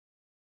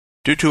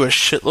Due to a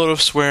shitload of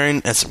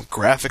swearing and some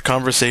graphic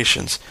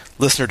conversations,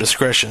 listener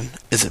discretion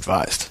is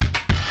advised.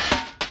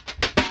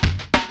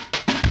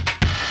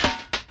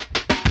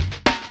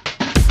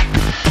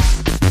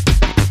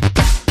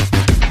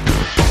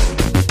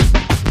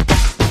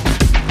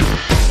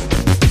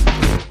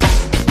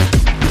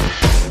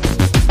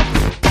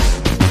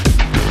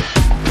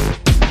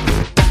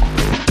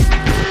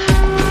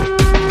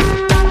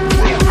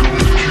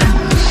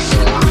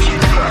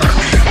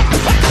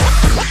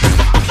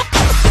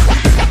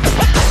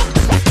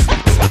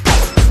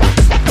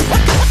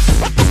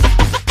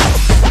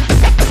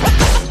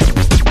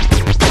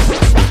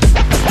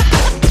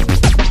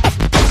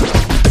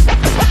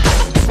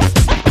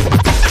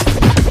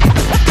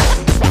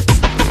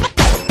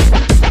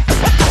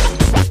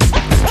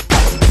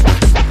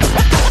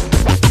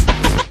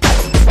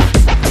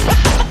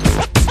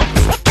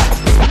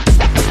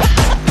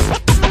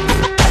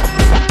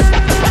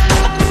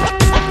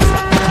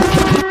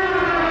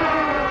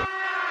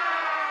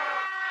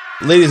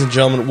 Ladies and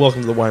gentlemen,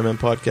 welcome to the Y-Man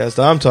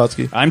Podcast. I'm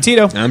Totsky. I'm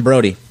Tito. I'm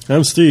Brody.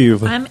 I'm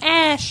Steve. I'm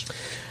Ash.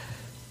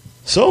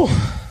 So,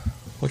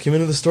 what came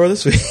into the store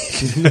this week?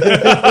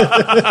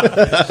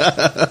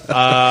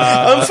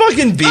 I'm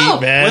fucking beat,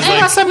 man.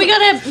 And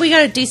we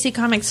got a DC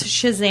Comics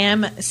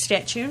Shazam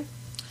statue.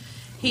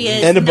 He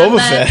is and a Boba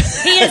Fett.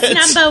 He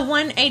is number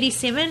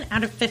 187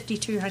 out of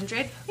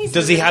 5,200.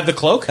 Does he have the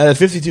cloak? At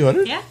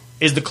 5,200? Yeah.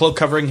 Is the cloak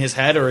covering his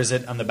head, or is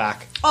it on the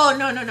back? Oh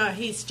no!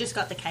 He's just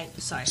got the cape.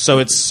 Sorry. So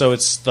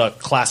it's the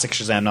classic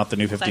Shazam, not the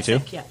new 52.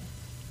 Classic,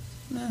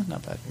 yeah.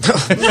 Not bad.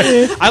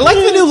 I like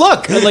the new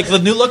look. I like the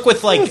new look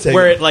with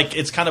where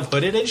it's kind of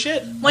hooded and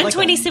shit.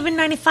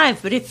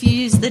 $127.95. But if you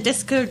use the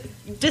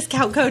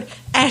discount code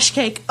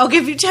AshCake, I'll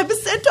give you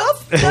 10%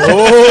 off.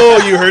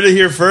 Oh, you heard it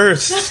here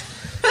first.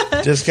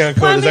 Discount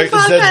code.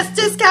 Discount code.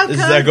 Does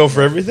that go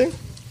for everything?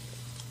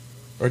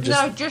 Or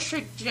just no, just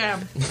your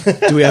jam.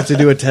 Do we have to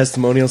do a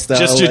testimonial style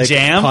Just your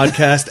jam?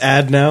 podcast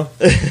ad now?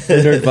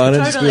 Nerdvana,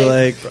 just be Totally.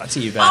 like, Brought to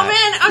you Oh by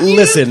man, I'm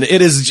listen,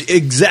 it is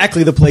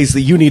exactly the place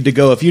that you need to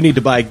go if you need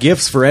to buy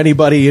gifts for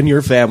anybody in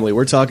your family.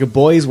 We're talking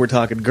boys, we're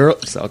talking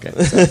girls. Okay.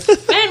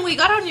 Man, we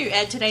got our new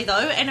ad today though,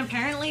 and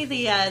apparently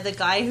the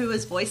guy who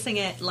was voicing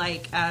it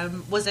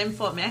was in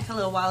Fort Mac a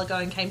little while ago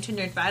and came to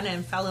Nerdvana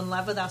and fell in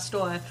love with our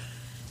store.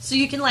 So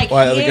you can Why,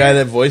 hear... the guy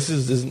that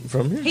voices isn't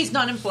from here? He's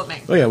not in Fort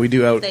Mac. Oh yeah, we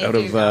do out They of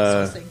do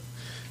outsourcing.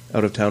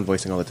 out of town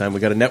voicing all the time.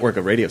 We got a network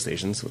of radio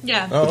stations.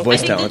 Yeah. With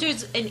voice I think talent. the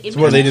dude's an So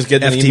what, they just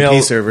get an FTP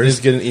email? servers. They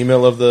just get an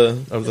email of the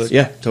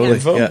Yeah, totally.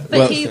 info? Yeah. But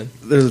Well, he-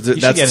 there's-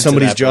 get that's into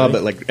somebody's that, job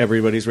Brody. at like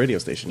everybody's radio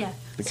station. Yeah.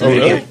 The So Oh, he-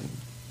 really?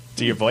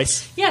 Do your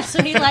voice. Yeah,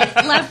 so he loved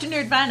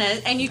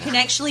Nerdvana, and you can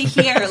actually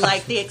hear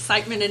the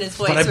excitement in his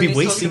voice But I'd when be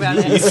he's talking wasting about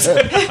these.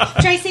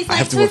 it. Tracy's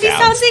like, to so if work he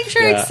out. sounds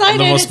extra Yeah, excited, I'm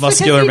the most it's because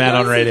muscular he man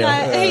on knows radio.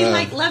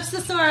 He loves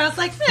the store. I was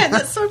like, man,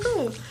 that's so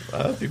cool.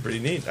 That'd be pretty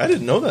neat. I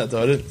didn't know that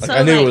though. So,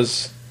 I knew like, it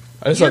was.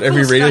 I just thought you're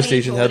every cool, radio Scotty,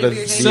 station for had a whatever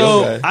you're doing. So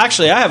CEO guy.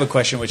 actually, I have a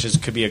question, which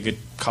could be a good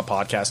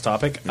podcast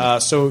topic.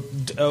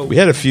 We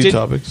had a few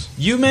topics.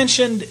 You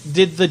mentioned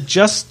did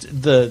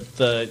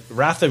the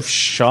Wrath of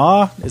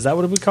Shaw? Is that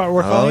what we call?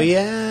 We're Oh calling it?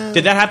 yeah,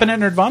 Did that happen at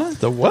Nerdvana?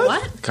 The what?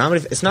 What?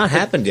 comedy. It's not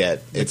happened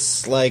yet.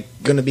 It's like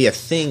going to be a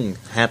thing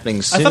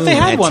happening soon. thought they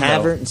had at one,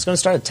 Tavern. though. It's going to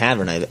start at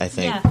Tavern, I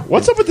think. Yeah.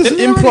 What's up with this Did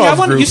they already improv have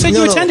one? group? You said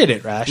you No. attended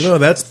it, Rash. No,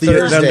 that's the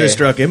Thursday.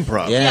 Thunderstruck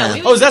Improv. Yeah.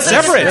 we Oh, is that went to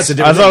separate? That's a I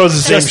different thought it was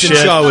the same Justin shit.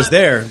 Shaw was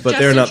there, but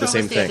they're Justin not the Shaw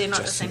same was there, thing. They're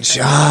not the same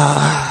thing.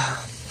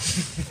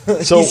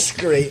 So He's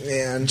great,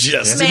 man.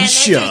 Justin Man, that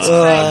Shaw. dude's great.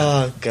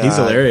 Oh god, He's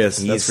hilarious,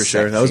 He's that's for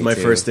sure. That was my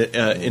sexy, first too.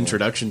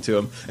 introduction to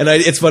him. And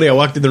it's funny, I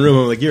walked in the room,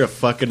 I'm like, you're a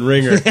fucking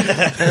ringer. Ringer.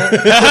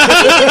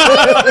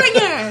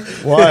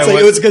 why?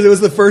 It was because it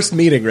was the first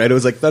meeting, right? It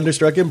was like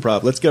Thunderstruck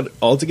Improv. Let's get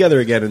all together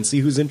again and see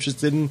who's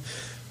interested in,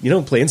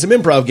 playing some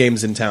improv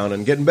games in town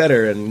and getting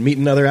better and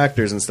meeting other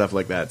actors and stuff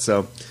like that.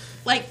 So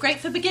Great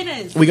for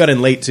beginners. we got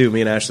in late too,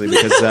 me and Ashley,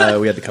 because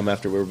we had to come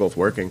after we were both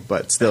working.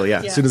 But still,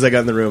 yeah. Yeah. As soon as I got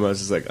in the room, I was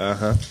just like,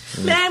 uh-huh.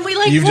 Man, we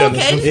You've done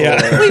walk this in. before.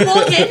 Yeah. We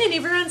walk in and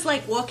everyone's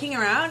walking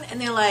around and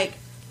they're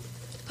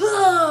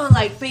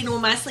being all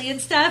muscly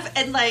and stuff.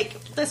 And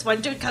this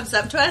one dude comes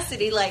up to us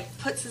and he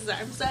puts his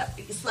arms up.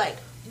 He's like,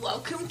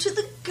 "Welcome to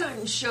the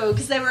gun show,"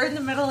 because they were in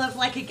the middle of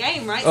a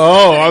game, right? So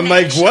Oh, they I'm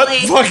like, couldn't what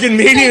actually- fucking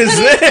meeting they is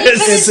couldn't- they this?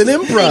 couldn't- It's an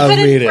improv they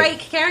couldn't meeting. break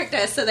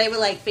character, so they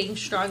were being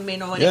strong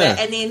men or whatever. Yeah.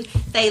 And then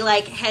they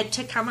had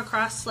to come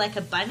across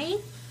a bunny.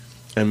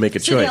 And make a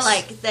So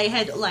choice. they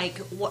had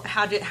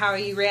how are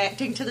you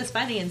reacting to this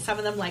bunny? And some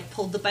of them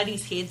pulled the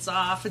bunny's heads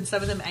off, and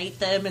some of them ate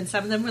them, and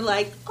some of them were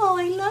like, "Oh,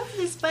 I love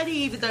this bunny,"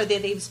 even though they're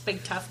these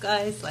big tough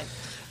guys.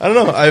 I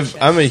don't know.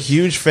 I'm a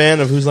huge fan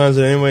of Whose Line Is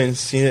It Anyway and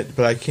seen it,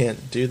 but I can't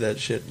do that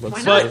shit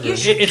whatsoever. not? You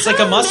should It's like a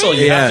come, muscle. man.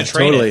 You Yeah, have to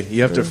train totally. it.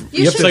 You have to.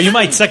 You have should- So to. you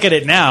might suck at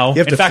it now. You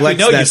have In to fact, we flex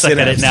know that you suck at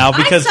it synapse. now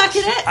because I suck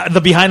at it. the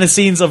behind the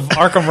scenes of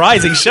Arkham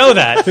Rising show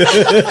that.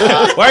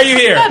 Why are you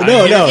here? I'm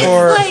No, here no.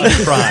 for It's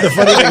like- Prime.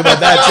 Funny thing about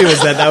that too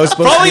is that was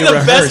supposed Probably to be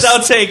the best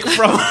rehearsed. outtake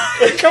from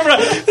Arkham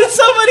Rising. It's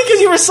so funny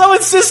because you were so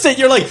insistent.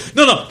 You're like,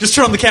 no, just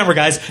turn on the camera,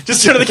 guys.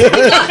 Just turn on the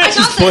camera. I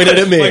got Pointed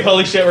this. at me. Like,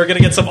 holy shit, we're gonna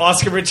get some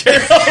Oscar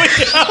material.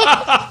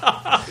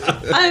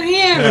 I'm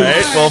here. All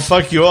right, well,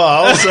 fuck you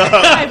all. So.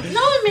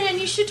 No, man,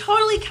 you should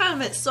totally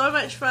come. It's so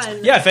much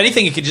fun. Yeah, if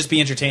anything, it could just be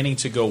entertaining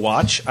to go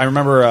watch. I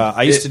remember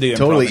I used to do improv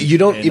Totally. in- You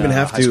don't in, even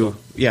have high to. school.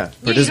 Yeah, Yeah, you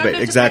don't participate. have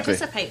to Exactly.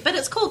 participate, but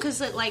it's cool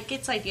because it like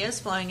gets ideas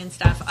flowing and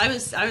stuff. I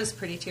was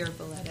pretty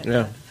terrible at it.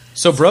 Yeah.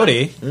 So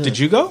Brody, did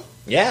you go?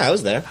 Yeah, I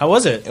was there. How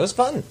was it? It was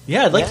fun.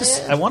 Yeah, I'd like to.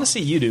 Yeah. I want to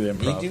see you do You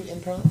improv. do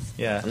improv?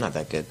 Yeah, I'm not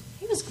that good.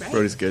 He was great.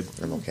 Brody's good.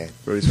 I'm okay.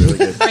 Brody's really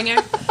good. Ringer.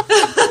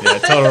 yeah,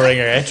 total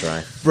ringer, eh?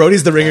 Try.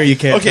 Brody's the ringer you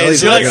can't. Okay, tell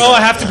he's so You're the like, ringer. oh,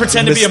 I have to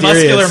pretend to be a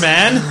Mysterious. muscular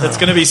man. That's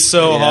gonna be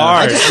so I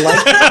hard. just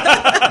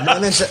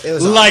like it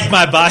was Like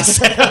my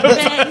bicep.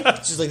 Man,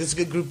 It's just like this is a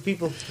good group of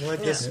people I like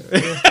this.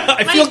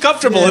 I feel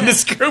comfortable in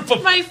this group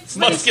of my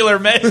muscular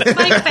men.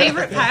 my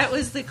favorite part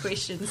was the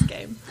questions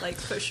game, like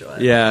for sure.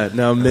 Yeah.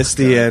 No,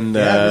 Misty and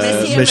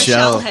Missy and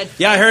Michelle. had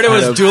Yeah, I heard it had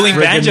was a dueling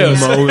friggin'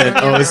 banjos. moment.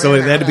 Oh, so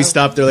it had to be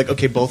stopped. They're like,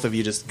 okay, both of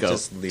you just go.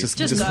 Just leave. Just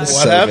go. What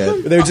So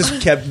happened? They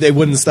just kept. They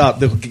wouldn't stop.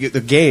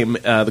 The game.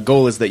 The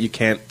goal is that you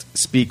can't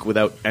speak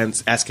without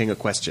asking a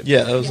question.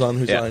 Yeah, that was on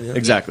Whose Yeah, Line. Yeah.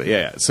 exactly.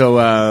 Yeah.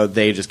 So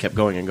they just kept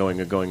going and going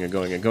and going and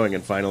going and going,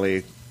 and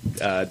finally,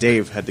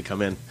 Dave had to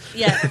come in.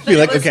 Yeah, but Be it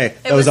like, was- okay,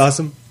 it that was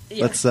awesome.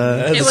 yeah. Let's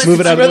was-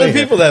 move it out of the Other way.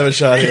 people that have a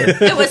shot here.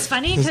 It was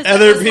funny because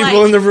Other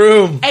people in the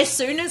room. As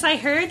soon as I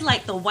heard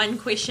like the one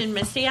question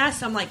Misty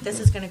asked, I'm like, this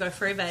is going to go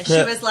forever. She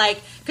Yeah. was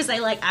like, because they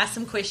like asked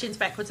some questions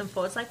backwards and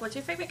forwards, like, what's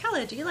your favorite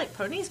color? Do you like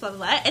ponies? Blah blah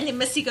blah. And then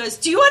Misty goes,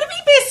 do you want to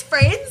be best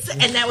friends?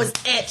 And that was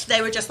it.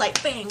 They were just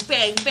like bang,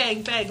 bang,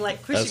 bang, bang,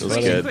 like question, That's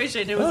question, good.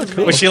 question. It was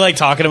amazing. Was she like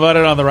talking about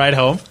it on the ride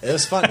home? It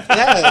was fun.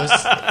 Yeah,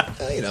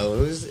 it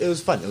was. It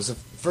was fun. It was the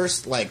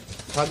first, like,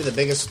 probably the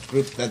biggest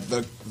group that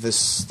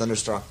this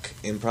Thunderstruck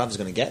Improv is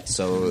going to get.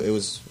 So it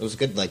was a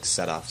good like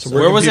set off. So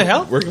Where can was it people-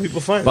 held? Where can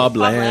people find Bob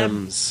Bob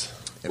Lambs.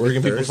 Where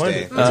can people find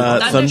it?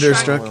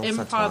 Thunderstruck.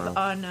 Improv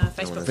on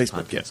Facebook.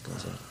 Facebook, yeah.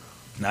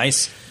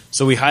 Nice.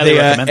 So we highly They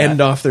recommend end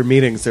that. off their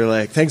meetings. They're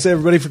like, "Thanks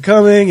everybody for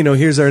coming. You know,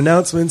 here's our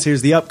announcements.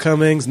 Here's the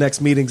upcomings.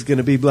 Next meeting's going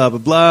to be blah blah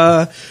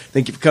blah.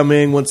 Thank you for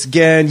coming once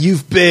again.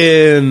 You've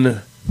been."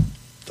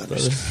 I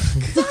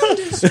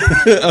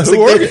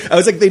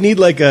was like, they need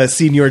like a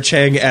Senior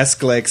Chang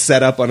esque like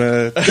setup on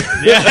a a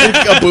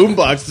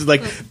boombox. It's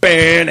like,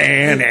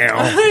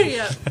 now.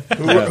 Yeah.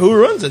 Who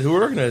runs it? Who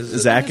organizes it?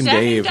 Zach and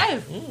Dave.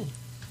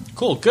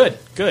 Cool. Good.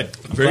 Very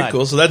Glad.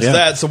 cool. So that's Yeah.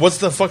 that. So what's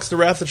the fuck's the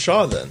Wrath of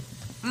Shaw then?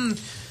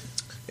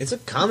 it's a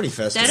comedy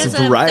festival. That is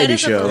a variety that is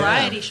show. a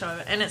variety show,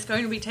 and it's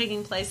going to be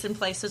taking place in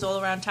places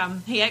all around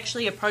town. He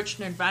actually approached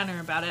Nirvana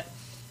about it,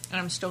 and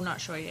I'm still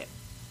not sure yet.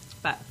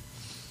 But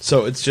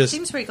So it's just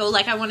seems pretty cool.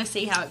 Like, I want to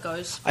see how it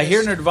goes. I hear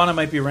first. Nirvana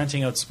might be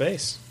renting out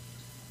space.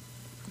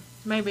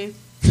 Maybe.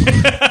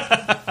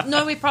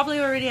 No, we probably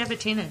already have a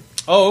tenant.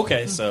 Oh,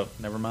 okay. So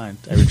never mind.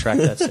 I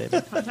retract that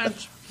statement.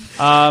 Sometimes.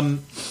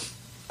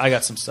 I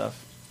got some stuff.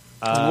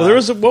 well, there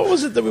was what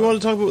was it that we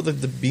wanted to talk about?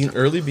 The being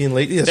early, being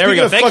late. Yeah, There we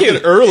speaking go. of Thank fucking you.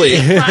 early.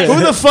 Right. Who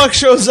the fuck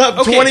shows up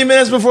Okay. 20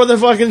 minutes before the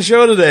fucking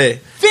show today?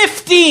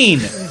 15.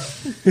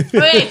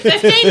 Wait,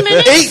 15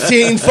 minutes?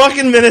 18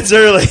 fucking minutes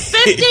early.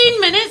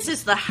 15 minutes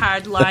is the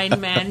hard line,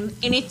 man.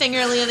 Anything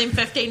earlier than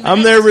 15 minutes.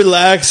 I'm there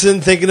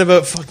relaxing, thinking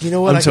about fuck. You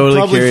know what? I'm I totally could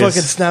probably curious.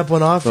 fucking snap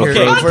one off Okay,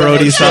 here.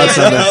 Brody's thoughts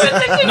on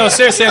that. No,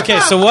 seriously.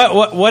 Okay, so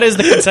what is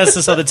the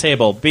consensus of the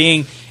table?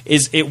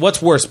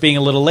 What's worse, being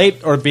a little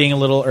late or being a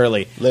little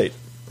early? Late.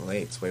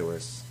 Late, it's way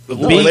worse. Being,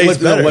 late's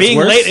better. What's being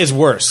worse? late is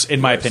worse,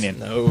 in my opinion.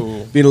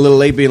 No. Being a little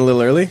late, being a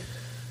little early.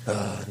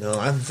 No,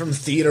 I'm from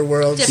theater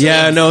world. Dip-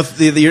 Yeah, no,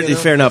 You know,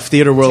 fair enough.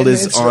 Theater world 10 is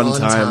minutes are on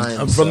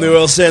time. I'm from the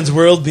Oil Sands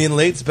world. Being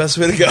late's the best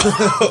way to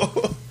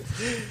go.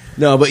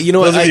 No, but you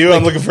know Those what? of you,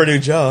 I'm looking for a new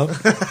job.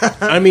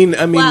 I mean,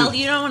 Well,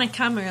 you don't want to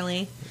come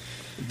early.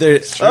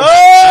 there's.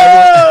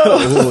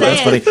 Oh! Ooh,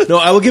 that's funny. No,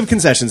 I will give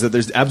concessions that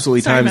there's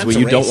absolutely Sorry, times Matt. where It's a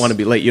you don't race. want to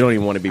be late. You don't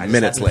even want to be I just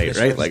minutes happened to late,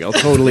 finish right? it. Like, I'll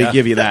totally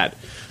give you that.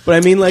 But I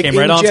mean, like, Came in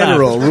right on time.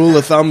 general, rule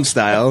of thumb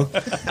style,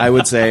 I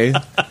would say,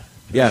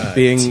 yeah,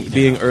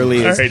 being early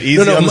is. All right, easy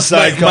on the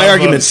side my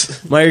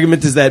combos.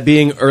 argument is that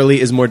being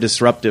early is more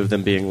disruptive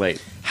than being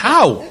late.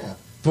 How?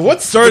 But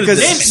what started Because-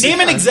 this? Name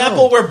an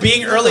example where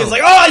being early is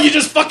like, oh, you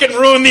just fucking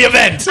ruined the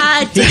event.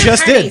 He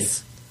just did.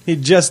 He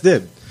just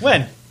did.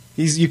 When?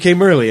 You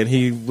came early and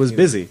he was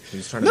busy.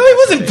 No, he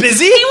wasn't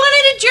busy. He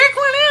wanted to jerk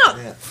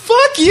one out.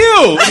 Fuck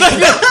you.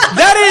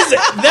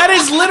 that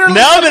is literally.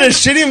 Now I'm in a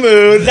shitty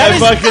mood. That I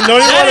is- fucking don't even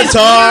that want is to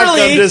talk.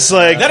 literally- I'm just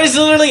like, That is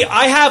literally,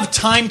 I have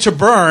time to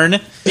burn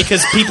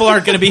because people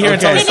aren't going to be here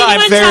until Okay. this time.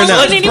 Fair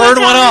enough. Let's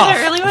burn one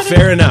off.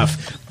 Fair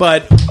enough.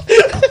 But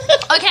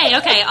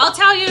Okay, I'll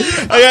tell you.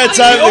 I got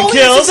time The to only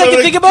kill. thing so I I'm can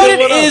gonna think about kill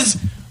it one is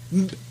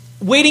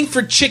waiting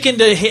for chicken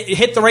to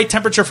hit the right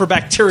temperature for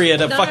bacteria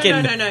to No,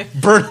 fucking no.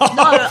 burn off.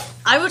 No,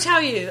 I will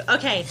tell you.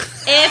 Okay,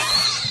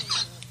 if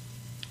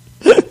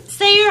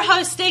say you're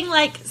hosting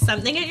like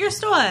something at your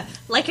store,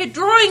 like a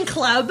drawing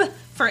club,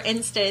 for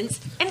instance,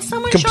 and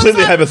someone Completely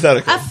shows up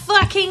hypothetical. a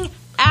fucking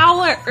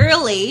hour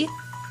early.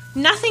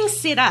 Nothing's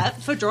set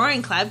up for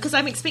drawing club because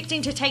I'm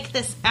expecting to take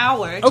this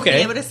hour to Okay.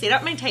 be able to set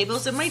up my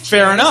tables and my chairs.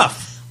 Fair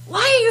enough. Why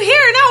are you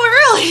here an hour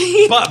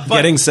early? But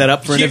Getting set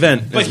up for an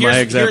event But is my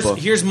example.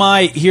 Here's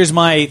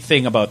my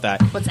thing about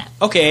that. What's that?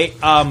 Okay,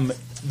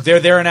 they're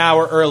there an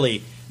hour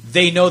early.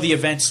 They know the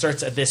event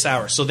starts at this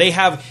hour, so they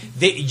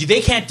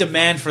can't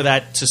demand for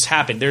that to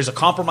happen. There's a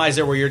compromise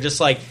there where you're just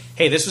like,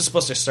 hey, this was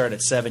supposed to start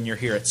at 7. You're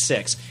here at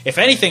 6. If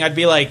anything, I'd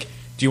be like,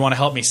 do you want to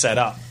help me set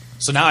up?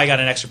 So now I got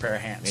an extra pair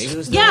of hands. Maybe it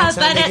was the Yeah, only time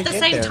but they at could the get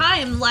same there.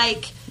 time,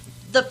 like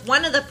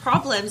one of the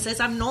problems is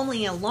I'm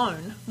normally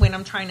alone when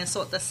I'm trying to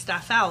sort this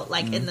stuff out,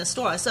 like in the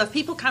store. So if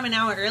people come an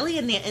hour early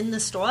and they're in the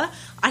store,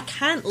 I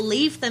can't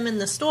leave them in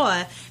the store.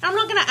 And I'm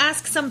not going to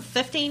ask some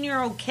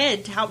 15-year-old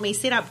kid to help me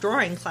set up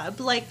drawing club.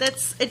 Like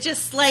it's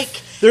just like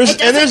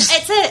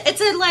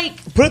it's a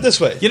like. Put it this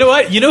way. You know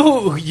what? You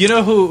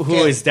know who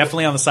Yeah. is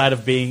definitely on the side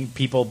of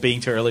people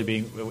being too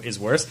early is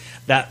worse?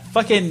 That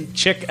fucking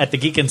chick at the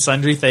Geek and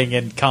Sundry thing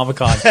in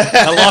Comic-Con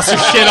that lost her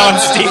shit on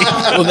Steam.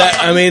 Well,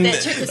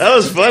 That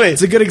was funny.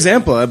 it's a good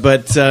example,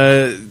 but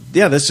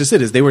yeah, that's just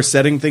it. Is they were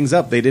setting things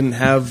up. They didn't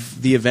have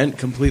the event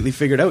completely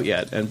figured out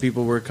yet, and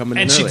people were coming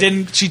in And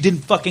early. she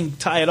didn't fucking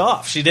tie it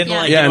off. She didn't Yeah.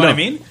 like, Yeah, you know I what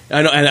know. I mean?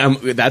 I know,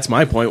 and that's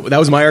my point. That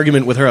was my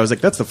argument with her. I was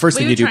like, "That's the first We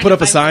thing were you do: trying put to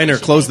up a find sign or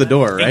solution close the there.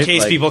 door, right?" In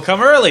case Like, people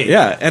come early.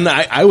 Yeah, and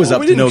I was up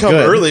we to didn't no come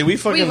good. early. We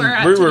fucking We were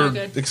up we to were no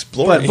good.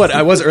 exploring. But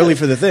I was early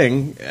for the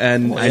thing,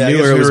 and Well, I yeah, knew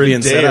guess where it we was were a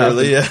being day set up.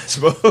 early, yeah, I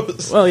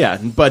suppose. Well, yeah,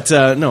 but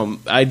no,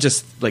 I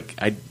just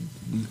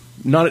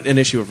not an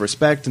issue of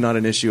respect, not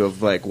an issue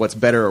of like what's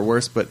better or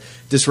worse, but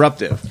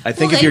disruptive. I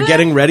think Well, if they you're were-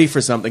 getting ready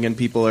for something and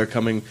people are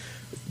coming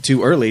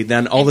too early,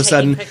 then all And of a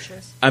sudden, taking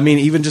pictures. I mean,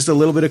 even just a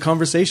little bit of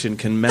conversation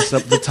can mess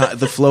up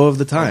the flow of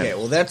the time. Okay,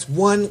 well, that's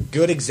one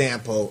good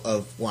example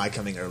of why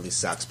coming early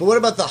sucks. But what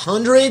about the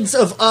hundreds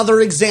of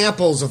other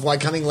examples of why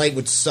coming late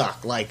would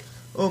suck? Like,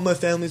 oh, my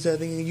family's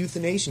having a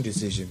euthanasia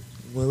decision.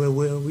 Well,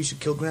 we should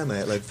kill grandma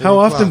at like 4 How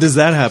o'clock. often does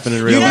that happen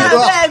in real Yeah,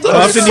 life? but- How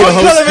often do you What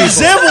host kind of people?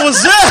 example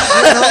was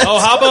that? Oh,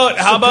 how about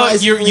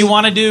you Surprisingly-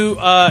 want to do you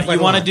want to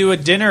long. do a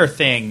dinner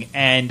thing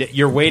and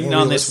you're waiting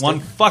More on this one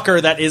realistic.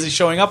 fucker that isn't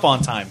showing up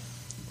on time.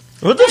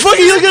 What the fuck are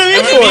you looking at me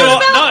And then for? Meanwhile,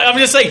 no, I'm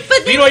just saying. But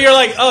then- Meanwhile, you're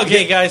like,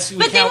 okay, guys.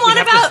 But then what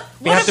about-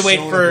 we have to wait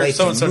Showing for up late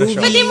so and so to to show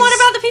up. But then what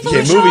about the people Yeah,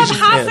 who show up movies you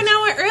half can't. an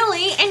hour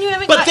early and you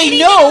haven't But got they anything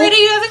know. ready,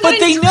 you haven't But got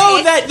they a know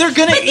dress, that they're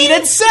gonna eat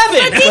at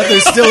 7. But they're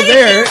still sitting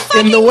there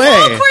in the way.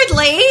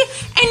 awkwardly,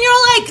 and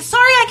you're like,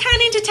 "Sorry, I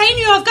can't entertain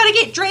you. I've got to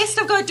get dressed.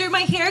 I've got to do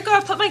my hair. I've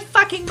got to put my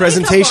fucking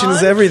Presentation makeup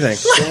is on." everything.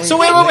 So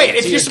wait. If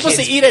To you're your supposed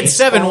to kid's eat at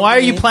 7, baseball why are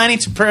you game. planning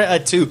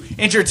to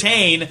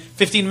entertain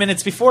 15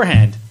 minutes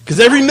beforehand? Because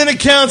every minute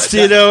counts,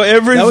 Tito.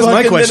 Every That was my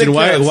fucking question.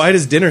 minute counts. Why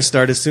does dinner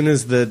start as soon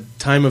as the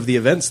time of the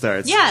event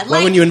starts? Yeah, Why like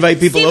wouldn't you invite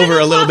people 7 over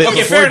a little bit o'clock.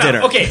 Okay, before fair dinner?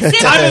 enough. Okay, Seven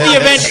time of the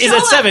o'clock. event is Show at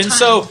up 7. time.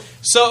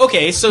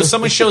 So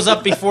someone shows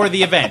up before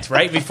the event,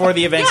 right? Before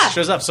the event Yeah.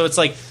 shows up. So it's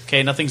like,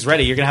 okay, nothing's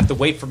ready. You're gonna have to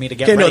wait for me to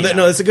get Okay, ready.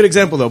 now. that's a good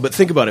example though. But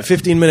think about it: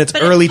 15 minutes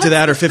But it early to puts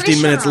that, or the 15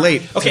 pressure minutes on.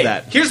 late Okay, to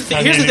that. here's the thing.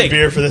 I'm Here's the needing thing.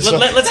 beer for this one.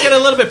 Let's get a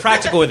little bit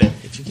practical with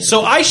it.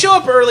 So I show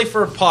up early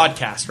for a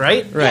podcast,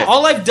 right? Right.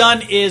 All I've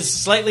done is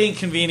slightly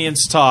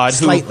inconvenience Todd.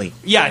 Who, Slightly.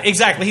 Yeah,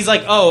 exactly. He's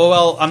like, oh,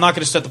 well, I'm not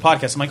going to start the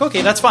podcast. I'm like,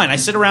 okay, that's fine. I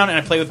sit around and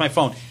I play with my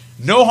phone.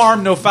 No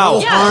harm, no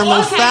foul. No harm,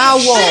 no foul.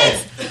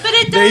 But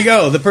it There you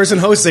does- go. The person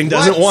hosting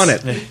doesn't What?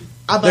 want it.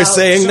 About They're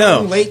saying no.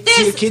 showing late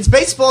to your kid's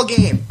baseball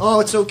game. Oh,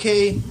 it's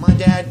okay. My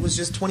dad was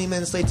just 20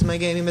 minutes late to my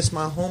game. He missed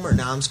my homer.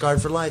 Now I'm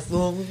scarred for life.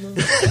 Okay,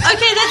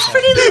 that's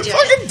pretty legit.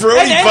 Fucking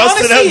Brody And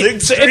busted out honestly, the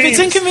so if it's extremes.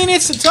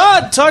 inconvenience to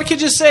Todd could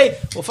just say,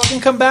 well,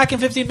 fucking come back in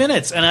 15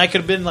 minutes. And I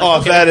could have been like,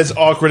 Oh, okay. that is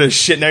awkward as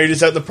shit. Now you're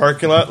just out in the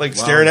parking lot, like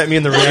staring at me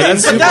in the rain.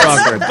 That's super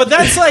awkward. But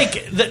that's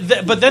like,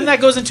 but then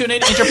that goes into an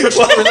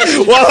interpersonal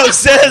relationship. While I'm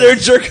standing there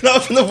jerking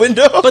off in the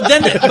window. But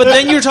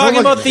then you're talking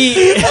about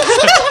the.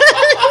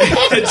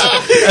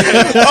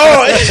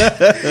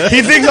 Oh,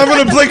 he thinks I'm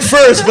going to blink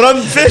first, but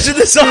I'm finishing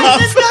this This off.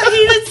 got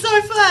heated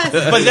so fast.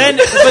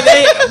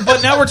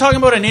 But now we're talking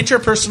about an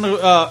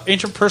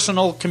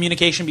interpersonal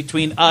communication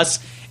between us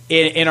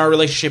in our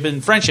relationship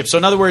and friendship. So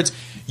in other words,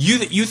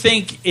 you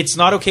think it's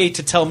not okay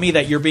to tell me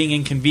that you're being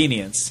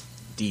inconvenienced.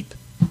 Deep.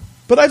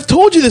 But I've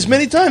told you this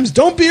many times.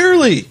 Don't be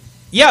early.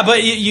 Yeah,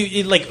 but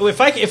you like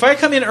if I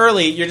come in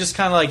early, you're just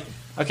kind of like,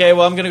 okay,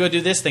 well, I'm going to go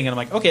do this thing, and I'm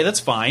like, okay, that's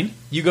fine.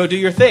 You go do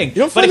your thing. You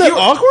don't But find if that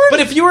awkward? But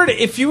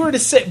if you were to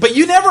sit, but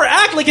you never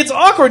act like it's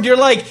awkward. You're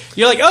like, oh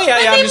yeah, But yeah,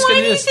 I'm then just why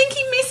going do to do you this. think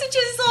he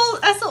messages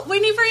us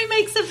whenever he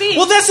makes a video?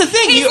 Well, that's the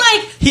thing. He's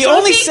like, he "Don't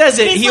only be-" says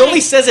it. he's He like,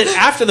 only says it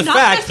after the "Not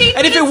fact. 15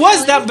 And if it minutes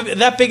was early."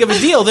 that big of a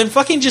deal, then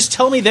fucking just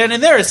tell me then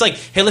and there. It's like,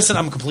 hey, listen,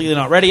 I'm completely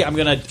not ready. I'm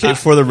gonna. Okay,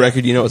 for the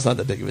record, you know it's not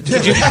that big of a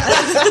deal.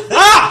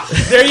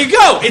 There you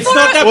go. It's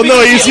not that Well, big no,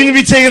 a you deal. seem to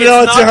be taking it It's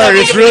all not to that heart.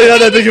 big It's of a really deal. not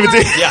that big of a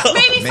deal. Yeah.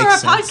 Maybe for a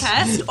Makes sense.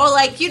 podcast, or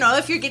like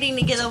if you're getting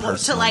together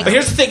to like. But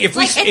here's the thing: if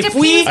we Like, it if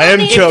we depends I am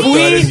on the choked, event.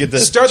 though. I didn't get the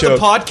start joke.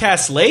 the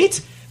podcast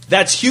late,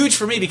 that's huge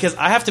for me because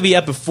I have to be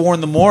up at 4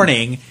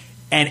 a.m.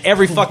 and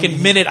every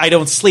fucking minute I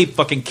don't sleep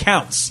fucking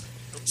counts.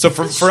 So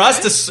for us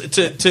to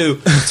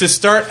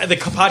start the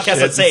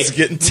podcast, let's say it's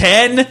getting-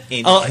 10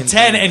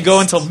 and go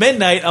until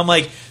midnight, I'm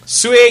like,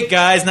 sweet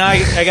guys, now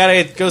I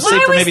gotta go Why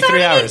sleep are for we maybe 3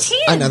 starting at hours. 10?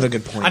 Another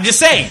good point. I'm just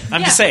saying,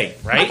 Yeah.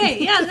 right?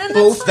 Okay, yeah, then that's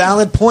Both fine.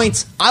 valid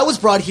points. I was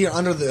brought here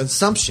under the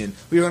assumption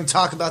we were going to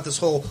talk about this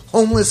whole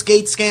homeless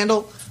gate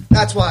scandal.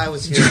 That's why I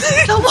was here.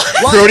 The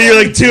what? Brody,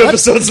 you're like 2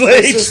 episodes It's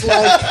late. just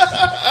like,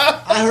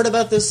 I heard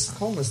about this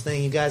homeless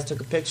thing. You guys took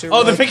a picture.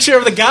 Oh, the like, picture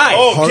of the guy.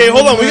 Oh, okay,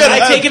 hold on. We got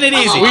I taking it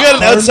easy. We got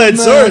an outside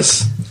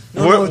source.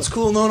 No, it's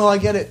cool. No, I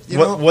get it. You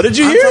What- know, what did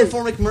you I'm hear? from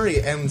Fort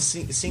McMurray, and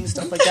seeing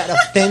stuff like that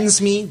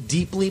offends me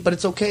deeply, but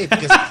it's okay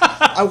because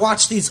I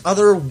watch these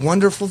other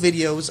wonderful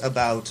videos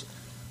about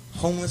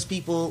homeless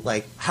people.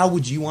 Like, how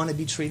would you want to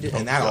be treated?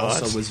 And that God.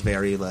 also was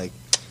very like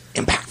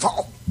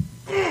impactful.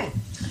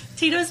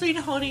 Tito's been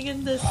holding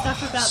in this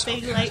stuff about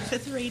being late for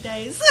 3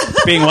 days.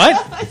 Being what?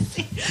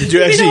 Did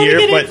you actually been hear?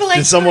 holding it What in for like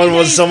did someone 3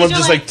 was days, someone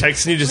because just you're like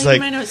texting you, just Leave like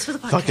my notes for the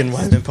podcast. fucking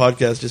Wyman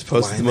podcast just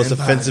posted the most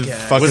Wyman offensive podcast.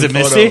 fucking Was it photo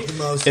Misty? The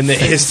most in the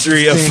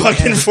history of thing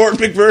fucking ever. Fort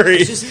McMurray.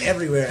 It's just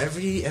everywhere.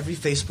 Every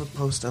Facebook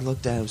post I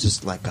looked at, it was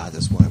just like, God,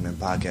 this Wyman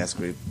podcast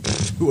group.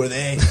 Who are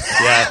they?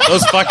 Yeah,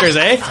 those fuckers,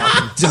 eh?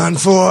 Done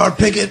for.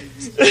 Pick it.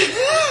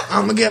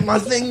 I'm gonna get my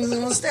things and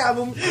I'm gonna stab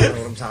them. I don't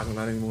know what I'm talking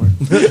about anymore.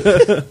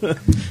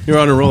 You're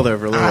on a roll there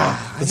for a little while.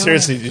 I But know.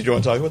 seriously, did you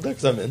want to talk about that?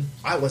 Because I'm in.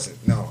 I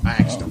wasn't. No, I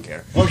actually don't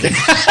care. Okay.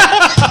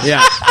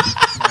 Yeah,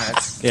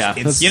 That's, yeah.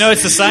 It's, You know,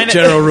 it's a sign.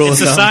 General rule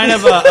It's of a thumb. sign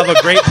of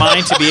a great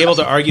mind to be able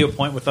to argue a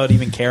point without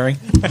even caring.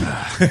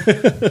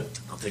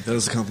 I'll take that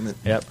as a compliment.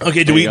 Yep.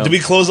 Okay. There you go. Do we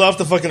close off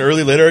the fucking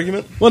early late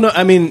argument? Well, no,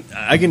 I mean,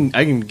 I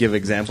can give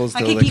examples I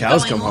till could the keep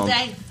cows going come all home.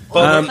 day.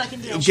 Well,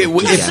 Fucking deal. Okay,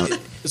 well,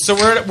 if- So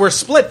we're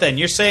split then.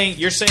 You're saying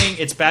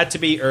it's bad to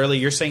be early.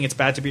 You're saying it's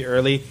bad to be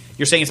early.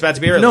 You're saying it's bad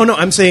to be early. No,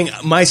 I'm saying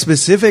my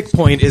specific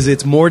point is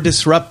it's more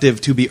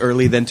disruptive to be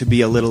early than to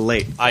be a little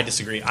late. I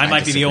disagree. I might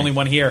be the disagree. only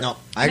one here. No,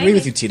 I agree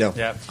with you, Tito.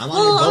 Yeah. I'm on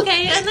your Well, boat.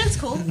 okay, and that's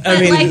cool. But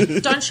mean-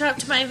 like, don't show up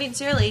to my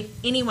events early.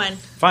 Anyone.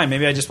 Fine.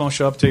 Maybe I just won't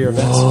show up to your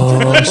events.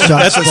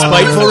 That's a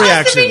spiteful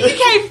Last reaction. event you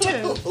came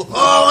to.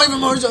 Oh, even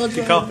more so.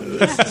 Call.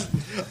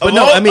 But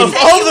no, I mean- of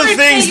all the You were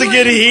things that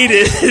get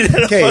heated.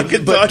 Okay,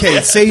 but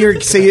okay. Say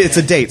it's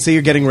a date. Say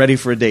you're getting ready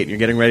for a date. You're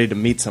getting ready to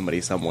meet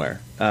somebody somewhere,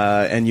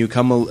 and you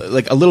come a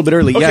little bit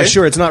early. Yeah, Okay.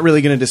 sure. It's not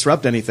really going to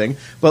disrupt anything,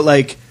 but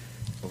like,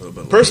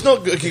 Personal.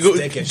 Okay, go,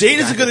 date Dickish.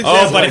 is a good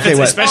example. Oh, but if Okay, it's,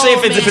 what? especially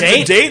if it's Oh, a man. date, If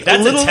it's a date, that's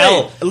a little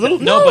tell. late. A little-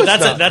 no, no, but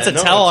it's not. that's a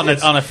No, tell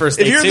it's- on a first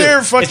if date you're too. there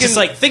It's fucking- just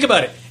like think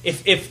about it.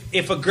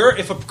 If a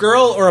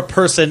girl or a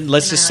person,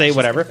 let's just say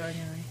whatever.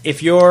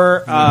 If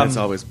you're it's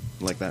always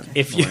like that.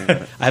 if you,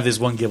 I have this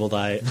one gibbled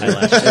eyelash. yeah,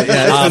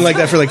 it's been like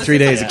that for like 3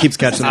 days. It keeps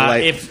catching the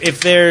light.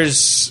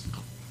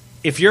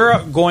 If you're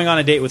going on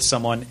a date with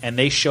someone and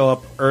they show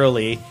up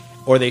early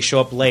or they show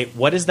up late,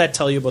 what does that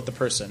tell you about the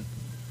person?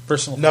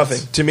 Personal thoughts?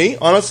 Nothing. To me,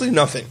 honestly,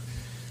 nothing.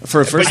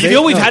 For a first But you date,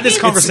 know we've no. had this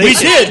We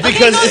conversation. We did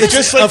because Okay, no, it's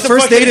just like A the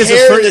first fucking date is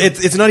hair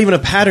that- it's not even a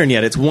pattern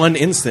yet. It's one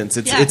instance.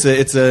 Yeah.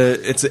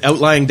 It's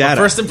outlying data.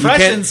 First You can't-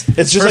 impressions.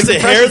 It's just First like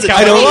the hair impressions that- count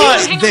I a don't.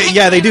 lot. Hang on, They, hang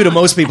yeah, on, they do hang to on.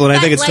 most people, and I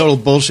think it's Like- total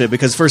bullshit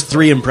because first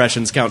 3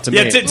 impressions count to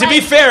Yeah, me. to be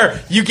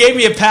fair, you gave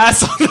me a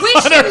pass on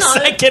Question, our though.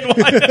 second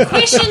one.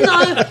 Question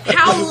though,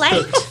 how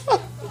late?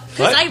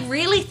 Because I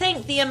really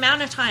think the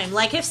amount of time.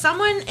 Like, if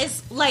someone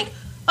is like,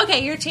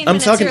 okay, you're 10 I'm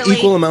minutes talking early.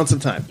 equal amounts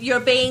of time. You're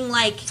being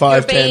like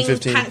 5, you're being 10,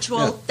 15. punctual.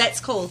 Yeah. That's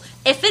cool.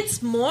 If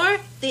it's more,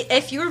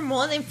 if you're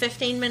more than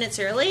 15 minutes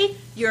early,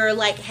 you're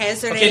like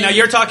hazarding. Okay, now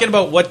you're talking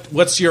about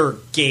what's your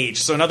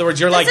gauge. So in other words,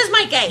 you're This like is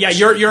my gauge. Yeah,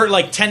 you're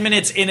like 10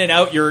 minutes in and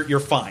out. You're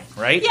fine,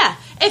 right? Yeah,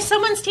 if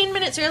someone's 10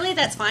 minutes early,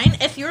 that's fine.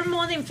 If you're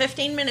more than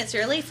 15 minutes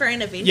early for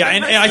an event, Yeah,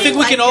 and I think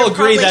we can all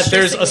agree that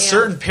there's a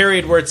certain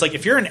period where it's like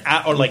if you're an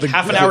hour or like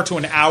half an hour to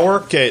an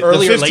hour Okay,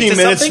 early the or late 15 to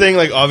minutes something. thing,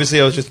 like, obviously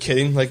I was just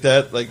kidding like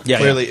that, like, Yeah,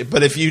 clearly.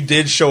 But if you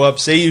did show up,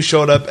 say you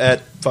showed up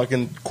at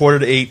fucking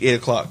 7:45, 8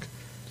 o'clock,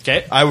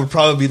 Okay. I would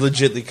probably be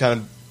legitly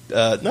kind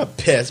of, not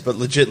pissed, but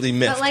legitly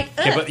miffed. But like,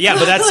 Okay, but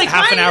that's like,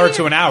 half an why hour are you-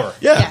 to an hour,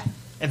 yeah.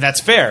 and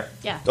that's fair.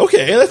 Yeah.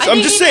 Okay, I I'm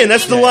think just saying,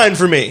 that's the anything- line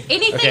for me.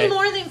 Anything Okay.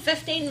 more than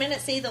 15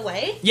 minutes either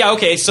way. Yeah.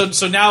 Okay. So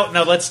now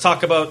let's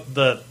talk about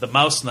the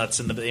mouse nuts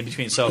in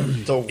between. So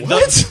The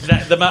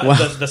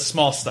what? the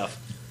small stuff.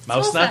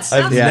 Mouse Small nuts.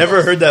 stuff. I've Yeah.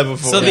 never heard that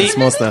before. So the-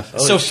 Small stuff.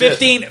 So shit.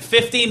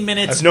 15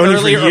 minutes I've known you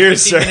for early or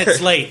years, 15 sir.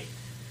 minutes late.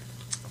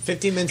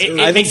 15 minutes It,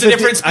 early. it I makes think a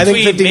difference 15 I think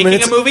between 15 making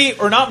minutes- a movie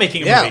or not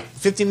making a Yeah, movie.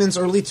 15 minutes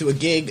early to a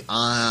gig,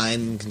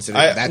 I'm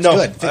considering that's no,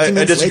 good. 15 I minutes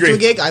late disagree. to a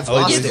gig, I've I would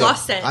lost agree. it. You've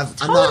lost it. I'm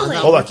Totally. not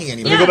Hold on. working Let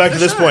anymore. me go back for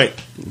to this sure. point.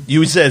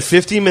 You said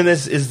 15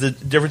 minutes is the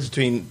difference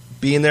between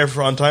being there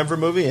for on time for a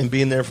movie and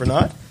being there for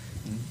not?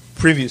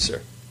 Preview, sir.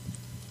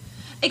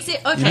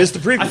 Except, okay. You missed the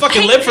preview. I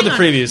fucking Hang- live for the hang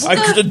on. previews. I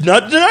could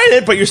not deny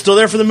it, but you're still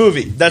there for the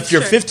movie. That's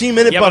your Sure.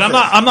 15-minute Yeah, buffer.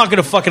 but I'm not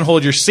going to fucking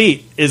hold your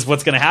seat is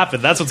what's going to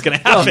happen. That's what's going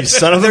to happen. You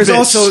son of a There's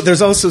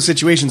bitch. also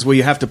situations where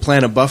you have to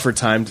plan a buffer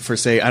time for,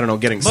 say, I don't know,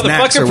 getting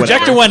snacks Motherfucker, or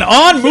projector whatever.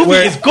 went on, movie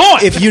Where is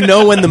gone. If you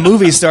know when the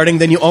movie's starting,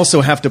 then you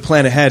also have to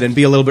plan ahead and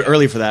be a little bit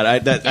early for that.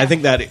 I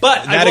think that But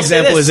I that will say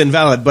example this. is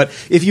invalid. But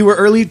if you were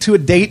early to a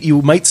date,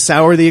 you might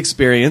sour the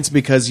experience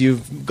because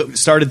you've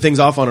started things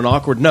off on an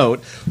awkward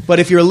note. But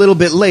if you're a little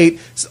bit late,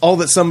 all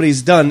that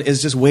somebody's done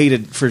is just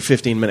waited for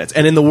 15 minutes.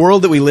 And in the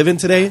world that we live in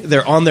today,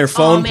 they're on their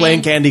phone man.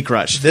 playing Candy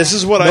Crush. This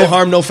is what no I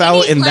harm, no foul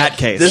Maybe, in like, that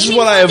case. This is maybe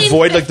what I more than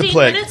avoid like the 15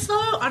 plague. minutes,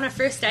 though, on a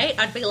first date,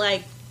 I'd be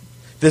like,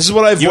 This is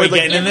what I You avoid. were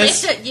getting in Like,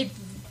 this? you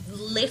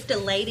left a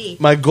lady.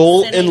 my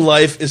goal sitting. in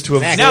life is to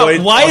avoid. Now,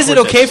 why is it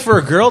awkwardness. okay for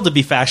a girl to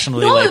be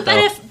fashionably No, late, but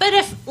though?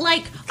 if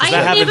like I've that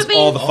never happens been,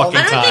 all the fucking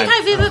I don't time. think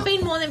I've ever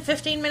been more than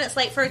 15 minutes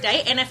late for a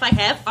date, and if I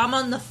have, I'm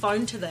on the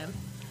phone to them.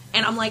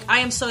 And I'm like, I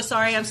am so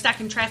sorry, I'm stuck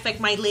in traffic,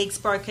 my leg's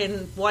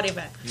broken,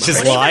 whatever.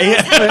 Just Whatever lie. is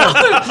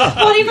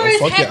happening- Whatever is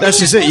happening. That's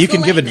just it. You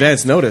can with give the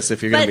lateness. advance notice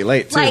if you're going to But, be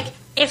late, too. like,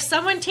 if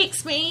someone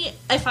texts me,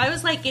 if I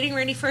was like getting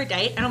ready for a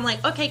date, and I'm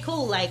like, okay,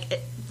 cool,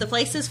 like the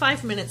place is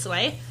 5 minutes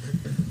away.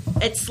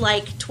 It's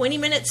like 20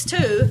 minutes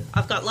to.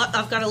 I've got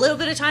a little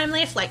bit of time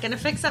left. Like, gonna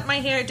fix up my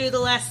hair, do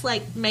the last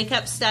like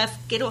makeup stuff,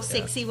 get all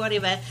sexy,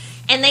 whatever.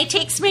 And they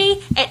text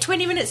me at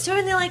 20 minutes to,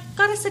 and they're like,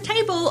 "Got us a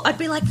table." I'd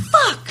be like,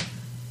 "Fuck."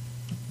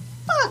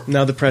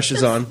 Now the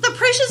pressure's on. The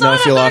pressure's Now I on.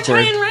 feel I'm gonna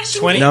awkward. try and rush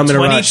 20, Now I'm in a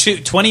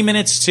 22 20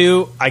 minutes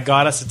to, I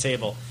got us a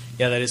table.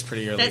 Yeah, that is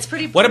pretty early. That's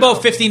pretty What brutal.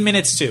 about 15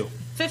 minutes to?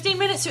 15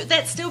 minutes to.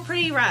 That's still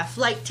pretty rough.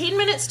 Like 10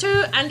 minutes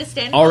to,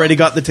 understandable. Already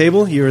got the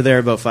table? You were there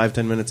about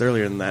 5-10 minutes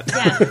earlier than that.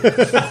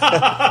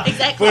 Yeah.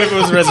 Exactly. What if it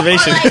was a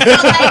reservation?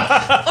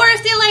 Or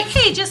if they're like,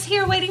 hey, just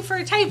here waiting for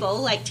a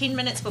table, like 10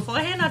 minutes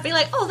beforehand, I'd be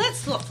like, oh,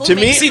 that's thoughtful. To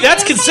me- Maybe See, I'll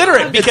that's get a considerate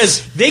table.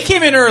 because they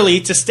came in early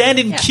to stand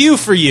in Yeah. queue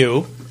for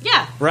you,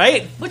 Yeah.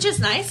 right? Which is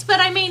nice, but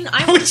I mean,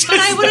 I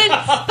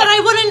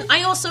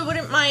also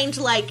wouldn't mind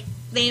like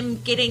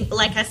them getting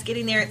like us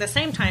getting there at the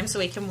same time, so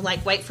we can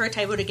like wait for a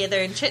table together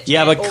and chit.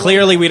 Yeah, but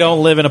clearly we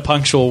don't live in a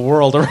punctual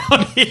world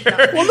around here.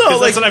 Well, no,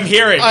 that's what I'm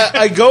hearing.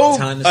 I go.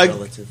 Time is I,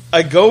 relative.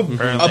 I go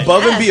Apparently.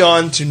 above and Yes.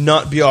 beyond to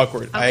not be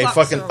awkward. Our I clocks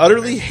fucking are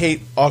utterly awkward.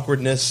 hate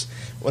awkwardness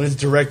when it's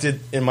directed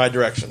in my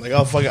direction. Like,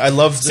 oh fuck, I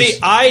love this. See,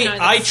 No, I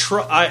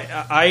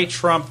that's-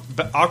 trump.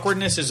 But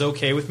awkwardness is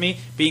okay with me.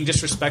 Being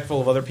disrespectful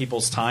of other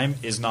people's time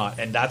is not,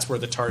 and that's where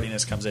the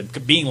tardiness comes in.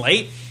 Being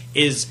late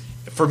is.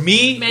 For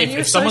me, Man,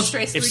 you're if so someone's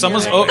stressed if when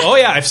someone's you're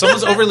late. if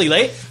someone's overly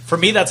late, for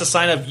me that's a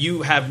sign of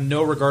you have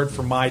no regard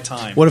for my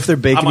time. What if they're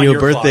I'm baking on you a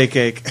your birthday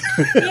clock. cake?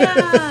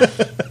 Yeah.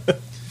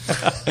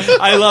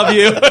 I love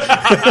you.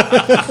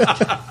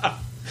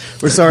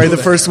 We're sorry, the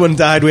first one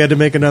died. We had to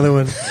make another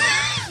one.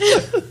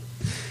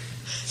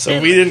 So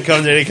we didn't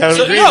come to any kind of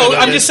So, agreement. no, on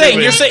I'm this, just saying. did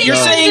we? You're saying. You're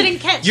No. saying. Didn't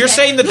catch You're that.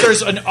 saying that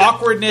there's an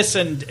awkwardness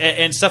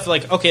and stuff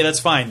like. Okay,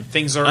 that's fine.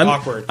 Things are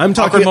awkward. I'm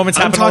talking, awkward moments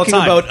happen all the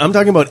time. I'm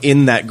talking about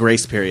in that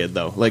grace period,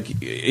 though.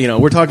 Like, you know,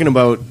 we're talking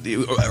about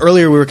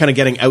earlier. We were kind of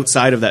getting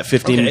outside of that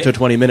 15 Okay. to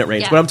 20 minute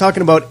range, Yeah. but I'm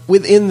talking about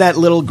within that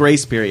little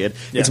grace period.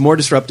 Yeah. It's more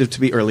disruptive to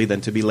be early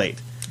than to be late.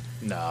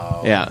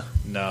 No. Yeah.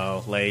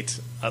 No, late.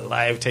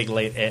 I would take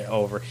late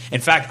over.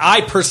 In fact, I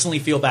personally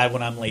feel bad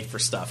when I'm late for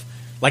stuff.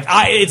 Like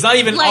it's not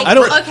even. Like, I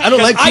don't. okay. I don't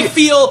like. I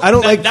feel. I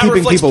don't that, like that keeping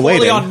reflects people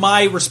poorly waiting. on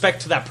my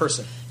respect to that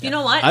person. You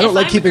know what? I don't If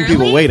like I'm keeping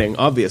people early- waiting.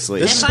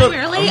 Obviously, This is If I'm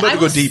about- early, I'm about I to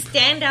will go deep.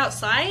 stand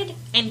outside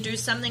and do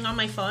something on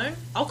my phone.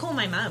 I'll call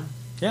my mum.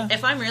 Yeah.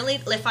 If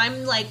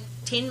I'm like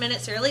 10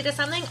 minutes early to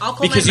something, I'll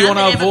call Because my you mum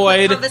wanna and have a quick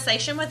avoid-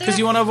 conversation with her. 'cause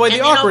you wanna avoid and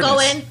the then I'll awkwardness. go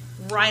in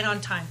right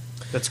on time.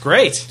 That's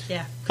great.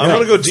 Yeah. I'm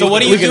gonna go deep. So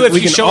what do you we do can, if we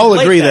you can show all up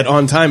late agree then? that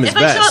on time is If I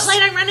show up best.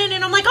 late, I run in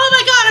and I'm like, oh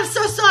my god, I'm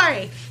so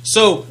sorry.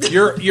 So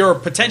you're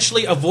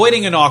potentially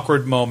avoiding an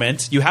awkward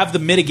moment. You have the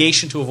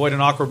mitigation to avoid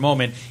an awkward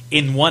moment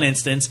in one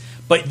instance,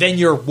 but then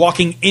you're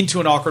walking into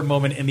an awkward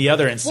moment in the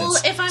other instance.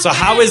 Well, if I'm so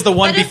how gonna- is the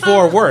one but if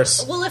before I'm-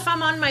 worse? Well, if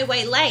I'm on my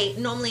way late,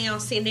 normally I'll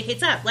send a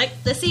heads up.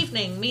 Like this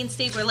evening, me and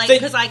Steve were late Then-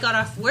 because I got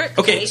off work.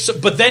 Okay, late. so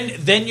but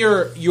then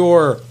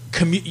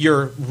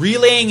you're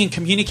relaying and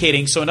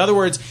communicating. So in other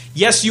words,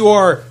 yes, you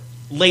are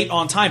late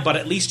on time, but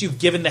at least you've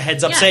given the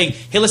heads up Yeah. saying,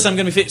 "Hey, listen, I'm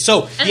going to be fit."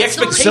 So And the it's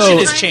normally expectation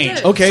the is time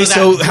changed. too. Okay, that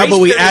so how grace about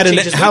we period add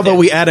changes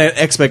with it. an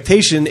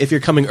expectation? If you're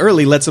coming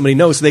early, let somebody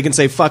know so they can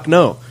say "fuck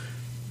no."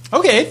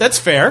 Okay, that's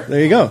fair.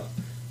 There you go.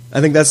 I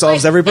think that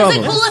solves every Is it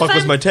problem. cool if Fuck was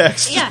I'm- my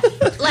text. Yeah,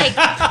 like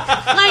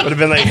Would have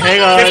been like, if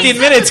hang I'm on.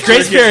 15 minutes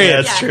grace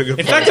period. That's Yeah. true. Good In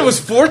point. fact, it was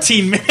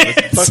 14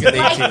 minutes. Fucking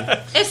 18.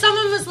 if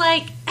someone was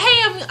like,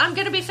 "Hey, I'm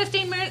going to be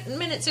 15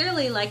 minutes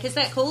early," like, is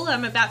that cool?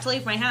 I'm about to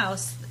leave my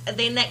house.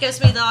 Then that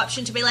gives me the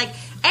option to be like,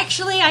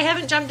 "Actually, I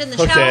haven't jumped in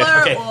the Okay,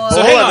 shower." Okay, Or so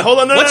Hold hang on, on. hold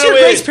on, no, What's no, your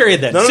wait. grace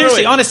period then? No, no, no,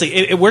 Seriously, wait.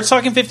 honestly, we're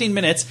talking 15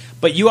 minutes,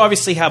 but you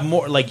obviously have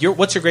more. Like,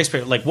 what's your grace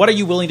period? Like, what are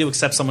you willing to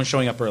accept someone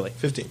showing up early?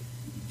 15.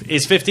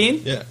 Is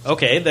 15? Yeah.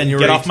 Okay, then You're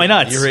get 18. off my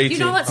nuts. You're 18. you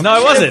know what's No,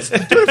 I funny?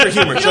 wasn't. Do it for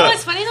humor. You Shut know up.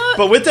 what's funny though?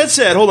 But with that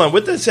said, hold on.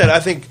 With that said, I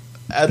think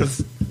out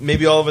of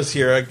maybe all of us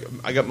here,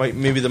 I got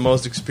maybe the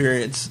most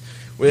experience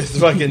with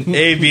fucking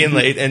A, being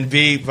late, and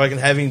B, fucking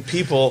having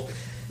people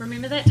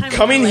Remember that time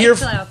Coming we were here late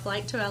to our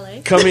flight to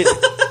LA? coming.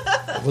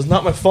 It was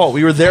not my fault.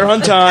 We were there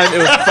on time. It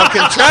was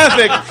fucking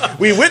traffic.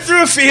 We went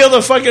through a field,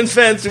 a fucking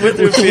fence. We went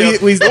through a field.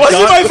 It wasn't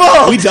my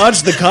fault. We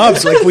dodged the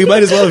cops. Like, we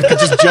might as well have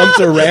just jumped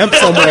a ramp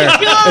somewhere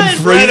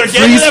and Either get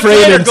freeze to the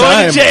frame plane or in going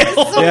time. to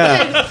jail.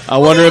 Yeah. I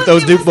wonder if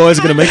those Duke boys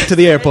are going to make it to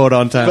the airport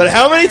on time. But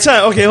how many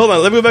times? Okay, hold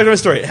on. Let me go back to my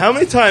story. How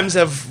many times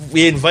have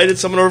we invited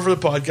someone over for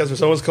the podcast, or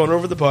someone's coming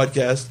over for the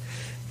podcast,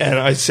 and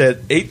I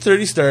said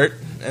 8:30 start,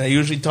 and I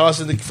usually toss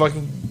in the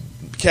fucking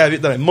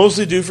caveat that I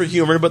mostly do for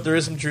humor, but there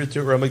is some truth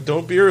to it. Where I'm like,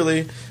 don't be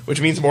early, which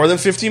means more than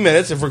 15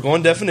 minutes if we're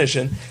going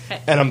definition,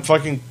 and I'm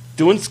fucking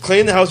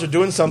cleaning the house or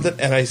doing something,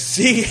 and I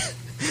see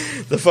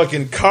the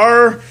fucking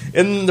car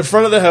in the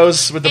front of the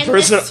house with the And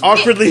person the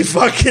awkwardly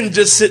fucking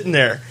just sitting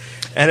there,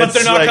 and But it's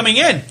they're not like- coming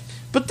in.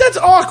 But that's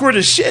awkward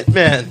as shit,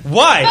 man.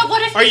 Why? But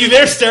what if Are you you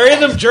there staring at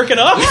them jerking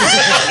off?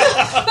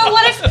 But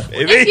what if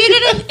Maybe.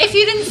 if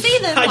you didn't see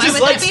them? I why just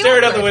would like that be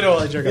staring out awkward? the window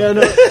while I jerk off. Yeah,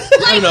 no,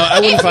 I don't know. I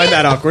wouldn't If find you-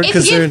 that awkward if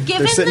because you've they're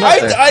given sitting them- up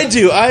there. I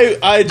do.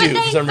 I do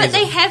But for some they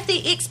reason. have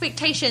the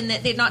expectation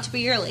that they're not to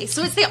be early,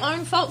 so it's their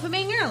own fault for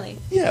being early.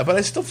 Yeah, but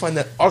I still find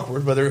that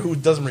awkward. Whether who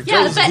doesn't Yeah,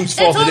 regardless but of whose it's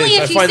fault it only is,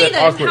 I if you find see that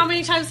them. awkward. How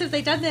many times have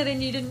they done that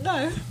and you didn't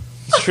know?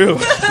 It's true.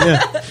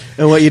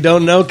 And what you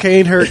don't know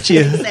can't hurt you.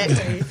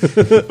 Exactly.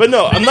 But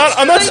no, I'm not.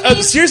 that's what I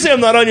mean. Seriously,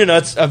 I'm not on your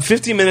nuts.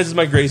 15 minutes is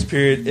my grace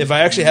period. If I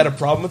actually had a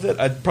problem with it,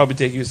 I'd probably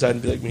take you aside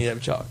and be like, "We need to have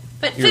a chalk."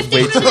 But You're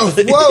 15 way too minutes.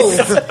 early. Whoa!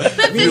 But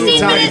 15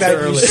 talking minutes,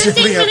 about you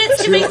 15 showing up minutes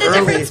to too make the early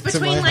difference to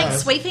between my like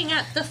house. sweeping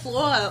up the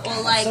floor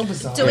or like so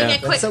bizarre. doing Yeah, a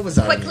quick, that's so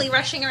bizarre to quickly me.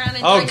 rushing around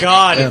and Oh doing a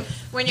God, vacuum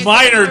when you're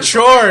minor getting home from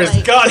chores. work,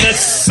 like- God, that's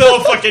so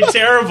fucking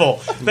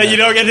terrible that you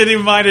don't get to do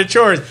minor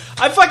chores.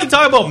 I fucking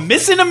talk about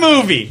missing a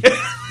movie.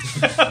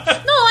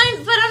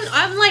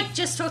 I'm like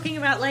just talking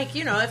about like,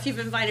 you know, if you've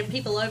invited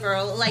people over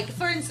or like,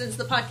 for instance,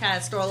 the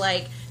podcast or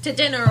like to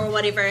dinner or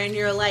whatever, and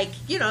you're like,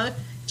 you know,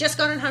 just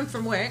gotten home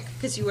from work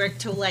because you work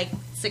till like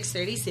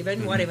 6:30,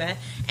 7, whatever,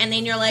 and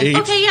then you're like, 8.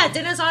 okay, yeah,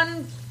 dinner's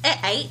on at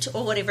 8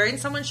 or whatever, and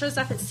someone shows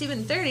up at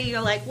 7:30,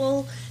 you're like,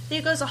 well,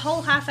 there goes a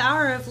whole half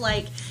hour of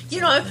like, you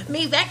know,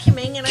 me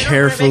vacuuming and I don't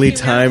Carefully wanna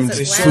vacuum around 'cause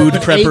timed it's food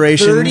loud.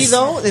 preparations. 8:30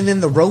 though, and then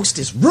the roast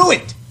is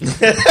ruined.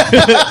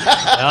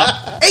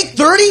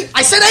 8:30?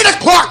 I said 8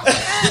 o'clock.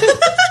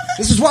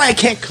 This is why I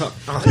can't cook.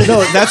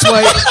 No, that's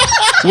why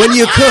when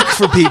you cook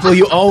for people,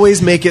 you always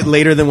make it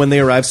later than when they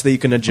arrive so that you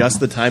can adjust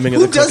the timing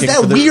of Who the does cooking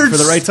that for the, weird for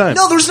the right time.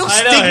 No, there's no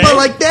I know, stigma eh?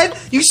 like that.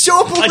 You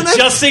show up overnight.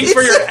 Adjusting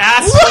for It's your a-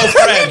 asshole What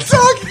friends. are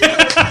you talking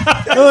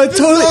Oh, it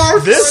totally.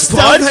 This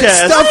Stuff,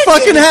 podcast- stuff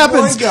fucking One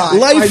happens. guy.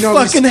 Life I know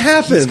fucking He's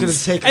happens. gonna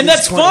take And at least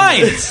that's 20 fine.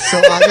 minutes, so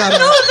I gotta put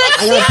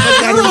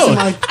that into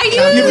my. Are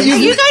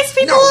you guys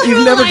people No, who You've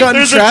are never like, gotten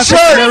There's a traffic,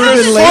 chart. never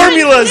There's been late.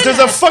 formulas. There's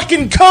a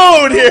fucking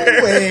code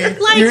here. Way.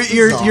 like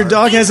Your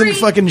dog hasn't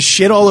Every- fucking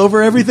shit all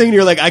over everything. And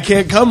you're like, I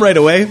can't come right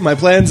away. My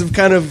plans have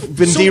kind of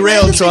been So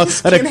derailed, so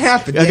things can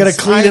happen, I gotta yes.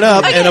 clean it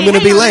up, Okay, and I'm gonna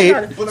be hang on, late.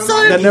 hang on. But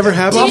So, That never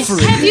happens.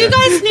 have you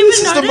guys never This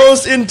is the noticed?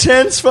 most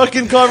intense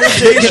fucking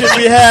conversation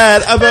we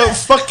had about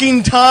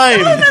fucking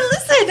time. No,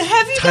 listen,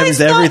 have you Time guys is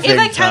not everything,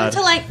 ever come Todd.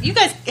 to like, you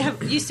guys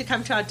used to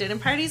come to our dinner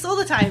parties all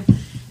the time,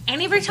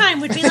 and every time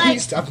would be like,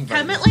 Stop inviting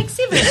come me. at like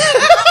 7.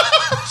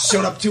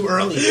 Showed up too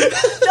early. No,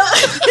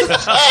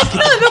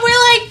 but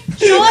we're like,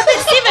 show up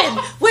at 7.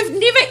 We've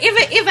never,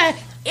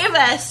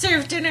 ever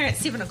served dinner at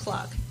 7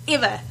 o'clock.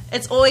 Ever.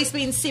 It's always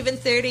been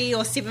 7:30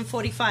 or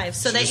 7:45,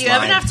 so that just you have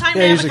lied. enough time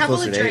Yeah, to have a usually couple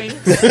closer of to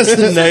 8.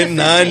 drinks.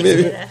 9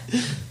 maybe.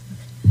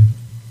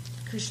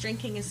 Because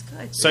drinking is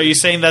good. So you're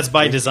saying that's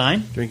by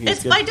design? Drinking is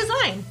It's good. by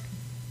design.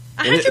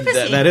 It-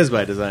 100%. that is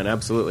by design,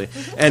 absolutely.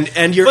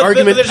 And your But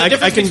argument, there's a I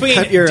difference can between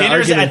cut your dinners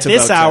argument at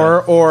this about,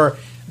 hour or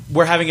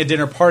we're having a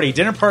dinner party.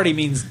 Dinner party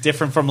means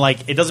different from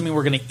like, it doesn't mean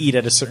we're going to eat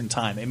at a certain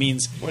time. It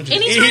means Anytime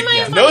I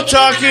Yeah, invite no anyone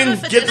talking. over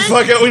for Get the dinner-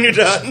 fuck out when you're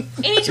done.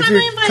 Anytime If you're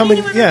I invite coming-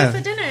 anyone yeah. over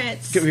for dinner,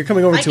 it's If you're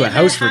coming over I to a give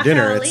house it for half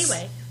dinner, hour it's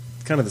leeway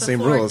kind of the same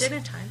before rules.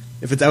 dinner time.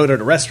 If it's out at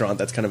a restaurant,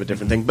 that's kind of a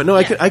different thing. But no,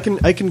 Yeah. I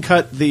can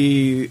cut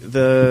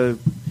the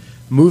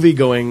movie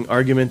going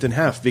argument in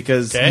half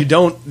because Okay. you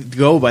don't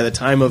go by the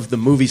time of the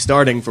movie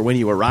starting for when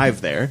you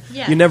arrive there.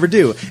 Yeah. You never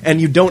do, and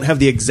you don't have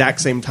the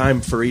exact same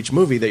time for each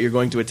movie that you're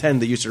going to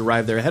attend that you should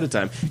arrive there ahead of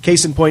time.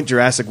 Case in point,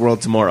 Jurassic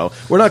World tomorrow.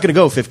 We're not going to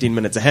go 15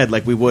 minutes ahead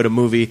like we would a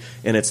movie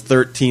in its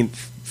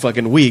 13th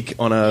fucking week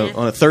on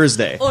a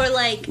Thursday. Or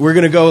like, We're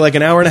going to go like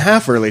an hour and a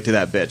half early to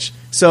that bitch.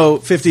 So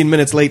 15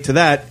 minutes late to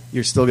that,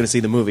 you're still going to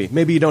see the movie.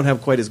 Maybe you don't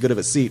have quite as good of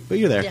a seat, but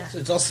you're there. yeah. So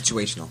it's all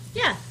situational.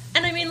 Yeah.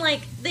 And I mean,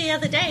 like, the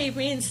other day,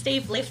 me and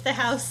Steve left the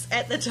house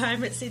at the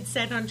time it said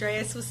San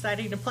Andreas was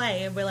starting to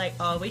play, and we're like,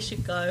 oh, we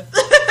should go.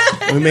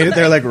 We made it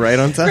there like right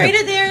on time.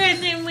 Right there,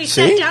 and then we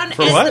See? sat down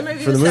For as what? the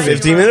movie For the was movie.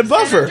 starting to 15-minute roll.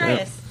 buffer. San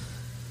Andreas.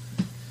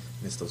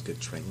 Miss those good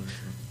trailers.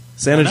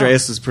 San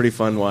Andreas is pretty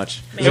fun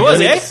watch. It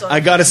was, eh? I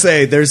gotta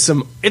say, there's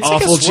some It's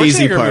like a awful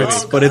cheesy Schwarzenegger parts,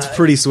 movie. but it's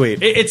pretty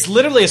sweet. It's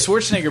literally a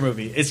Schwarzenegger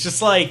movie. It's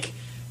just like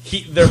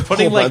they're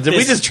putting Hold on, like did this,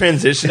 we just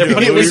transition they're to a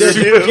putting movie this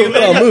review?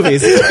 superhuman- Oh,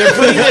 movies. They're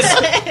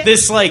putting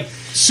this like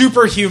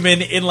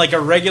superhuman in like a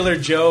regular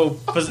Joe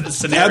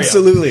scenario.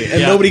 Absolutely,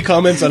 and Yeah. nobody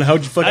comments on how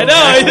fucking. I know.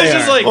 awful they It's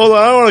just are. like Hold on,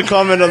 I don't want to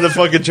comment on the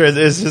fucking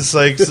trailer. It's just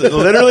like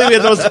literally we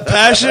had the most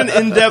passionate,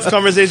 in-depth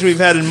conversation we've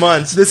had in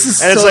months. This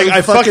is and it's so like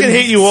I fucking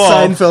hate you all.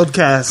 Seinfeld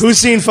cast. Who's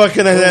seen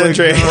fucking Atlanta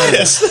Train?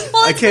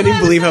 Well, I can't even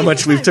believe how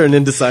much we've turned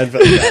into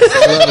Seinfeld. Cast.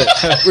 I love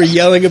it. We're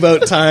yelling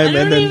about time,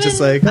 and then just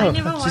like, oh,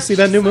 did you see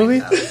that new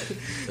movie?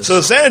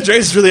 So San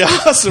Andreas is really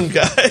awesome,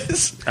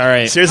 guys. all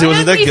right. Seriously,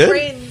 wasn't that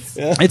good?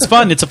 It's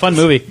fun. It's a fun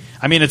movie.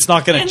 I mean, it's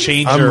not going to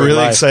change I'm your really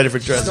life. excited for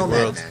Jurassic No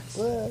World. Mad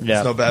Max.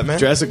 Yeah. No Batman.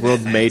 Jurassic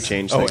World may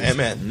change Oh, things.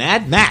 Ant-Man.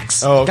 Mad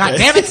Max. Oh, okay. God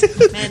damn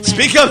it!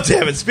 Speak up,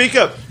 damn it. Speak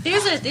up.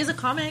 There's a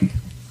comic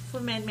for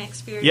Mad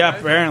Max Fury Yeah, Road.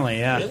 apparently,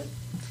 yeah.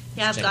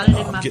 Yeah, I've got it in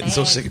my I'm getting bag.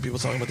 so sick of people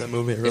talking about that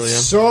movie. I really It's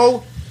am.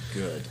 so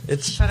good.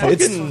 It's Shut up.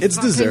 fucking. It's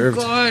deserved.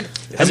 Good.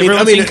 Has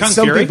everyone seen Kung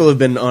some Fury? people have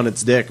been on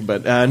its dick,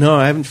 but no,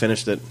 I haven't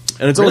finished it,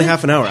 and it's only Really?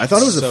 half an hour. I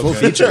thought it was a So full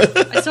good.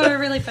 feature. I saw a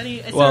really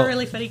funny. Well- a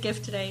really funny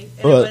GIF today.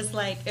 And What?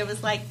 it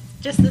was like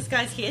just this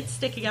guy's head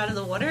sticking out of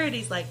the water, and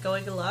he's like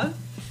going along,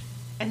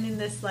 and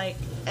then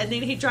and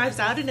then he drives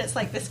out, and it's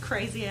like this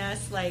crazy ass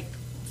like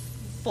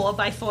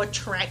 4x4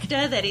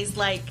 tractor that he's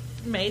like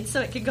made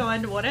so it can go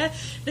underwater.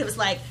 And it was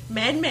like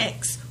Mad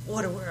Max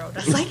Waterworld.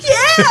 I was like,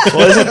 yeah.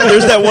 Well,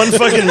 there's that one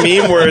fucking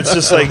meme where it's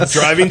just like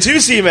driving to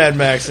see Mad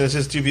Max, and it's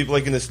just two people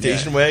like in the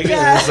station wagon,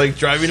 and it's like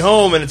driving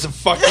home, and it's a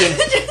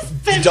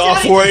fucking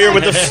Dolph Warrior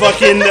with the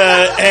fucking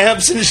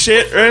amps and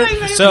shit,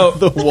 right? So,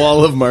 The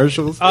wall of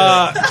Marshalls.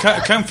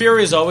 Kung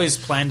Fury is always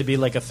planned to be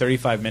like a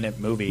 35-minute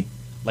movie.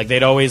 Like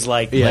they'd always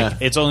like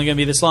it's only going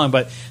to be this long,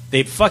 but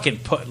they fucking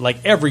put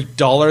like every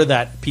dollar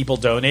that people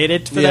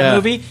donated for that Yeah.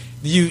 movie,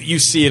 you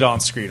see it on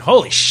screen.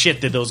 Holy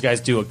shit, did those guys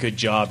do a good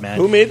job, man?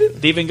 Who made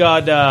it? They even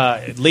got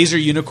Laser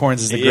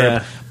Unicorns is the group,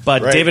 Yeah.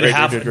 but Right, David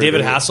right,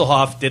 David right.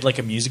 Hasselhoff did like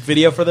a music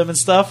video for them and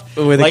stuff.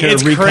 Where they like kinda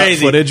it's recut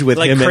crazy footage with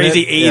like him in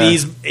crazy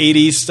it.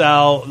 80s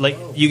style. Like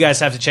you guys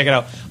have to check it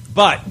out.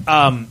 But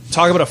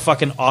talk about a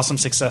fucking awesome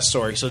success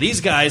story. So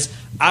these guys,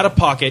 out of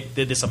pocket,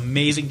 did this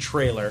amazing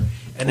trailer,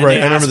 and then Right,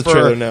 they I remember asked the for,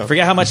 trailer now.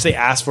 forget how much they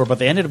asked for, but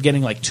they ended up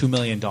getting like $2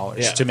 million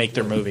Yeah. to make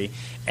their movie.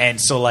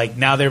 And so like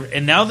now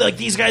like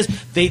these guys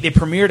they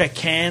premiered at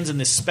Cannes in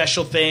this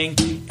special thing,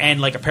 and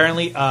like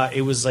apparently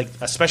it was like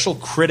a special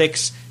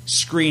critics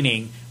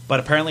screening, but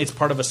apparently it's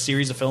part of a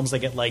series of films that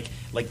get like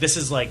this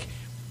is like.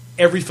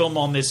 Every film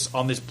on this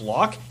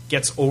block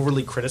gets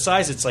overly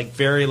criticized. It's like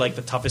very like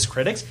the toughest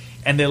critics,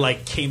 and they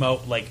like came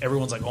out like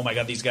everyone's like, oh my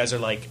god, these guys are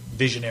like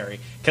visionary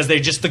because they're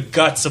just the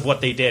guts of what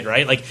they did,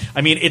 right? Like,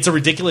 I mean, it's a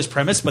ridiculous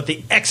premise, but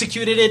they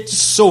executed it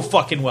so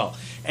fucking well.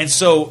 And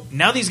so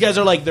now these guys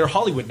are like they're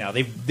Hollywood now.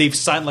 They've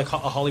signed like a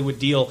Hollywood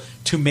deal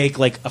to make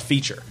like a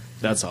feature.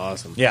 That's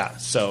awesome. Yeah,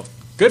 so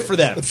good for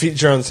them. A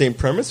feature on the same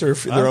premise or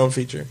their own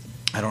feature?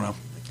 I don't know.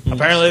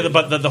 Apparently,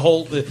 but the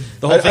whole thing,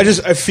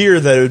 I fear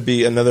that it would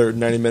be another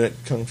 90-minute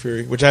Kung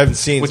Fury, which I haven't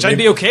seen. which so I'd be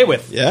maybe- okay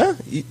with. Yeah,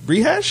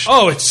 rehash.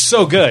 Oh, it's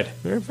so good.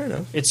 Yeah, fair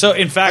enough. It's so.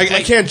 In fact,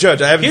 I can't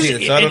judge. I haven't Here's-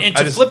 seen it. So I don't, and I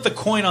to just, flip the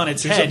coin on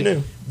its do head, something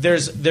new.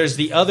 there's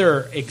the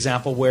other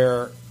example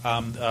where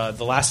the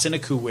last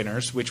Cineku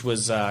winners, which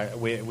was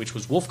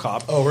Wolf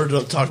Cop. Oh, we're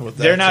talking about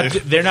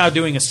that. They're now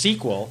doing a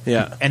sequel.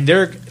 Yeah. and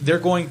they're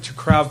going to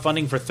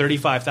crowdfunding for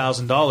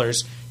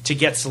 $35,000 to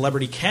get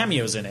celebrity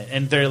cameos in it.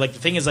 And they're like the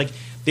thing is like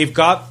they've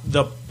got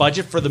the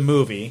budget for the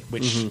movie,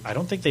 which I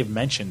don't think they've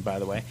mentioned, by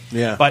the way.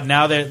 Yeah. But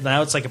now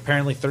it's like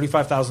apparently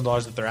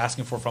 $35,000 that they're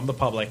asking for from the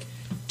public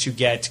to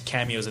get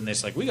cameos in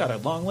this. Like we got a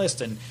long list,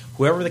 and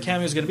whoever the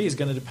cameo is going to be is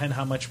going to depend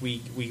how much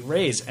we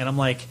raise. And I'm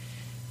like,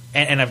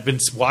 and I've been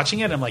watching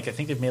it. And I'm like, I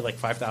think they've made like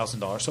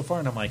 $5,000 so far,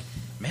 and I'm like,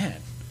 man,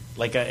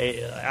 like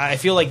I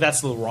feel like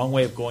that's the wrong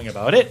way of going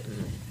about it.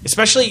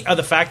 Especially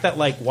the fact that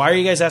like, why are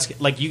you guys asking?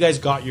 Like, you guys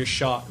got your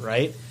shot,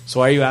 right? So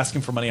why are you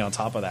asking for money on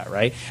top of that,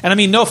 right? And I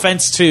mean, no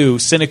offense to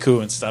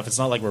Cineku and stuff. It's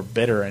not like we're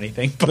bitter or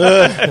anything.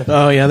 But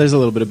Oh yeah, there's a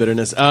little bit of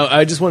bitterness.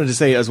 I just wanted to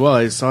say as well.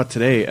 I saw it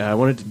today. I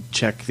wanted to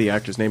check the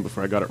actor's name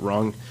before I got it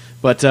wrong.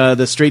 But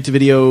the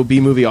straight-to-video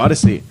B-movie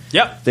Odyssey.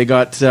 Yep. They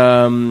got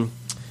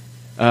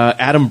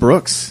Adam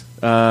Brooks,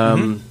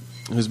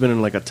 who's been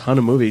in like a ton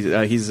of movies.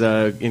 He's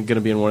going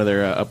to be in one of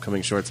their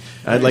upcoming shorts.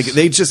 Like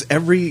they just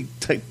every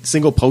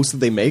single post that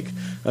they make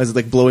is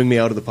like blowing me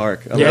out of the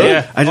park. I'm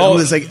like, I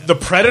was like the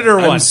Predator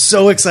I'm one.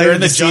 so They're excited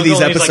in the to see jungle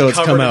these and he's, like, episodes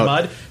covered come in out.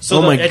 mud. So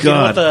oh my do god, you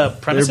know what the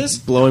premise they're is?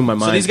 blowing my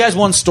mind. So these guys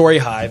won Story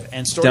Hive,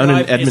 and Story Down in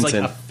Hive is like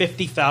Edmonton. a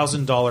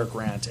 $50,000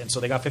 grant, and so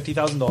they got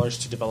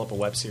 $50,000 to develop a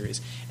web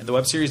series. And the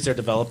web series they're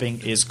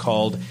developing is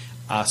called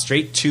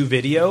Straight to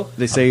Video.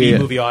 They say-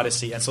 Movie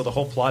Odyssey, and so the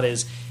whole plot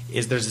is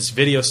there's this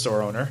video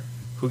store owner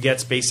who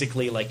gets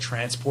basically like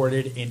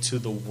transported into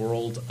the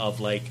world of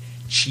like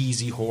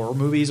cheesy horror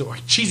movies or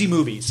cheesy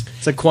movies.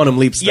 It's like Quantum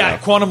Leap style. Yeah,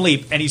 Quantum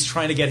Leap, and he's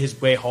trying to get his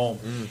way home.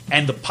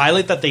 And the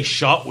pilot that they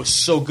shot was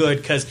so good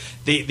because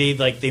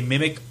they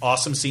mimic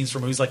awesome scenes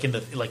from movies, like in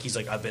the like he's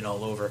like I've been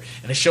all over,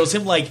 and it shows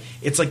him like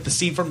it's like the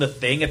scene from The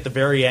Thing at the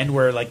very end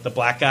where like the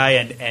black guy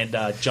and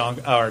John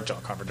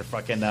Carpenter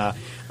fucking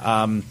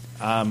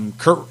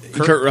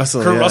Kurt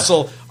Russell, Kurt yeah.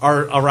 Russell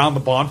are around the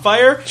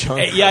bonfire.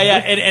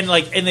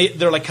 And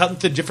they're like cutting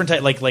to different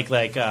type, like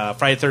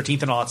Friday the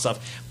 13th and all that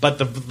stuff. But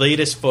the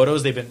latest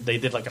photos they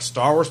did like a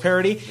Star Wars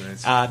parody.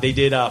 They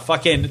did a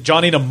fucking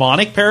Johnny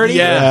Mnemonic parody.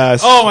 Yeah.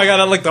 Yes. Oh my god,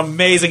 that looked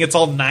amazing. It's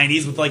all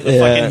 90s with like the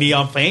fucking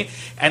neon paint.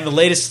 And the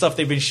latest stuff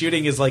they've been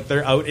shooting is like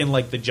they're out in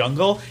like the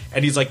jungle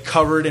and he's like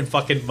covered in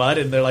fucking mud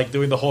and they're like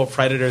doing the whole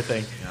Predator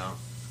thing.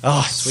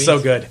 Oh, so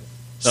good.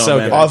 So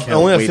man. good. I can't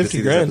only wait have to see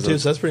 $50,000 these too,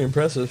 episodes. so that's pretty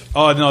impressive.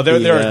 Oh no, they're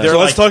So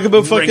let's talk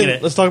about bringing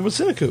it. let's talk about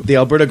Cinecoop. The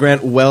Alberta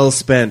grant well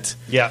spent.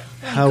 Yeah.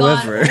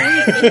 However,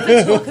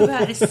 God, talk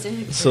about a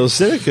Cinecoop. So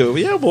Cinecoop,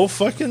 yeah, well,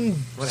 fucking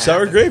sour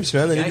happened? grapes,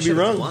 man. They Guy need to be should've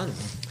run. won.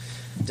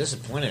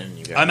 Disappointed in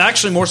you guys. I'm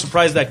actually more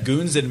surprised that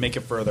Goons didn't make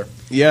it further.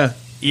 yeah.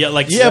 Yeah,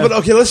 like Yeah, but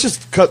okay, let's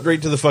just cut right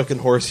to the fucking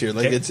horse here.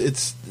 Like Okay.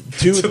 it's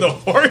two to the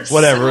horse.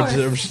 whatever,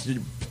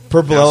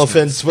 purple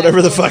elephants,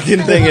 whatever the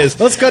fucking thing is.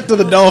 Let's cut to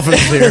the Dolphins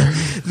here.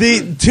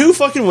 The two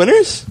fucking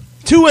winners,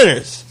 two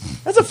winners.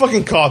 That's a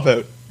fucking cop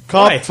out.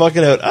 Why?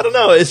 Fucking out. I don't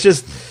know. It's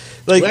just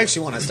like we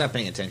actually want to stop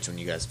paying attention when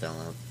you guys fell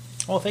out.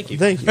 Oh, thank you.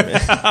 thank you, man.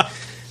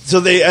 So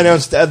they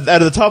announced out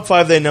of the top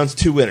 5, they announced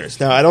 2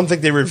 winners. Now I don't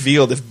think they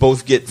revealed if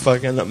both get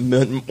fucking $1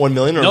 million.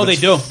 Or No, if they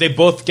it's- do. They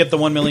both get the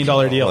 $1 million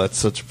deal. Oh, that's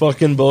such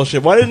fucking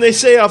bullshit. Why didn't they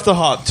say off the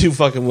hop 2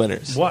 fucking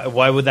winners?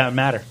 Why would that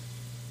matter?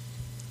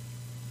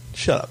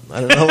 Shut up.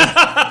 I don't know.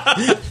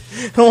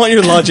 I don't want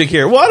your logic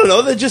here. Well, I don't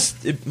know. They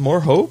just more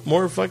hope,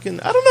 more fucking.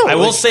 I don't know. I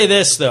will Like, say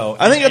this though.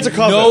 I think that's a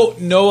cop-out.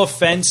 no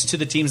offense to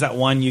the teams that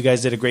won. You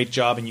guys did a great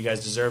job, and you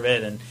guys deserve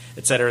it, and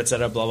et cetera,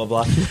 blah blah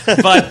blah.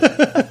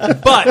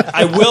 But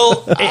I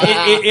will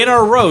in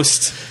our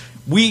roast,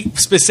 we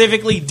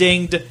specifically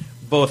dinged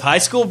both High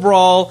School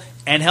Brawl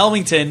and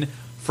Helmington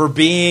for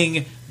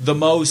being the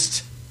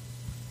most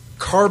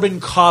carbon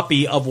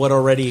copy of what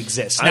already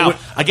exists. Now,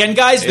 again,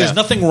 guys, there's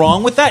nothing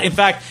wrong with that. In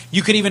fact,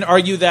 you could even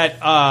argue that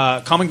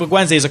Comic Book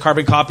Wednesday is a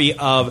carbon copy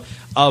of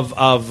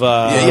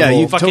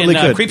you fucking totally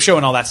could. Creep Show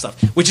and all that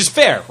stuff, which is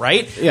fair,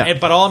 right? Yeah.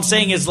 But all I'm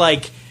saying is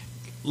like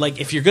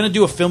if you're going to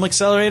do a film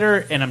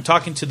accelerator, and I'm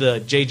talking to the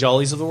Jay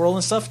Jollies of the world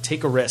and stuff,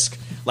 take a risk.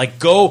 Like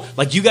go,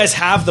 like you guys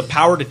have the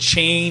power to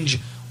change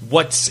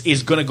what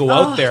is going to go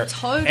out there.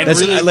 Totally. And That's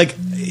really, like,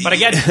 but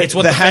again, it's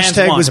what the fans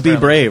hashtag want, was be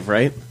apparently. brave,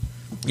 right?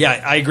 Yeah,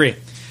 I agree.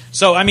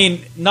 So I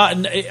mean, And I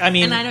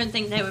don't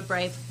think they were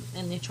brave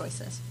in their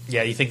choices.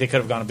 yeah, you think they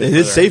could have gone a bit They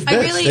did further. safe I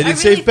bets. really- They I did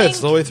really safe bets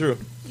think- the way through.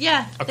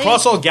 Yeah.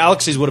 Across all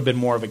galaxies would have been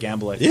more of a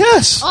gamble. I think.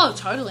 Yes. Oh,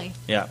 totally.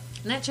 Yeah.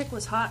 And that chick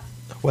was hot.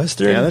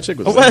 Western. Yeah, that chick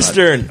was a hot.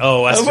 Western.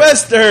 Oh, Western. A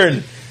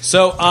Western.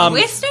 So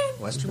Western?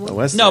 Western. A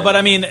Western. no, but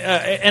I mean,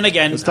 and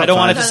again, It's I top don't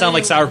want it five. to sound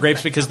like sour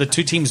grapes because the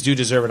two teams do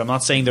deserve it. I'm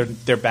not saying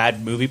they're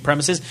bad movie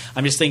premises.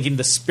 I'm just thinking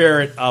the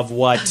spirit of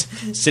what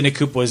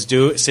Cinecoop was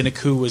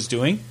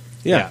doing.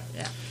 Yeah.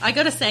 Yeah. I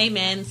gotta say,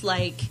 man,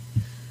 like,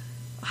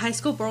 High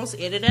School Brawl's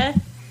editor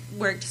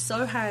worked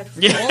so hard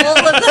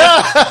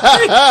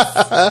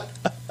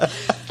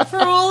for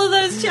all of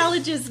those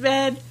challenges,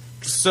 man.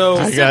 So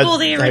I Simple,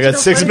 the got original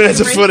 6 minutes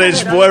of footage,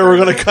 footage. bring Boy, it we're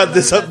up. going to cut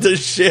this up to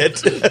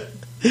shit.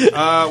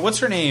 what's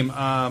her name?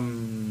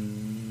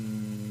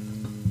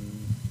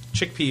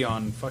 Chickpea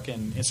on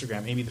fucking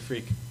Instagram, Amy the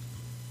Freak.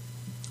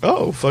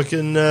 Oh,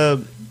 fucking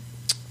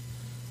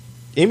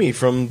Amy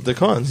from the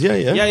cons. Yeah.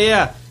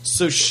 Yeah.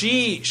 So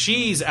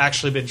she's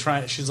actually been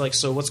trying. She's like,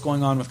 so what's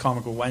going on with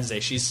Comic Book Wednesday?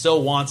 She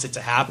still wants it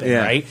to happen,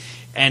 Yeah. right?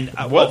 And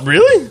What,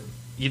 really?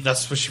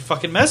 That's what she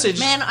fucking messaged.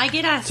 Man, I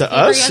get asked To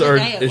every us, other or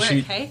day at is work,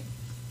 she- hey?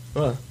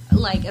 What?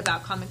 Like,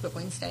 about Comic Book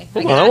Wednesday.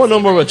 Hold get on, I want to know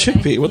asked more every about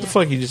other day. Chickpea. What the Yeah.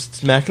 fuck? You just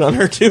smacking on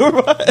her too, or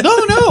what?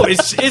 No,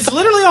 it's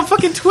literally on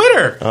fucking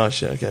Twitter. Oh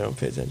shit! Okay, I don't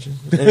pay attention.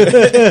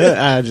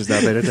 I just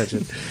not paid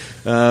attention.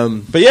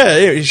 But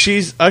yeah,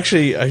 she's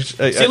actually.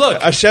 look.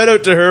 a shout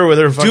out to her with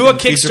her. Do a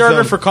fucking feature Kickstarter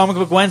film. for Comic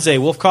Book Wednesday.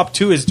 Wolf Cop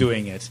 2 is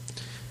doing it.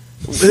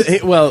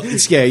 Well,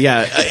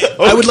 yeah.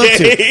 I would love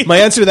Okay. to. My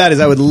answer to that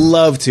is I would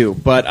love to,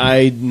 but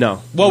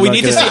no. Well, I'm we not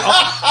need to gonna-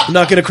 see. I'm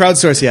not going to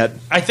crowdsource yet.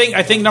 I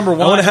think number I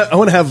one,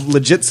 want to have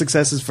legit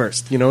successes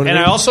first. You know what and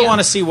I I mean? also want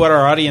to see what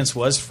our audience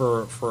was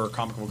for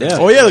Comic Book Wednesday.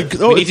 Oh yeah,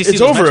 We need to see it's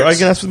those over. metrics. I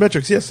can ask for the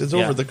metrics. Yes, it's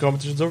Yeah. over. The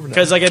competition's over now.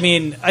 Because, like, I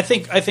mean, I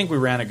think we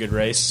ran a good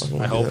race.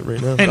 I hope. that right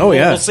now. And Oh,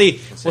 yeah. we'll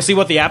see. We'll see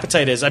what the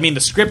appetite is. I mean,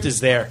 the script is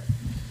there.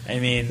 I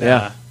mean,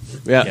 Yeah.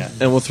 yeah.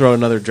 And we'll throw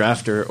another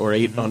drafter or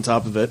 8 on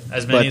top of it.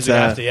 as many But, as we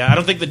have to. Yeah, I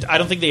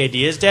don't think the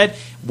idea is dead.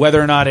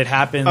 Whether or not it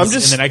happens I'm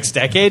just- in the next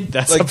decade,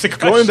 that's Like up to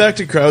going back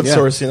to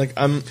crowdsourcing, like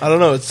I don't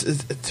know. It's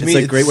to me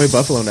like Great Way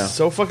Buffalo now.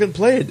 So fucking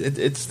played.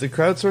 It's the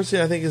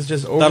crowdsourcing. I think is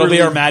just overly. That'll be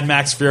our Mad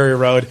Max Fury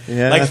Road.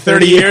 Yeah, like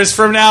 30 years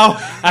from now,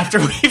 after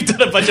we've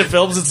done a bunch of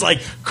films, it's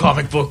like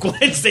Comic Book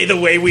Wednesday the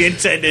way we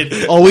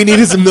intended. all we need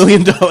is $1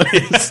 million.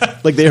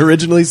 like they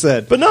originally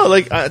said. But no,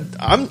 like I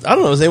don't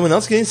know. Is anyone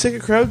else getting sick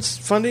of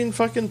crowdfunding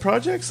fucking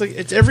projects? Like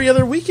it's every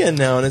other weekend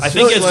now, and it's I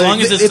think just as like,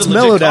 long as it's it's a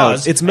legit mellowed out.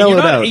 cause, It's and you're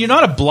mellowed not- out. You're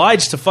not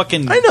obliged to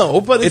fucking. I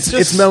know, but it's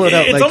just mellowed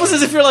out. It's like, almost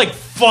as if you're like,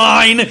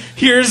 fine,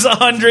 here's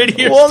 100.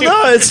 Here's Well,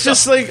 200. no, it's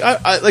just like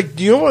I like.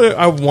 Do you know what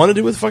I want to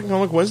do with fucking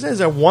Comic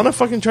Wednesdays? I want to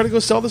fucking try to go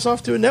sell this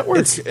off to a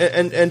network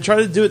and try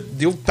to do it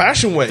the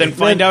old-fashioned way. Then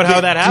find out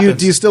how that do you, happens.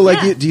 do you still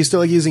like Yeah. do you still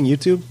like using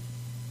YouTube?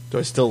 Do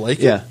I still like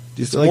it? Yeah.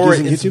 Do you still It's like more,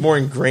 using it's YouTube? more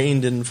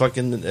ingrained in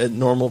fucking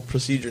normal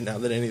procedure now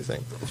than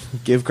anything.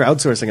 Give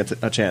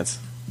crowdsourcing a chance.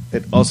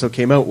 It also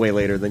came out way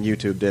later than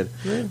YouTube did.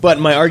 But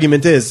my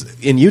argument is,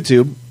 in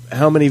YouTube,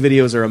 how many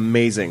videos are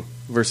amazing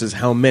versus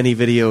how many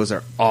videos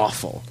are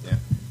awful? Yeah.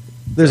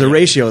 There's a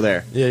ratio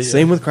there. Yeah, yeah.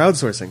 Same with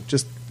crowdsourcing.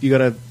 Just you got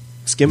to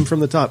skim from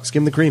the top,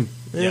 skim the cream.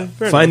 Yeah,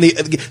 fair Find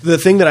enough. the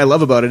thing that I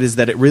love about it is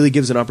that it really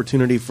gives an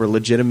opportunity for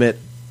legitimate,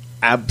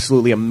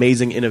 absolutely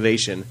amazing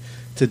innovation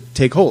to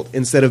take hold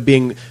instead of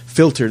being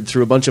filtered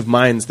through a bunch of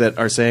minds that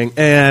are saying,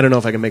 I don't know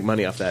if I can make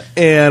money off that.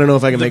 I don't know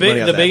if I can The make big-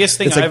 money off the that. biggest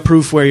thing it's like I've-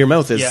 proof where your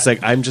mouth is. Yeah. It's like,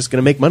 I'm just going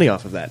to make money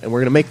off of that, and we're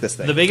going to make this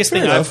thing. The biggest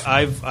thing Fair enough.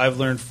 I've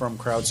learned from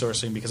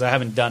crowdsourcing, because I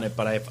haven't done it,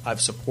 but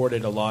I've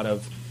supported a lot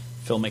of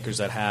filmmakers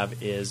that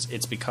have, is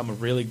it's become a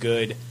really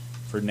good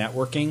for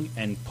networking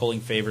and pulling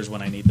favors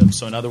when I need them.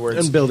 So in other words,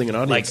 And building an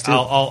audience, Like too.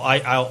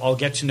 I'll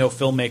get to know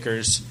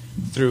filmmakers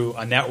through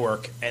a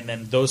network, and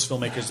then those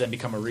filmmakers then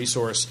become a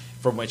resource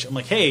from which I'm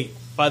like, hey,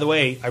 by the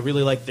way, I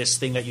really like this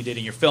thing that you did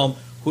in your film.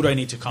 Who do I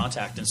need to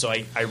contact? And so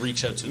I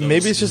reach out to those.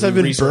 Maybe it's just I've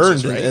been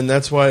resources, burned, right? and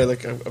that's why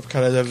like I've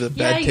kind of have a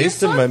bad you're taste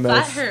so in my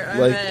mouth. butthurt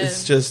Like over-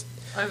 it's just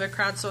over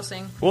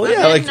crowdsourcing. Well, I've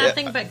yeah, had like,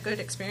 nothing but good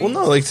experience.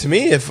 well, no, like to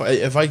me, if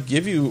I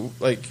give you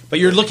like But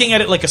you're looking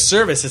at it like a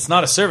service. It's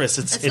not a service.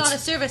 It's not a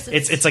service.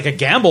 It's like a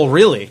gamble,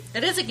 really.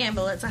 It is a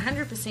gamble. It's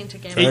 100% a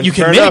gamble. You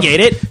can Fair enough. mitigate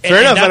it. Fair and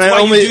enough, That's and I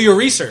why only you do your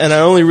research. and I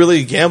only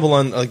really gamble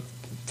on like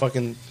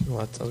fucking. Well,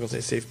 I was gonna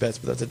say safe bets,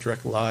 but that's a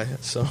direct lie.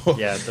 So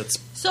yeah, that's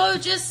So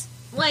just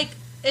like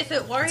if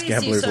it worries you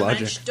gambler's so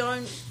logic. much,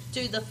 don't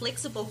do the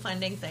flexible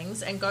funding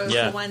things and go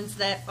Yeah. for ones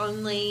that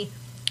only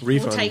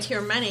Refund. will take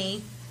your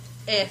money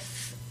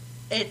if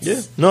it's.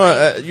 yeah,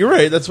 no, you're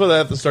right. That's what I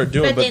have to start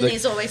doing. But But then like,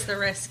 there's always the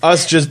risk.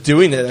 us that just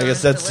doing it, I don't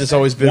guess that's just deliver.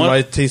 always been One-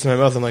 my taste in my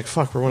mouth. I'm like,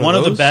 fuck, we're one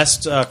of the those?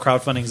 best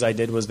crowdfundings I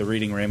did was the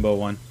Reading Rainbow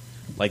one.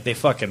 Like they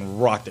fucking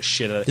rocked the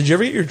shit out of it. Did you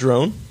ever get your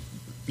drone?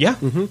 Yeah,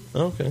 Oh,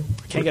 okay.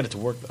 I can't get it to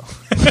work though.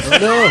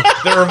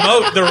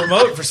 the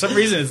remote for some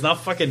reason is not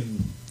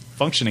fucking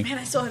functioning. Man,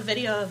 I saw a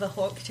video of a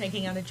hawk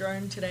taking out a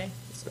drone today.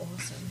 It's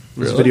awesome.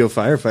 There's Really? video of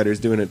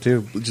firefighters doing it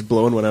too, just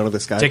blowing one out of the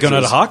sky. Taking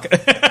out a hawk.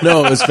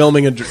 No, it was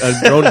filming a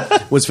drone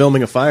was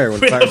filming a fire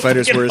when With a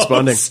firefighters fucking were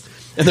responding, hose.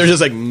 and they're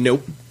just like,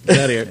 "Nope, get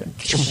out of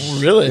here."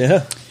 Really?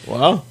 Yeah,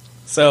 Wow.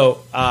 So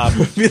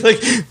Be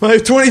like my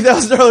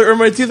 $20,000 or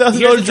my $2,000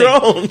 here's the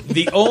drone. thing.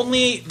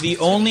 The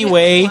only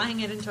way Flying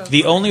it into a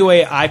the fire. only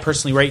way I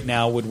personally right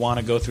now would want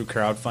to go through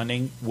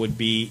crowdfunding would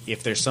be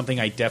if there's something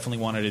I definitely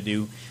wanted to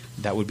do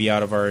that would be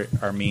out of our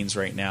means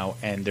right now,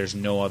 and there's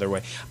no other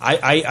way.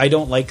 I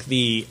don't like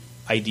the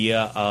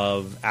idea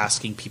of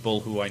asking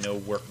people who I know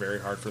work very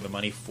hard for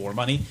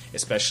money,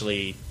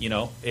 especially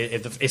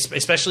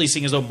especially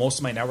seeing as though most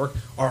of my network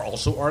are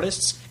also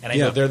artists, and I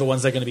know Yeah. they're the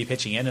ones that are going to be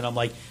pitching in, and I'm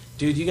like,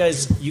 dude, you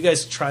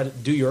guys try to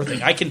do your thing.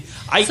 So then,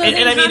 I how mean,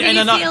 do and you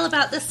I'm not feel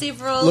about the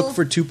several Look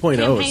for 2.0s.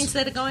 campaigns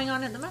that are going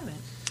on at the moment?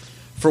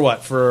 for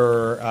what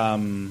for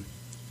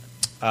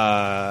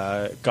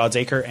God's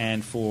Acre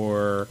and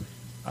for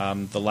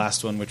the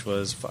last one, which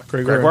was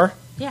Gregoire. Gregoire.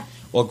 Yeah,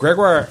 Well,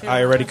 Gregoire, Feel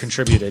I already like us.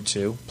 contributed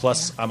to.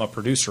 Plus, Yeah. I'm a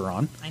producer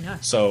on. I know.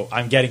 So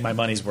I'm getting my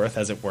money's worth,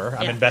 as it were.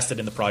 I'm Yeah. invested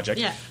in the project.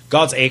 Yeah.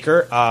 God's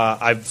Acre.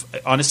 I've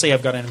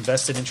got an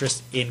invested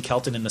interest in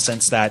Kelton in the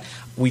sense that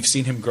we've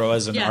seen him grow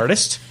as an Yeah.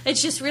 artist.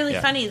 It's just really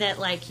Yeah. funny that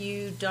like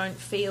you don't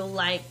feel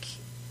like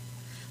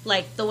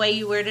the way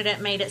you worded it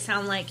made it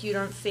sound like you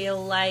don't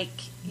feel like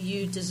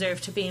you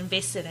deserve to be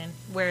invested in,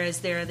 whereas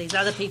there are these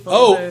other people.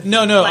 Oh who,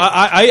 no!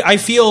 like- I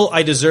feel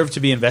I deserve to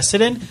be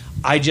invested in.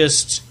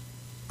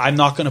 I'm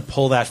not going to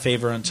pull that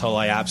favor until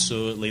I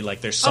absolutely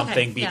like. There's Okay,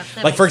 something. yeah,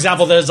 that like makes for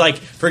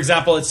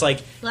example, it's like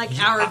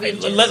our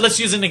Avengers. Let's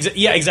use an example.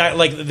 Yeah, exactly.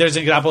 Like there's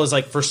an example is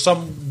like for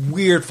some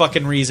weird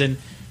fucking reason,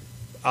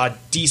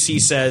 DC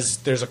says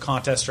there's a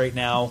contest right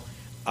now.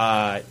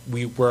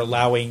 We're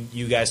allowing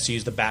you guys to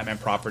use the Batman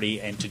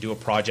property and to do a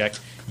project.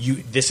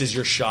 This is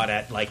your shot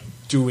at like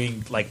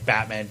doing like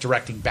Batman,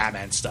 directing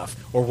Batman stuff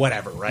or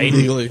whatever, right?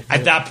 Legally.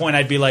 At that point,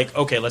 I'd be like,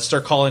 okay, let's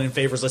start calling in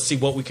favors. Let's see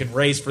what we can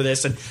raise for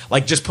this, and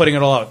like just putting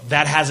it all out.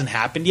 That hasn't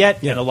happened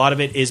yet, and a lot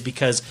of it is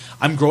because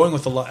I'm growing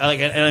with a lot. Like,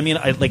 and I mean,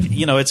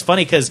 it's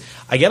funny because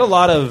I get a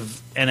lot of.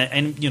 And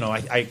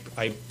I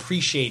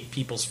appreciate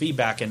people's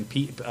feedback and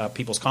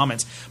people's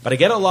comments, but I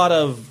get a lot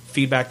of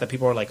feedback that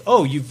people are like,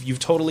 "Oh, you've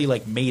totally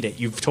like made it.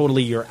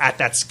 You're at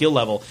that skill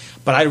level."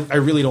 But I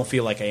really don't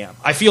feel like I am.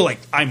 I feel like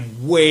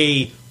I'm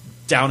way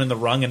down in the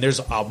rung, and there's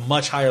a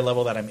much higher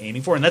level that I'm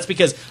aiming for, and that's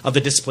because of the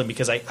discipline.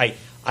 Because I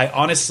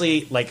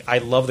honestly I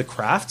love the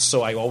craft,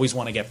 so I always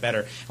want to get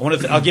better.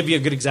 I'll give you a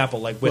good example,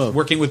 like with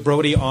working with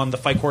Brody on the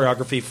fight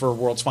choreography for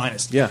World's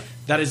Finest. Yeah,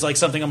 that is like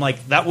something I'm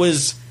like that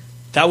was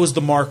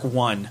the Mark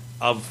 1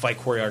 of fight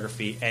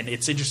choreography, and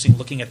it's interesting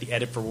looking at the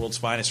edit for World's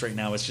Finest right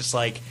now. It's just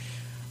like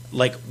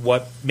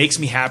what makes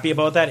me happy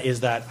about that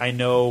is that I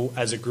know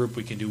as a group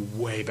we can do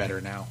way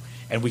better now.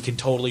 And we can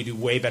totally do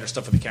way better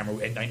stuff with the camera.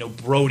 And I know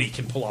Brody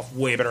can pull off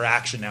way better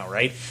action now,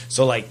 right?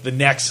 So like the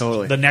next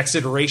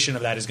iteration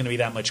of that is going to be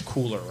that much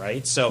cooler,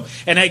 right? So,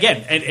 and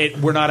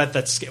again, we're not at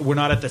that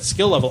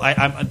skill level.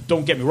 I'm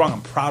don't get me wrong.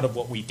 I'm proud of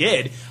what we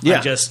did. Yeah,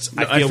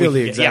 I feel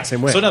the exact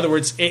same way. So in other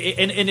words,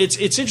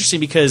 it's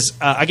interesting because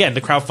again,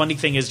 the crowdfunding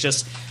thing is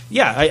just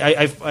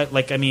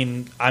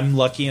I'm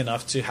lucky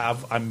enough to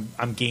have I'm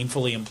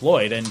gainfully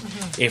employed, and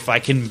if I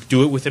can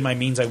do it within my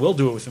means, I will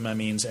do it within my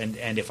means,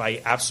 and if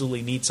I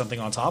absolutely need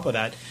something on top of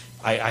that,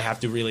 I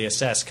have to really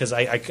assess, because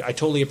I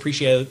totally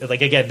appreciate,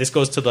 like, again, this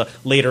goes to the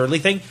late early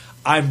thing.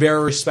 I'm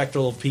very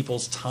respectful of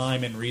people's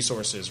time and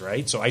resources,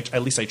 right? So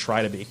at least I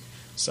try to be.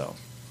 So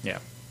yeah.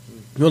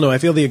 Well, no, I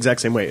feel the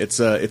exact same way.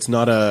 It's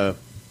not a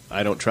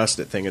I don't trust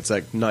it thing. It's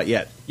like, not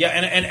yet. Yeah,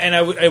 and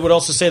I would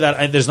also say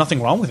that there's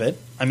nothing wrong with it.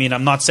 I mean,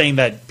 I'm not saying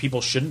that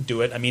people shouldn't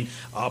do it. I mean,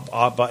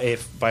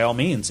 by all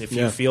means, if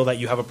you feel that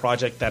you have a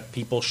project that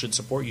people should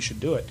support, you should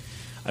do it.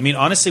 I mean,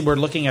 honestly, we're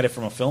looking at it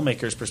from a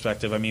filmmaker's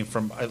perspective. I mean,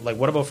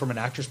 what about from an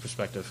actor's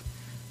perspective?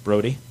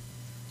 Brody,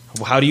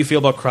 how do you feel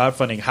about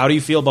crowdfunding? How do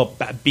you feel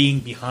about being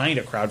behind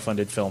a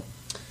crowdfunded film?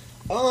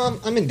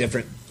 I'm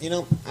indifferent.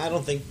 I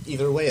don't think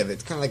either way of it.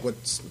 It's kind of like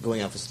what's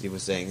going off what Steve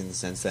was saying, in the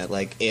sense that,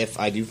 like, if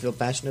I do feel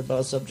passionate about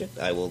a subject,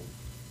 I will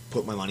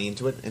put my money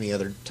into it. Any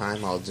other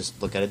time, I'll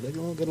just look at it like,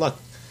 oh, good luck.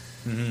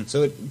 Mm-hmm.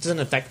 So it doesn't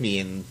affect me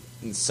in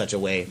such a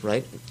way,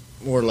 right?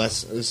 More or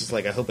less, it's just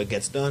like, I hope it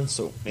gets done,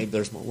 so maybe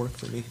there's more work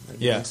for me.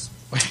 Yeah,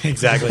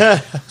 exactly.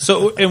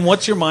 So, and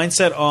what's your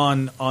mindset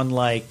on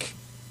like,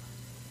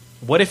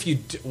 what if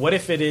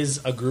it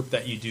is a group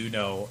that you do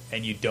know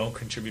and you don't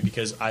contribute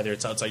because either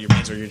it's outside your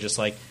means or you're just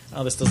like,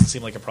 oh, this doesn't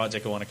seem like a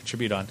project I want to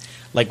contribute on?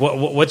 Like,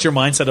 what's your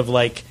mindset of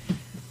like,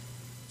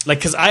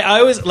 because I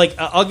always like,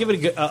 I'll give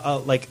it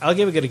I'll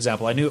give a good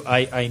example. I knew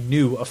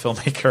a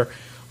filmmaker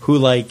who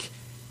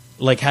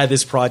like had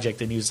this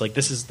project, and he was like,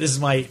 this is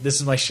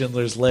my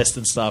Schindler's List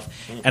and stuff,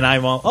 and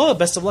I'm all, oh,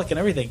 best of luck and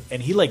everything,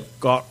 and he like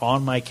got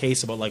on my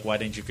case about like, why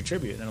didn't you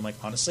contribute? And I'm like,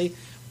 honestly,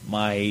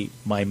 my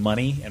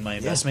money and my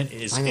investment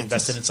is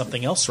invested in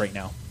something else right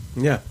now.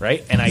 Yeah,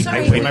 right. And I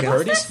weigh my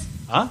priorities.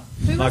 Huh?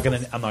 I'm not gonna.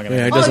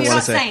 Yeah, you're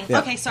not say. saying. Yeah.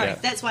 Okay, sorry. Yeah.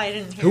 That's why I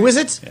didn't hear. Who is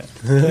it?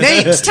 Yeah.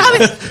 Names. Tell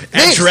me.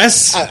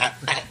 Address.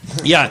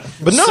 Yeah,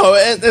 but no,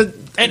 and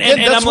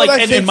I'm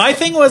like, and my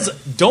thing was,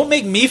 don't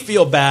make me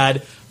feel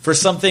bad for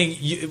something.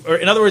 Or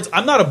in other words,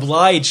 I'm not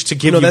obliged to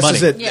give you that's money.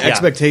 just it. Yeah.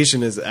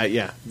 Expectation is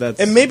that's,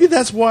 and maybe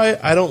that's why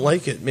I don't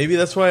like it. Maybe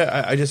that's why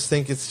I just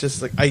think it's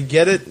just like, I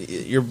get it.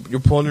 You're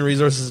pulling in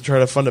resources to try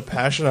to fund a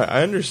passion.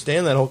 I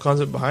understand that whole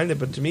concept behind it,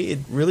 but to me, it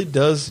really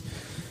does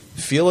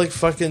feel like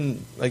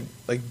fucking like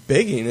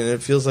begging, and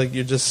it feels like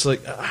you're just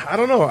like, I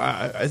don't know.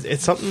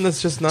 It's something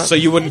that's just not. So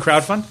you wouldn't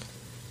crowdfund?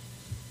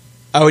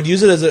 I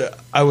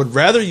would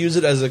rather use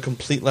it as a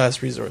complete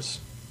last resource.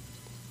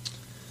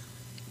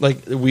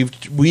 Like,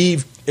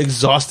 we've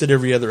exhausted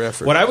every other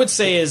effort. What I would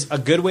say is a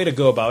good way to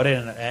go about it,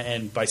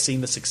 and by seeing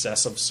the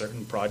success of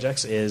certain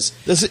projects, is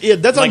that's like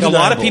undeniable. a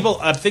lot of people.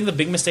 I think the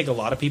big mistake a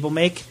lot of people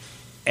make,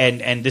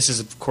 and this is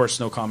of course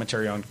no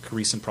commentary on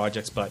recent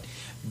projects, but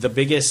the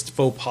biggest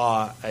faux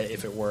pas,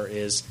 if it were,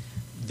 is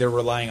they're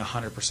relying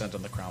 100%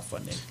 on the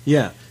crowdfunding.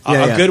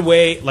 A good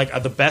way,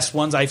 like the best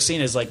ones I've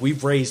seen is like,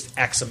 we've raised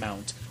X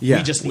amount. Yeah.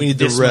 We just We need need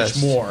this the rest.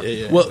 much more.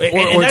 Yeah. Well,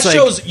 and that it's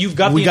shows you've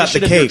got we the got the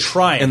initiative. cake, You're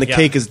trying, and the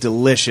cake is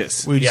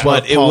delicious. We just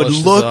but wanna it would polish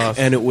this look off.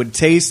 and it would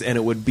taste and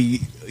it would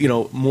be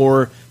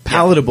more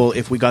palatable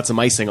if we got some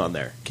icing on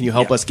there. Can you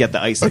help us get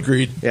the icing?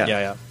 Agreed.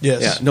 Yeah.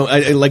 Yes. Yeah. No,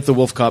 I like the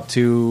Wolf Cop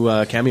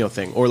 2 cameo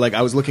thing, or like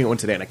I was looking at one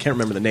today and I can't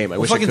remember the name. I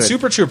wish I fucking could.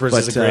 Super Troopers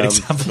is a great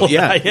example of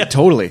Yeah, that, yeah.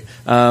 totally.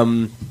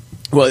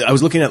 Well, I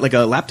was looking at like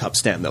a laptop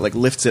stand that like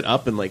lifts it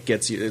up and like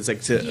gets you. It's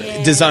like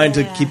designed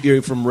to keep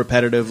you from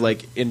repetitive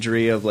like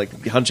injury of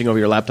like hunching over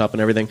your laptop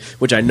and everything,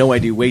 which I know I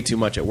do way too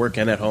much at work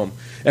and at home.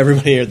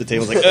 Everybody here at the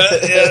table is like,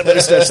 better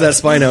stretch that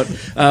spine out.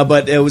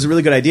 But it was a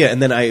really good idea.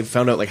 And then I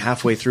found out like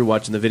halfway through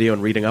watching the video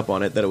and reading up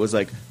on it that it was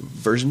like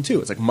version 2.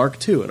 It's like Mark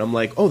 2, and I'm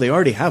like, oh, they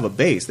already have a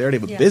base. They already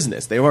have a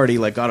business. They already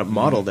like got a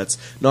model that's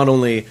not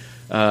only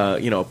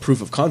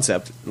proof of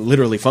concept,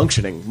 literally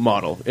functioning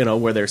model,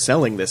 where they're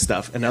selling this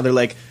stuff. And now they're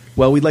like,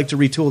 well, we'd like to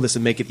retool this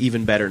and make it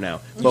even better now.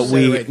 But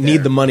we right need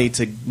there. the money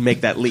to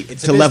make that leap,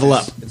 It's to a level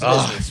up, business. It's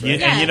a business,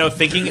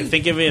 right? And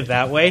think of it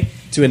that way.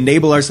 to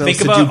enable ourselves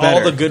Think to do about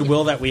better. all the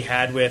goodwill that we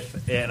had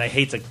with, and I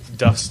hate to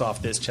dust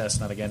off this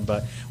chestnut again,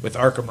 but with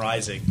Arkham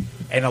Rising.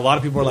 And a lot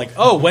of people were like,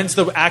 oh, when's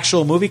the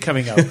actual movie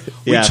coming out?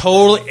 Yeah. We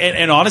totally,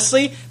 and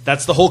honestly,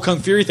 that's the whole Kung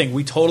Fury thing.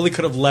 We totally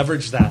could have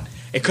leveraged that.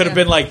 It could have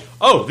been like,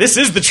 oh, this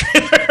is the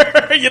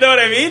trailer. You know what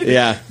I mean?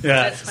 Yeah.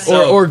 Yeah. That's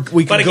funny. Or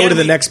we but could go again, to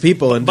the we- next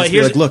people and but just be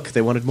here's- like, look,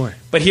 they wanted more.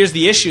 But here's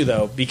the issue,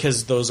 though,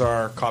 because those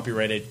are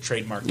copyrighted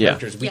trademark Yeah.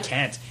 characters. We Yeah.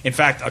 can't. In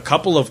fact, a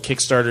couple of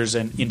Kickstarters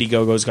and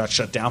Indiegogos got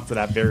shut down for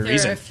that very There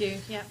reason. are a few,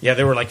 yeah. Yeah,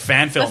 they were like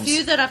fan A films.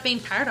 few that I've been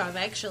part of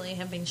actually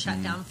have been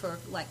shut down for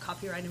like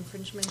copyright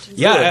infringement. And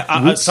Yeah,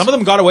 stuff. some of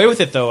them got away with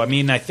it though. I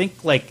mean, I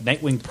think like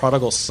Nightwing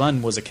Prodigal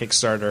Son was a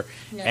Kickstarter,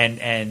 Yeah.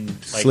 and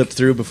like, Slipped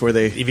through before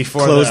they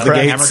Before closed the the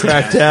hammer gates. came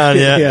down. Crackdown,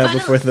 yeah. Yeah,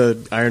 before the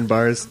iron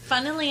bars.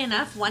 Funnily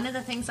enough, one of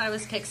the things I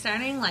was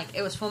kickstarting, like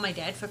it was for my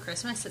dad for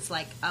Christmas. It's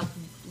like a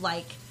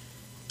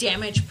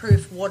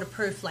damage-proof,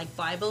 waterproof like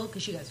Bible,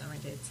 because you guys know my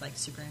dad's like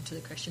super into the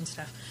Christian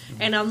stuff.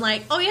 And I'm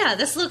like, oh yeah,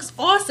 this looks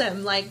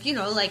awesome. Like, you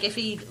know, like if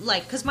he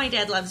like, because my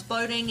dad loves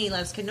boating, he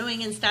loves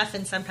canoeing and stuff,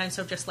 and sometimes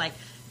he'll just like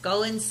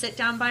go and sit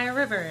down by a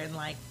river and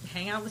like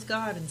hang out with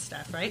God and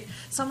stuff, right?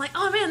 So I'm like,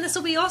 oh man, this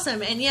will be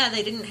awesome. And yeah,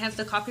 they didn't have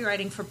the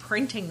copywriting for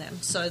printing them,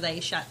 so they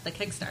shut the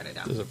Kickstarter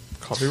down. There's a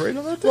copyright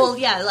on that thing? Well,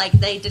 yeah, like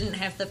they didn't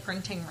have the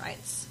printing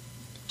rights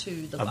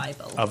to the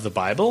Bible. of the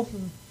Bible.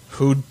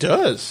 Who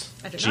does?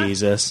 I don't know.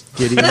 Jesus.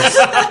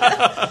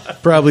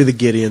 Gideons. Probably the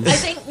Gideons. I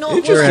think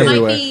no. They're Well, it might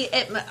everywhere. be.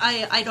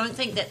 I don't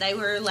think that they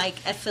were like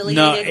affiliated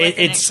No, with an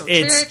it's actual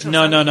church. Or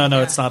no. something.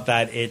 Yeah. It's not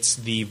that. It's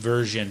the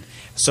version.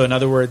 So in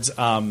other words,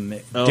 fair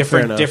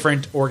different enough.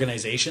 different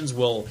organizations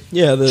will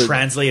the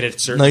translate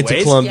it certain Knights of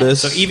ways.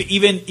 Columbus. So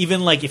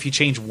even like if you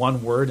change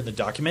one word in the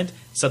document,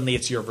 suddenly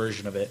it's your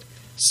version of it.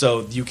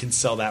 So you can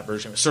sell that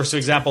version. So, for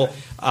example,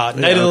 Night of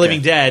the okay.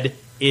 Living Dead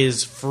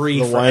is free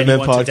The for YMN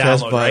anyone to Podcast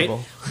download, Bible.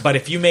 right? But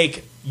if you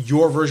make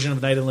your version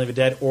of Night of the Living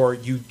Dead, or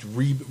you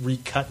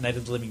recut Night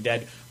of the Living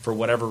Dead for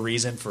whatever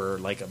reason, for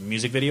like a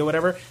music video, or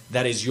whatever,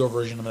 that is your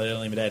version of Night of the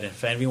Living Dead. And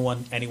if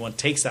anyone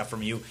takes that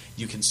from you,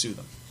 you can sue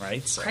them,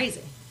 right? So, Crazy.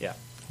 yeah.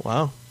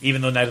 Wow.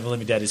 Even though Night of the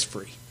Living Dead is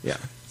free. Yeah.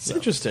 So,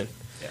 Interesting.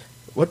 Yeah.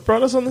 What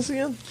brought us on this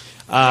again?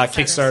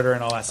 Kickstarter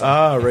and all that stuff.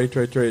 Ah, right.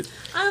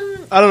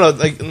 I don't know,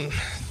 like,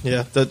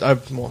 yeah, that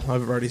I've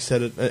already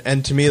said it,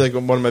 and to me, like,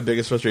 one of my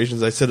biggest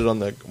frustrations, I said it on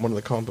one of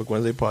the Comic Book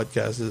Wednesday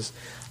podcasts, is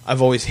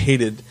I've always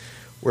hated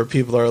where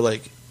people are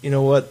like, you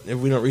know what, if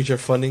we don't reach our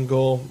funding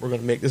goal, we're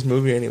going to make this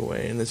movie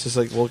anyway, and it's just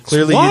like, well,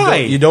 clearly Why?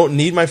 you don't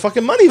need my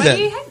fucking money Why then.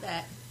 do you hate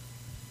that?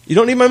 You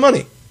don't need my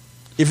money.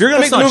 If you're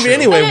going to That's make the not movie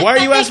true. anyway, But why are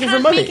they you asking for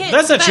can't money? make it.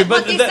 That's not But true.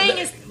 what But they're saying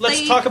is let's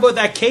they- talk about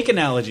that cake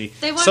analogy.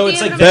 They won't So be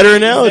it's able like to Better make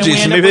it. analogy, Then we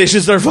so end maybe up they with-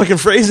 should start fucking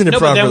phrasing it No,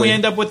 but properly. then we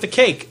end up with the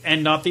cake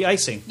and not the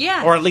icing.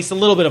 Yeah. Or at least a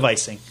little bit of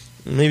icing.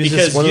 Maybe it's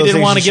because just one of you those didn't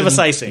things wanna you give us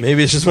shouldn't- icing.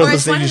 Maybe it's just one Or of those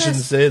it's things one you of shouldn't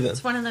those- say then.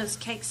 It's one of those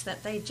cakes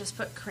that they just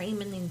put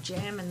cream and then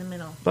jam in the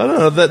middle. But I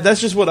don't know.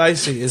 That's just what I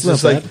see. It's not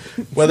just like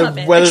bad. whether not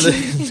bad, whether actually.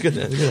 it's good.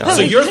 You know.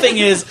 So your thing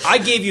is, I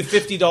gave you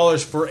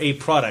 $50 for a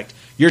product.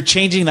 You're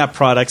changing that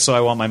product, so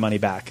I want my money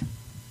back.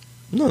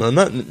 No,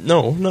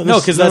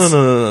 'cause that's-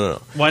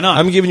 no. Why not?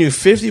 I'm giving you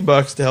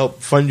 $50 to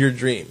help fund your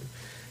dream.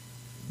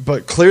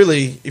 But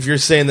clearly, if you're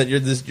saying that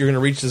you're going to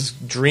reach this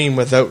dream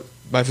without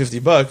my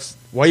 $50,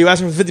 why are you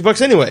asking for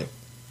 $50 anyway?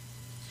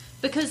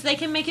 Because they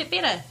can make it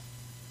better.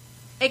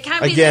 It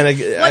can't be. Again, what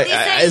they're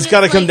saying it's is,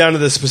 got to come like, down to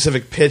the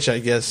specific pitch, I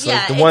guess.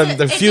 Yeah, Like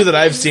the it few that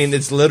I've depends. seen,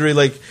 it's literally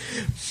like,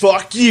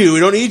 "Fuck you! We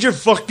don't need your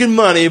fucking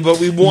money, but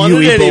we want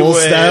Yui it Bowl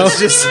anyway." style. It's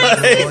just like,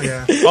 Oh,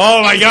 yeah.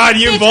 Oh my God,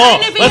 you They're ball!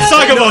 trying to be Let's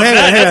like- talk about Hang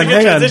that. on, That's a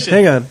good transition.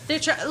 hang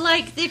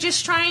on. they're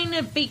just trying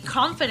to be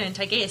confident.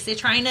 I guess they're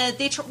trying to.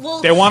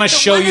 They want to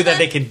show one you of that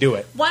the- they can do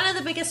it. One of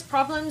the biggest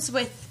problems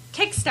with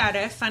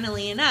Kickstarter,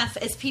 funnily enough,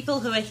 is people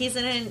who are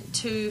hesitant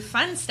to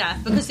fund stuff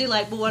because they're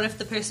like, well, what if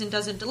the person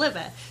doesn't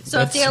deliver? So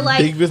That's if they're like,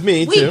 big with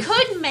me, we too.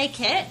 could make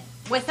it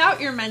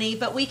without your money,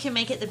 but we can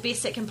make it the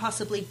best it can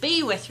possibly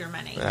be with your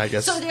money. I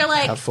guess so they're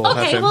like, half full, half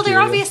okay, well, empty, they're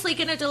I guess. obviously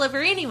going to deliver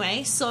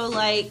anyway, so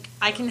like,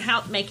 I can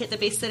help make it the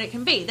best that it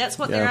can be. That's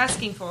what they're Yeah.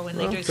 asking for when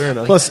they do fair stuff enough.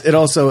 like Plus, that. it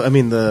also, I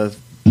mean, the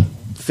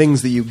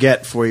things that you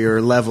get for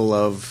your level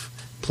of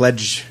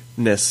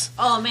pledgeness,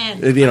 Oh man,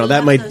 you know, I that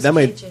love might those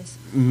make pledges.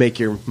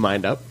 your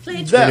mind up.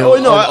 Pledge that, You know,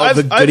 oh no, all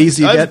the goodies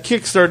you I've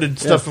get. kickstarted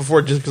stuff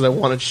before just because I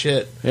wanted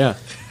shit. Yeah.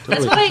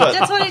 That's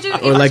what I do. Or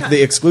every like time.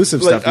 the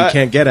exclusive Like, stuff you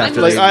can't get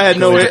after. Like they- I had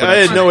no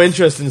Exactly.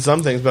 interest in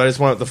some things, but I just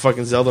wanted the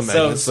fucking Zelda So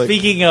magnets. Like,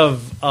 speaking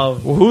of well,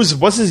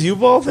 what's his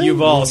U-Ball thing?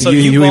 U-Ball, so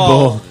Yui U-Ball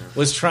Ball.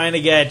 was trying to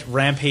get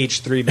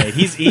Rampage 3 made.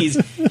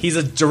 He's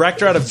a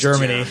director out of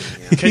Germany.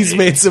 He's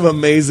made some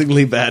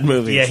amazingly bad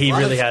movies. Yeah, he A lot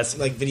really of, has.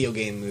 like video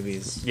game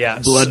movies. Yeah,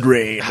 Blood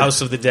Rain.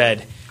 House of the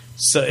Dead.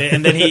 So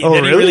and then he Oh,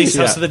 then he really? released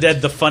House Yeah. of the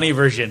Dead, the funny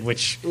version,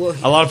 which Well,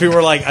 a lot of people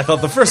were like, I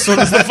thought the first one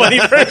was the funny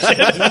version.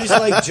 He used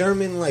like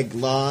German like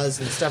laws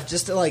and stuff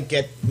just to like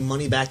get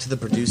money back to the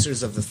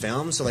producers of the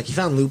film. So like he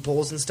found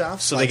loopholes and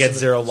stuff. So like, they get the-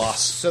 zero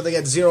loss. So they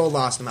get zero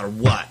loss no matter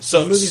what. So-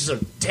 So the movies are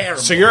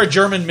terrible. So you're a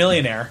German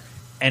millionaire,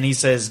 and he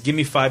says, "Give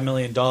me $5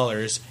 million,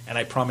 and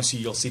I promise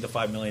you'll see the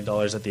 $5 million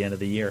at the end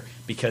of the year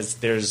because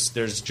there's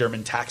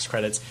German tax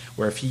credits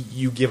where if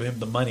you give him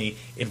the money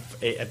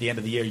at the end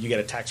of the year, you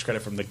get a tax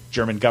credit from the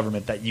German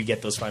government that you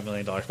get those $5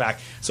 million back.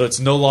 So it's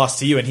no loss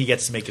to you, and he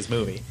gets to make his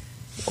movie."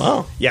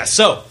 Wow. Yeah,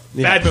 so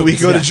bad We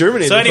movies. go to Yeah.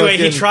 Germany So to anyway,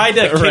 he fucking- tried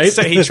to Right?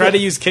 he tried to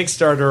use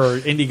Kickstarter or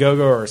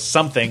Indiegogo or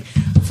something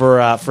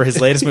for his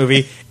latest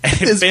movie, and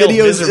it This failed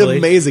video is miserably.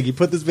 amazing. He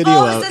put this video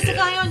Oh, out. is this the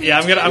guy on YouTube?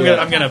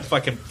 Yeah, I'm gonna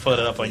fucking put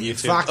it up on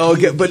YouTube. Fuck Oh,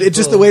 you but it's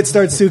just people. the way it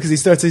starts too, because he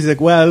starts. He's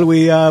like, "Well,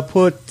 we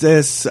put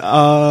this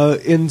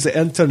in the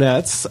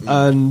internet,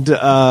 and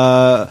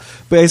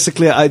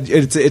basically,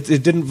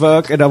 it didn't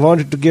work, and I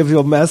wanted to give you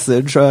a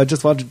message. I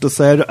just wanted to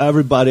say to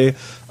everybody,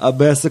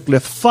 basically,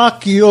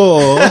 fuck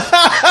you."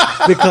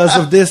 Because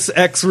of this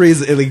X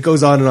reason, and he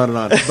goes on and on and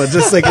on. But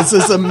just like it's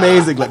just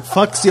amazing. Like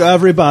fucks you,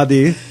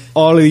 everybody,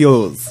 all of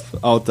yous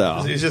out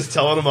there. He's just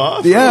telling them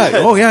off. Yeah.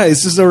 Oh yeah.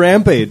 It's just a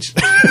rampage.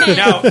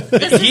 Now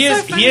This is he so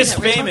is funny he is that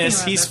we're talking famous.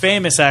 about He's this.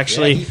 famous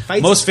actually. Yeah, he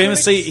fights Most his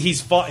famously,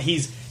 critics.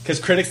 he's because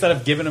critics that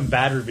have given him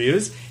bad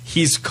reviews,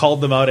 he's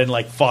called them out and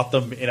like fought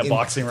them in a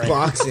boxing ring.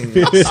 Boxing.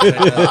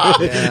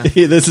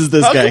 Yeah. This is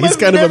this How guy. come He's I've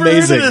kind of never heard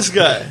amazing. This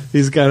guy.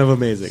 He's kind of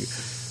amazing.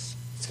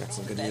 It's got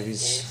some good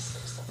movies.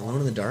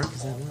 Alone in the Dark,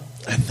 is that one?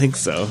 I think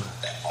so.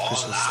 All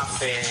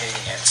laughing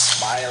and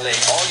smiling,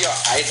 all your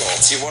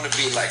idols. You want to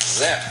be like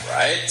them,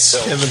 right? So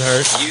Kevin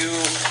Hart. you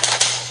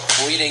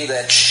tweeting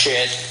that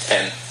shit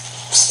and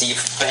Steve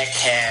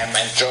Beckham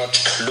and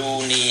George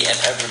Clooney and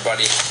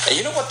everybody. And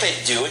you know what they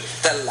do?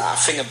 They're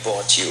laughing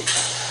about you.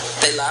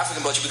 They're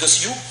laughing about you because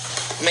you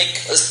make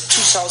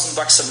 $2,000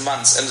 a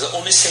month, and the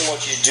only thing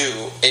what you do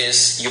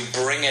is you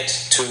bring it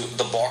to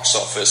the box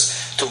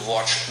office to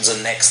watch the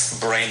next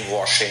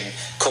brainwashing,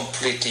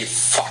 completely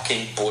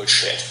fucking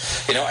bullshit.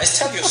 You know, I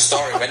tell you a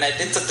story. When I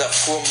did the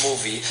Darfur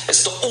movie,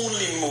 it's the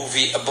only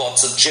movie about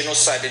the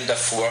genocide in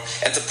Darfur,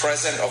 and the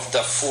president of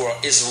Darfur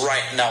is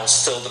right now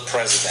still the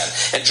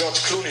president. And George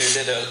Clooney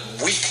did a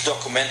weak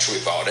documentary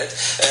about it.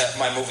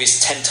 My movie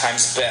is 10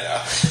 times better,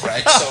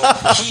 right? So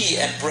he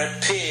and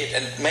Brad Pitt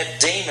and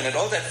Matt Damon and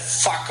all that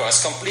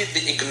fuckers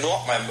completely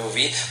ignored my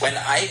movie when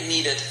I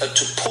needed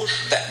to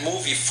push that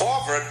movie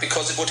forward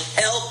because it would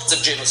help the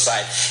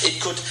genocide.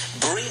 It could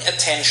bring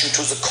attention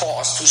to the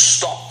cause to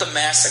stop the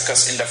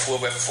massacres in Darfur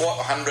where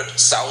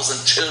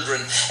 400,000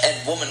 children and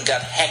women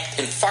got hacked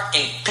in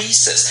fucking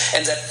pieces,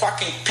 and that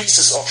fucking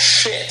pieces of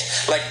shit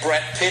like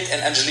Brad Pitt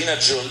and Angelina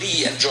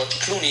Jolie and George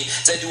Clooney,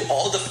 they do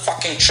all the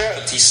fucking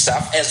charity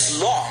stuff as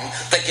long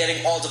they're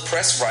getting all the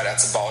press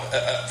write-ups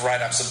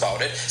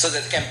about it so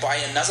that they can buy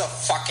another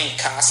fucking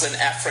castle in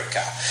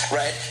Africa,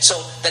 right?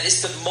 So that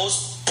is the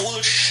most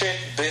bullshit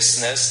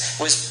business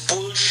with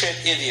bullshit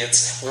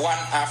idiots, one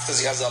after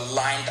the other,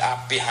 lined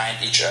up behind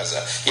each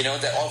other. You know,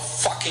 they're all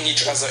fucking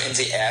each other in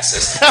the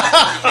asses.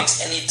 Nobody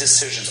makes any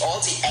decisions. All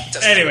the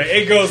actors. Anyway,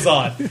 it goes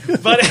on,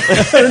 but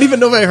I don't even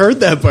know if I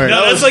heard that part.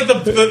 no, that's like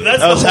that's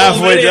That was the whole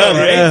halfway video, done,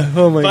 right? yeah.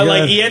 Oh my but God.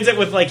 like he ends it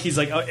with like he's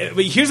like, oh,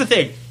 but here's the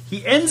thing.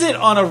 He ends it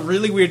on a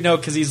really weird note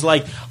because he's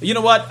like, you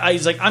know what?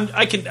 He's like,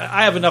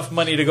 I have enough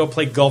money to go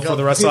play golf for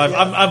the rest of my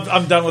life.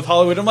 I'm done with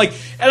Hollywood. I'm like,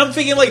 and I'm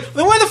thinking like,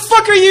 then why the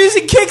fuck are you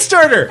using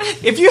Kickstarter?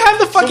 If you have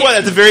the So fucking what?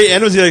 At the very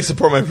end, was he like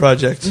support my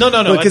project? no.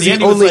 At Because the he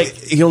end, he was only like,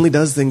 he only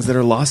does things that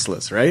are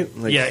lossless, right?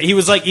 Like, yeah,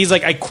 he's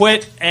like, I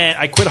quit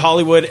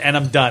Hollywood and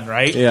I'm done,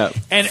 right? Yeah.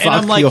 and Fuck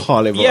I'm like, you,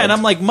 Hollywood. yeah, and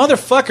I'm like,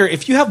 motherfucker,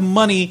 if you have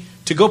money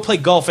to go play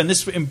golf and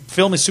this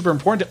film is super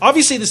important,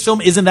 obviously this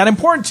film isn't that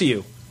important to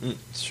you.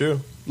 It's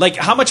true. Like,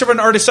 how much of an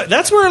artist?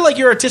 That's where like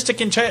your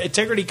artistic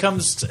integrity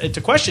comes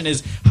to question: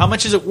 is how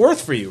much is it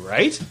worth for you,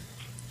 right?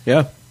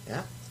 yeah.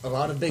 Yeah. A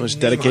lot of big Much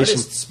name dedication.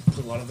 artists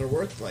put a lot of their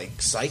work,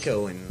 like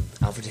Psycho and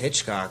Alfred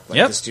Hitchcock. Like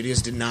Yep. the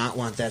studios did not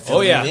want that film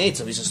Oh, yeah. to be made,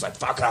 so he's just like,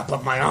 "Fuck, I'll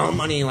put my own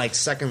money, like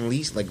second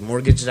lease, like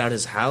mortgaged out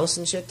his house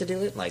and shit to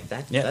do it." Like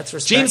that. Yeah, That's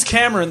respect. James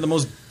Cameron, the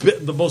most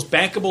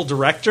bankable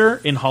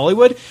director in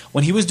Hollywood,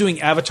 when he was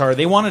doing Avatar,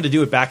 they wanted to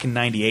do it back in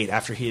 '98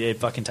 after he did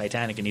fucking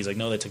Titanic, and he's like,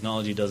 no, the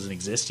technology doesn't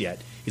exist yet.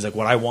 He's like,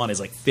 what I want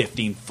is like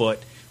 15-foot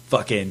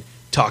fucking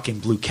talking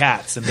blue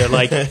cats, and they're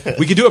like,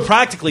 we could do it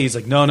practically. He's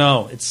like,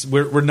 no,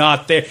 we're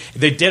not there.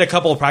 They did a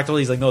couple of practical.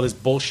 He's like, no, this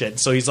bullshit.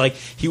 So he's like,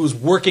 he was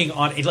working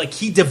on it, like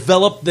he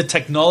developed the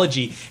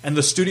technology, and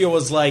the studio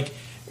was like,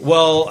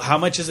 well, how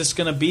much is this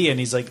going to be? And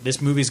he's like,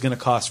 this movie's going to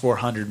cost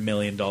 $400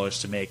 million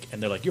to make.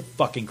 And they're like, you're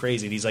fucking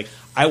crazy. And he's like,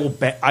 I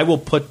will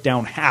put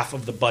down half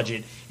of the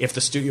budget if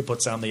the studio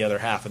puts down the other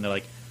half. And they're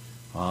like,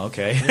 oh,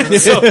 okay.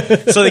 so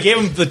they gave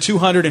him the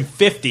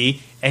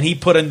 250, and he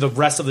put in the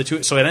rest of the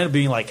two. So it ended up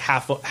being like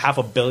half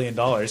 $1 billion.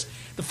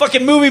 The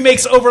fucking movie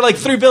makes over like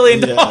 $3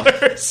 billion.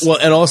 Well,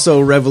 and also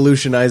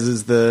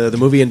revolutionizes the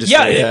movie industry.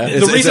 Yeah,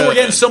 the reason we're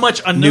getting so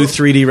much new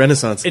 3D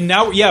renaissance. and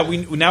now, we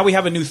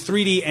have a new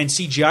 3D and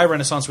CGI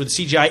renaissance where the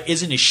CGI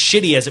isn't as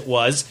shitty as it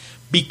was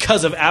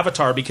because of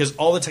Avatar. Because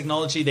all the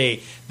technology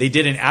they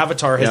did in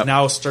Avatar has Yep.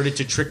 now started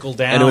to trickle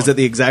down. And it was at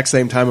the exact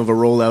same time of a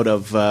rollout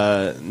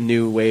of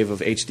new wave of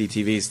HD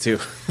TVs too.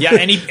 yeah,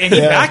 and he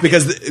backed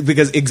it.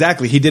 because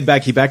exactly he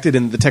backed it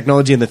in the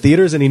technology in the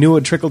theaters, and he knew it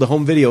would trickle to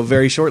home video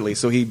very shortly.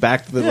 So he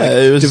backed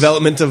the it was-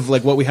 development of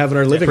like what we have in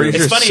our living room.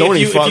 pretty It's sure funny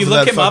Sony if fought you for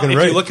look that him up. fucking If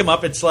right. you look him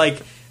up, it's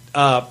like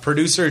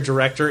producer,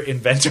 director,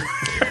 inventor.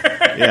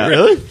 Yeah.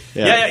 Really?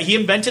 Yeah, he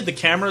invented the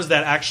cameras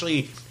that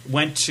actually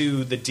went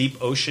to the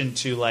deep ocean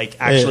to like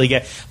actually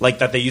get like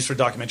that they use for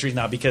documentaries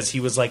now because he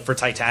was like for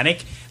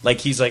Titanic, like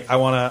he's like I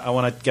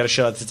wanna get a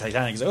shot at the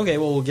Titanic. He's like, okay,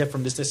 well we'll get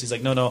from this. He's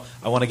like, no,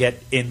 I want to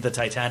get in the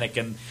Titanic,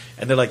 and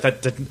they're like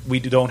that we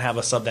don't have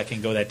a sub that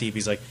can go that deep.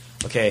 He's like,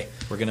 okay,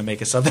 we're gonna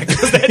make a sub that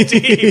goes that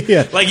deep.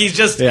 Yeah. Like he's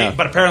just, Yeah.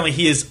 but apparently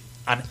he is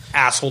an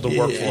asshole to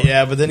work for.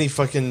 Yeah, but then he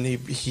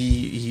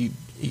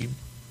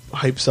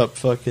hypes up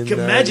fucking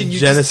Imagine you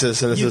Genesis,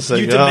 just, and it's you, just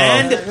like you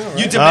demand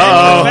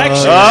Uh-oh.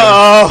 perfection.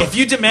 Uh-oh. If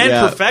you demand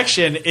Yeah.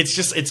 perfection,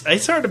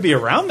 it's hard to be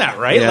around that,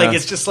 right? Yeah. Like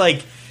it's just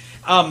like,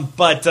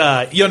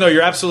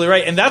 you're absolutely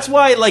right, and that's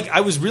why like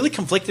I was really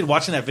conflicted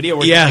watching that video.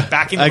 Where Yeah, he's, like,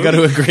 backing the I movie.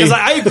 gotta agree. Because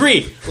I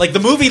agree. Like the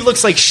movie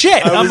looks like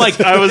shit.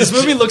 This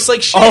movie looks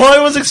like shit. All I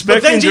was But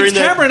expecting then James during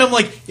that. Cameron, I'm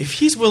like, if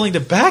he's willing to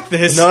back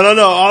this, No.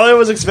 All I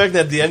was expecting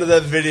at the end of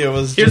that video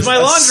was Here's just my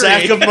a laundry.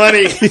 sack of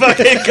money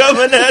fucking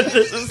coming at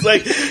this. It's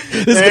like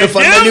This is gonna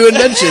fund my new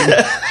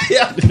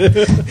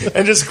invention.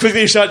 and just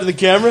quickly shot to the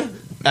camera.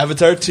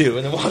 Avatar 2,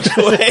 and then walked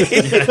away.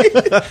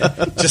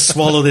 just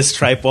swallow this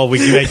tripe while we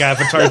make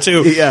Avatar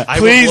 2. Yeah. I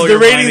will Please, blow the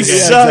your mind ratings again.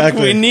 suck.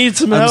 exactly. We need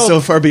some I'm help.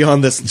 so far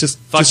beyond this. Just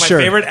Fuck, just my sure.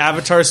 favorite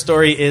Avatar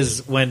story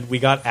is when we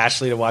got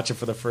Ashley to watch it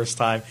for the first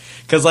time.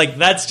 Because, like,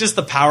 that's just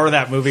the power of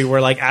that movie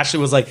where, like,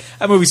 Ashley was like,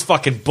 that movie's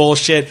fucking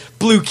bullshit.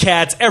 Blue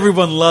Cats,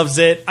 everyone loves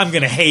it. I'm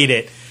going to hate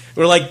it.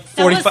 We're like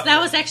 45...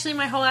 That was actually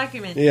my whole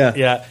argument. Yeah.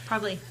 Yeah.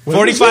 Probably.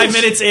 45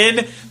 minutes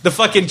in, the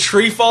fucking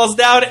tree falls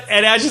down,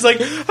 and Ashley's like,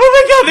 oh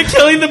my god, they're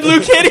killing the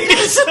blue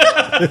kitties!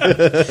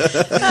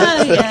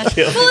 Oh, yeah. Well, it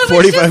was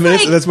 45 just,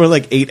 minutes. like- That's more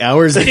like 8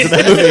 hours into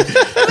that movie.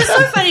 It was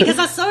so funny because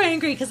I was so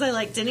angry because I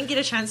like didn't get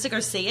a chance to go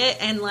see it,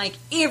 and like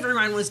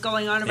everyone was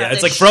going on about Yeah,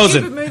 it's this like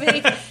Frozen. stupid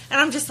movie, and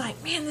I'm just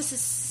like, man, this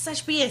is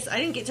such BS. I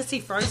didn't get to see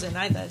Frozen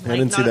either. Like,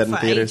 didn't see not that in for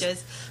theaters.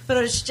 ages. But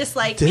it was just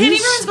like, Did man, you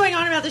everyone's going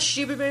on about this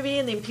stupid movie,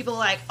 and then people are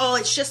like, oh,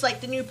 it's just like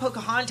the new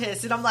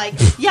Pocahontas, and I'm like,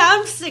 yeah,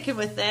 I'm sticking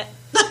with that.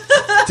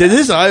 Did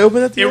his eye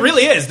open at the It end?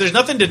 really is. There's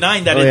nothing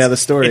denying that Oh, it's, yeah, the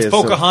story it's is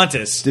so-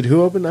 Pocahontas. Did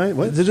who open eye?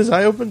 What? Did his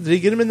eye open? Did he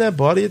get him in that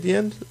body at the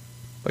end?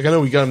 Like, I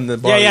know we got him in the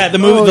body. Yeah, the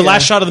movie. Oh, the yeah.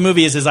 last shot of the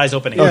movie is his eyes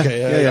opening.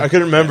 Okay, Yeah. I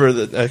couldn't remember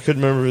that. I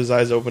couldn't remember if his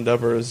eyes opened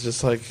up or it was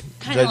just like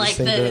Kind I of just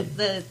like think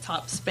the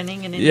top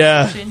spinning and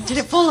Yeah. inception. Did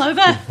it fall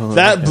over?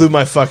 that blew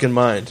my fucking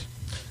mind.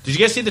 Did you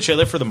guys see the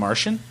trailer for The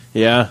Martian?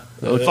 Yeah.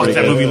 Fuck,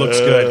 that movie looks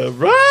good.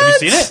 Right?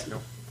 Have you seen it?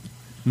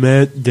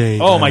 Matt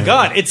Damon. Oh my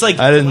god, it's like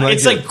I didn't like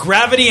it's it. like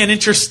Gravity and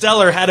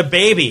Interstellar had a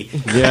baby.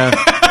 Yeah.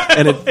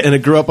 and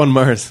it grew up on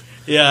Mars.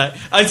 Yeah,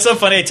 it's so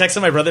funny. I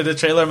texted my brother the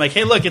trailer. I'm like,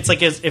 hey, look, it's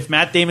like as if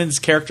Matt Damon's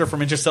character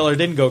from Interstellar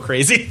didn't go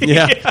crazy.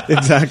 Yeah,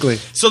 exactly.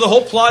 So the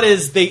whole plot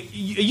is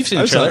you've seen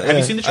the I saw trailer. it, Have you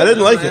yeah. seen the I trailer?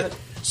 didn't like it.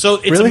 So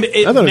it's Really? I thought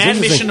it was manned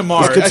interesting. mission to It's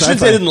Mars. good I shouldn't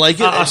sci-fi. say I didn't like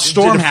it. A It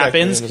storm did affect me.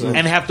 happens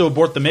and have to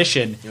abort the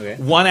mission. Okay.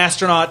 One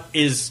astronaut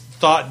is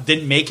thought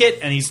didn't make it,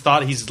 and he's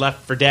thought he's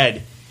left for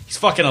dead. He's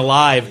fucking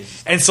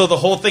alive, and so the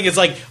whole thing is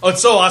like, oh,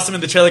 it's so awesome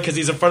in the trailer because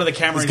he's in front of the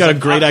camera. He's and got a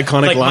like, great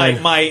iconic like,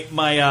 line.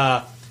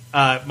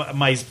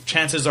 My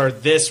chances are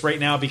this right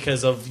now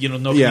because of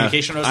no Yeah,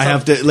 communication. Or I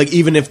have to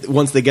even if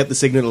once they get the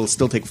signal, it'll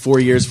still take 4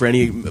 years for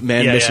any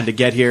manned Yeah, mission yeah. to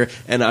get here,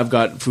 and I've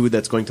got food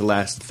that's going to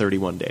last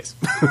 31 days.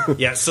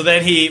 Yeah. So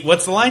then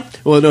what's the line?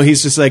 Well, no,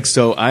 he's just like,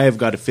 so I have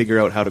got to figure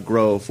out how to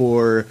grow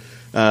 4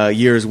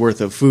 years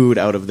worth of food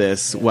out of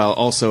this, while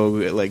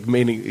also like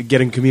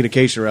getting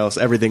communication, or else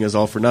everything is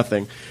all for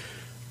nothing.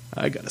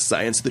 I got to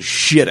science the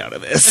shit out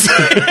of this. So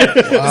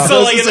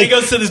like, and then he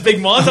goes to this big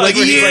montage like,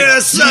 where he's yeah, like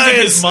using science!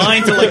 his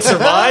mind to like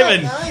survive,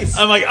 and Nice.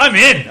 I'm like, I'm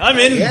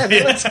in. Yeah,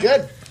 that looks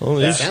good.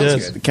 Holy That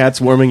sounds shit. good.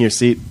 Cat's warming your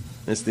seat.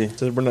 Misty.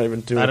 So we're not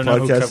even doing I a don't know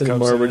who podcast Cup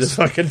anymore. Cubs We're is. just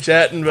fucking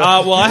chatting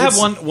about Well, I have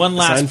It's one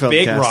last Seinfeld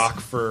big cast. rock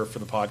for the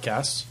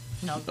podcast.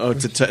 Oh,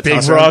 to Big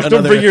toss Rock. Don't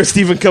another, bring your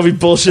Stephen Covey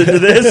bullshit to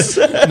this.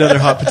 another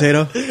hot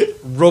potato.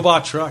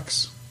 Robot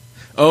trucks.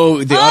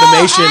 Oh, the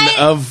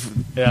automation of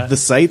Yeah. the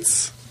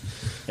sites.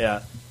 Yeah.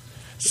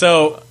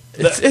 So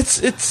It's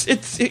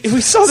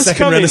we saw this Second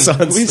coming.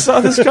 Renaissance. We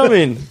saw this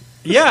coming.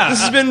 yeah, This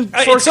has been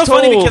it's so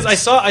funny foretold. because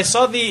I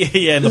saw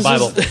the in the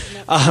Bible. The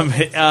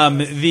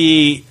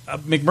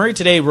McMurray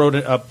today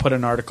put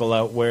an article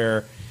out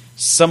where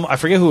I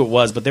forget who it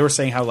was, but they were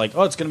saying how like,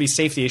 oh, it's going to be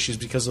safety issues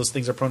because those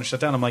things are prone to shut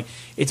down. I'm like,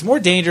 it's more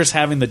dangerous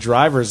having the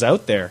drivers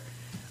out there.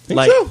 Think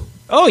so?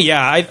 Oh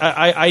yeah,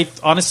 I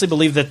honestly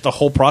believe that the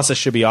whole process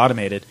should be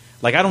automated.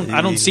 Like I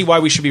don't see why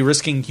we should be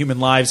risking human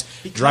lives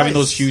driving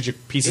those huge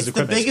pieces It's of the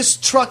equipment.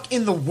 biggest truck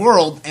in the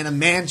world, and a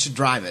man should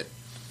drive it.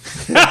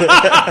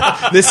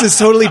 This is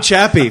totally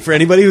Chappie for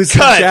anybody who's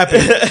seen Cut. Chappie.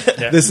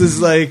 Yeah. This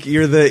is like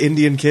you're the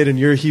Indian kid and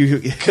you're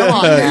Hugh. Come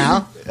on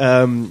now.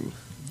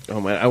 Oh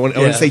man, I want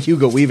to say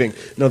Hugo Weaving.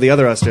 No, the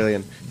other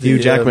Australian, Hugh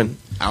Jackman.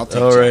 I'll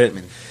take All right.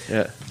 Jackman.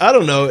 Yeah, I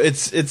don't know.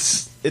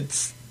 It's.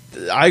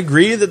 I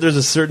agree that there's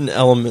a certain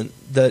element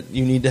that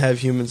you need to have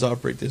humans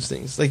operate these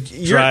things. Like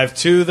Drive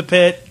to the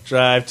pit,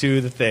 drive to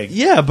the thing.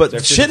 Yeah, but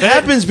Drive to shit the pit,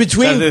 happens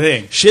between drive to the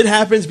thing. shit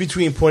happens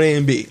between point A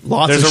and B.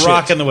 Lots There's of a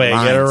rock shit. in the way. Get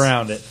Lines.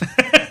 around it.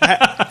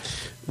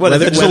 What?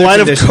 Weather- That's a weather line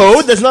conditions. of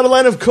code. That's not a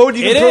line of code.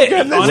 You It can is.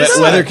 program that. Honestly, It's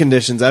weather not.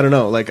 conditions. I don't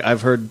know. Like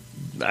I've heard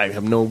I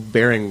have no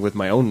bearing with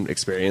my own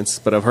experience,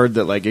 but I've heard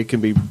that like it can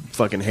be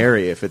fucking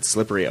hairy if it's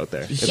slippery out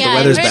there. If Yeah, the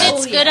weather's I heard bad.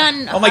 it's good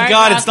on. Oh my hard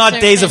God, rock it's not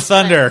Days of surface,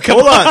 Thunder. but Come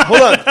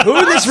Hold on. Who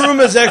in this room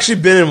has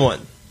actually been in one?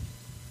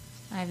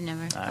 I've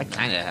never. I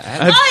kind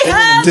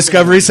of.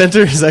 Discovery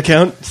Center, does that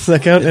count? Does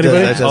that count?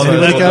 Anybody? does. Oh,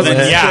 Anybody then, count?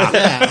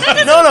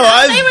 yeah.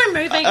 No, They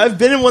were moving. I've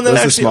been in one that Those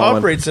are actually small one.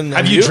 operates. And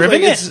Have you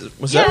driven it?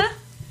 What's yeah. that?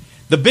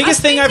 The biggest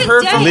I thing think I've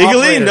heard it from does.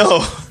 Legally,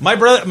 operators-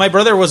 no. My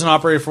brother was an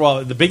operator for a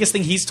while. The biggest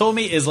thing he's told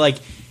me is like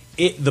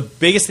the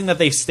biggest thing that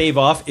they stave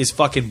off is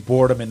fucking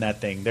boredom in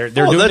that thing. They're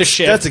doing the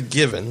shit. That's a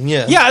given.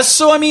 Yeah. Yeah,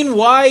 so I mean,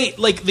 why?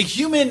 Like the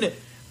human,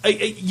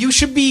 you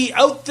should be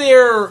out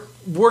there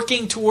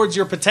working towards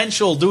your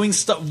potential, doing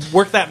stuff,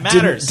 work that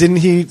matters. Didn't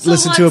he So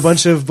listen to a what's-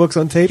 bunch of books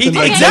on tape? He and did,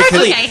 like,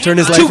 exactly. turn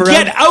his To life to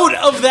around? get out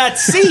of that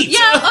seat.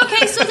 Yeah,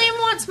 okay, so then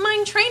what's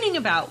mind training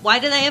about? Why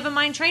do they have a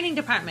mind training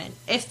department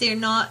if they're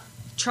not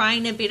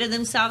trying to better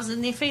themselves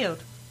in their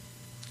field?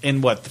 In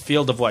what the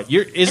field of what?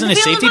 Isn't In it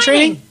the field safety of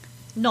training? mining.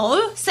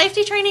 No,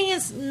 safety training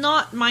is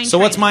not mind So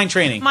training. what's mind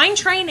training? Mind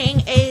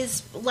training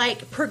is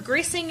like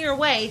progressing your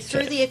way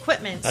through the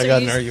equipment. I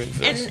got an argument for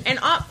this. And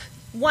up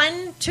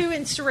 1, 2,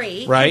 and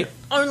 3 Right.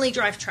 can only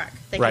drive truck.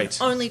 They Right.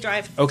 can only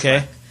drive Okay.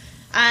 truck.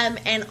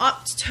 And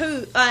up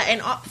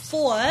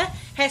 4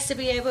 has to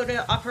be able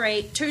to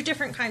operate 2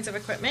 different kinds of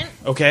equipment.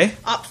 Okay.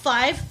 Up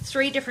 5,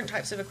 3 different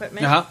types of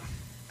equipment. Uh-huh.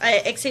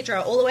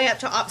 Etc. All the way up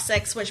to op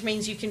 6, which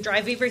means you can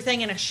drive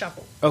everything in a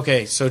shovel.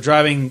 Okay, so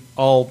driving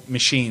all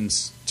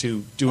machines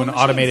to do All an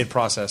machines. automated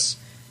process.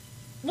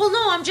 Well,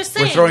 no, I'm just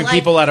saying. We're throwing like,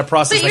 people at a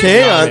process. But that you're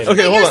can't be Hang on. automated. Okay,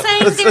 but hold you're on.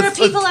 saying Let's- there are let's-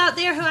 people out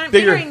there who aren't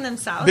bigger- bettering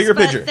themselves. bigger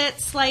but picture.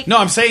 That's like No,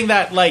 I'm saying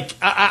that like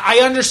I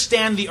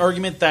understand the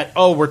argument that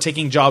we're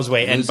taking jobs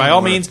away, and by Losing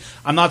all work. means,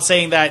 I'm not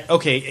saying that.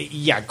 Okay,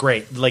 yeah,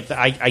 great, like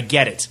I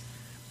get it,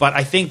 but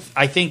I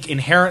think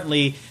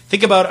inherently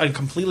think about a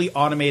completely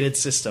automated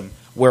system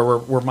where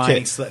we're mining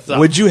Okay. stuff.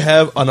 Would you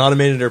have an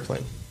automated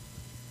airplane?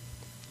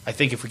 I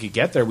think if we could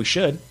get there, we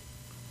should.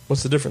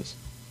 What's the difference?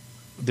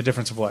 The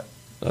difference of what?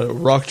 A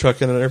rock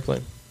truck and an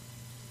airplane.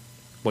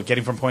 What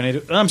getting from point A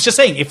to? I'm just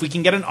saying if we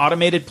can get an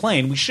automated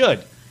plane, we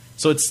should.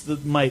 So it's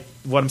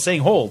what I'm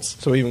saying holds.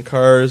 So even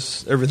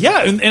cars, everything.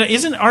 Yeah,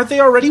 and aren't they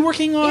already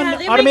working on yeah,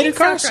 they're automated making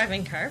cars?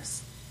 self-driving cars.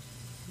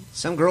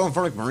 Some girl in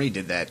Fort McMurray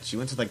did that. She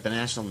went to like the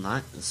National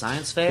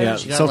Science Fair. Yeah, and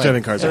she got,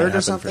 self-driving like, cars third are or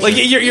happening something. for Like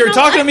you're know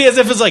talking what? to me as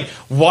if it's like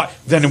what?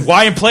 Then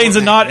why in planes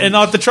and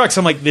not the trucks?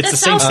 I'm like it's the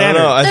same self- I don't standard.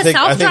 know. I The think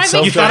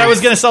self-driving- You thought I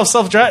was going to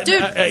self-drive?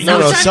 Dude,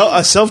 No, self-driving-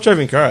 a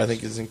self-driving car I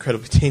think is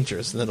incredibly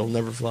dangerous and it'll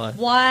never fly.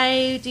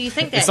 Why do you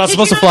think that? It's not Did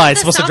supposed you to know fly, that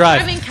it's the supposed to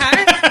drive.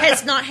 self-driving car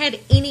has not had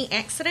any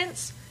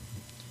accidents.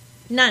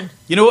 None.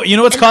 You know what's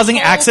And the causing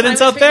whole accidents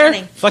time out it's been there?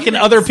 running. Fucking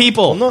Humans. other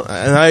people. Well, no,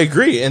 and I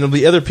agree. And it'll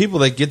be other people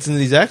that gets into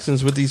these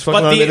accidents with these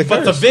fucking automated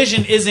But cars. the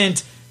vision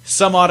isn't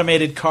some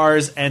automated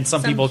cars and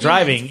some people humans.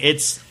 driving.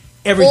 It's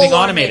everything All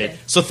automated.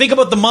 automated. So think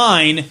about the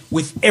mine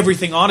with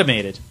everything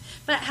automated.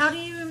 But how do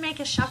you make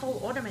a shovel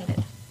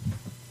automated?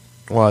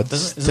 well,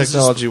 Isn't this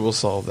technology will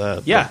solve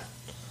that. Yeah.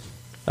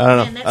 I don't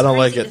know. Man, that's I don't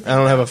like crazy to it. think I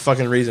don't have a about.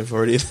 fucking reason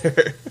for it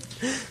either.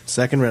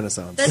 Second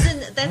Renaissance.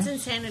 That's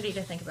insanity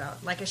to think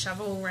about. Like a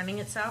shovel running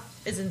itself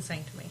is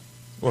insane to me.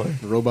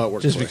 Robot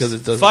workforce. Just because it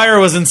doesn't. Fire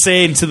was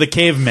insane to the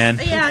cavemen.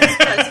 Yeah, it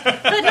does.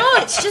 But no,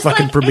 it's just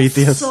Fucking like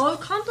Prometheus. it's so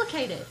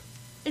complicated.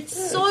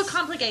 It's so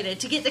complicated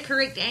to get the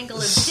correct angle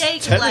of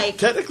take. Like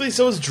Technically,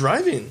 so is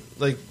driving.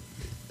 Like,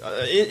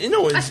 you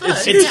know, I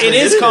suppose. It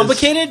is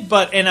complicated,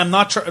 but I'm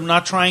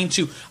not trying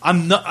to.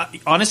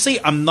 Honestly,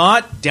 I'm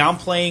not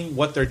downplaying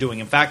what they're doing.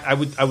 In fact,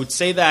 I would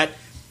say that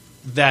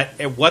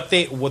what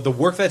the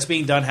work that's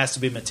being done has to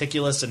be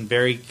meticulous and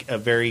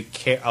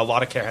a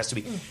lot of care has to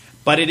be.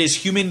 But it is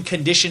human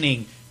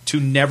conditioning to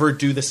never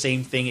do the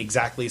same thing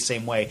exactly the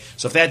same way.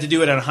 So if they had to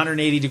do it at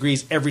 180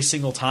 degrees every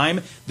single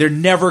time, they're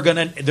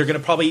gonna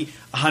probably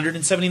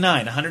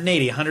 179,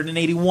 180,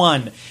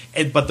 181,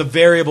 but the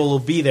variable will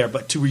be there.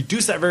 But to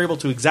reduce that variable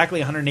to exactly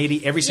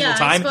 180 every single Yeah,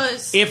 I time,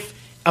 suppose. if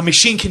a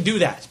machine can do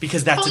that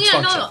because that's oh its yeah,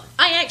 function. no,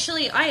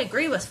 I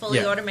agree with fully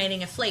Yeah.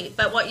 automating a fleet.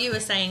 But what you were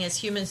saying is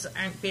humans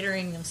aren't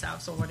bettering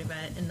themselves or whatever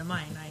in the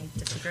mine. I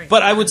disagree.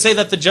 But I would say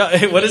that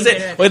what is Yeah.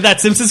 it? With that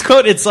Simpsons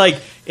quote, it's like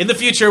in the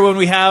future when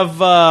we have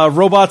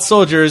robot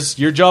soldiers,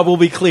 your job will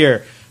be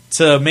clear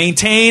to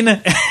maintain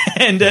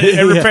and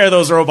repair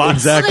those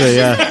robots. Well, Exactly,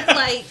 that's yeah. just it,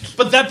 like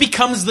But that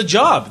becomes the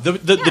job.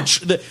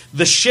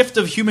 The shift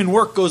of human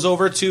work goes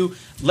over to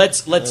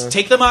let's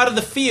take them out of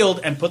the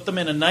field and put them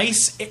in a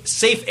nice,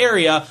 safe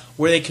area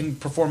where they can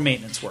perform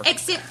maintenance work.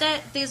 except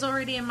that there's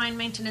already a mine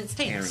maintenance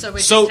team, so we're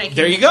So, just taking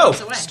there you the go.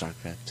 jobs away.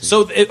 StarCraft 2.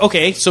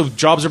 So so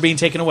jobs are being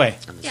taken away.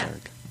 Yeah.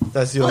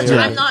 That's the Well, only.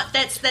 I'm not.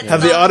 That's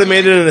Have they not-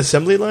 automated an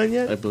assembly line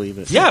yet? I believe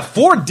it. Yeah,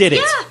 Ford did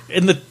it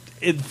Yeah.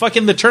 in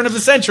fucking the turn of the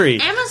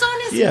century. Amazon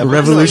is Yeah, but-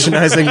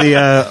 Revolutionizing the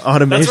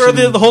automation. That's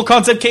where the whole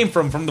concept came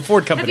from the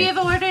Ford Have company. you ever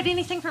ordered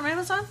anything from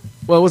Amazon?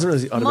 Well, it wasn't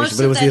really the automation, Most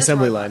but it of was that the is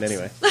assembly robots. line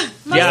anyway.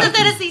 Most Yeah. of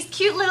that is these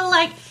cute little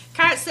like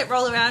carts that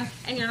roll around,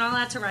 and you're not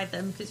allowed to ride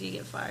them because you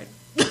get fired.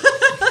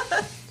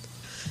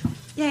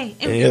 Yay.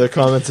 Any other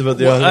comments about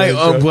the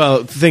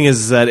Well, the thing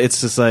is that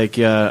it's just like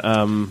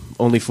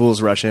only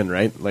fools rush in,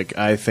 right? Like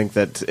I think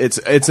that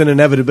it's an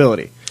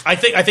inevitability. I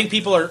think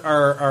people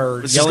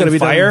are It's just gonna yelling be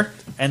fire, done.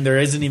 and there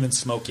isn't even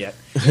smoke yet.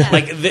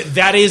 Like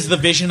that is the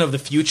vision of the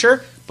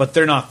future, but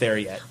they're not there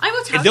yet. I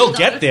will tell And they'll you, though,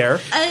 get there.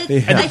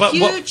 A But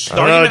huge... the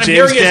argument I'm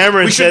hearing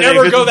is we should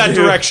never go that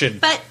direction.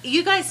 But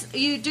you guys,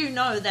 you do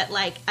know that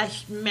like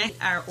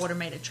are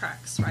automated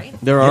trucks, right?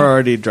 There are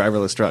already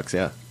driverless trucks.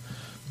 Yeah,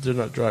 They're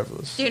not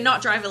driverless. They're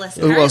not driverless.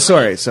 Well,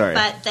 apparently, sorry.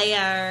 But they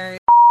are.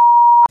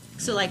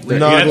 So like, Not, You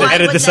have to why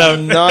edit would this they- out.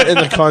 not in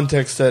the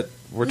context that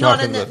we're Not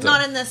talking in the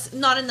about.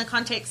 not in the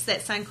context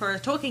that Sankor are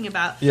talking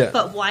about. Yeah.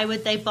 But why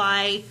would they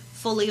buy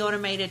fully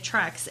automated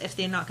trucks if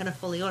they're not going to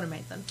fully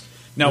automate them?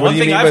 Now, What one do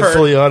you thing mean I've by heard.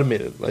 fully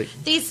automated? Like,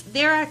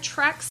 There are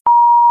trucks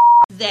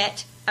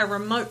that a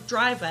remote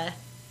driver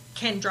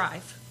can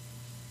drive.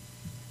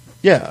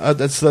 yeah,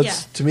 that's Yeah.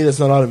 to me that's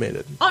not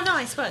automated. Oh no,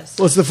 I suppose.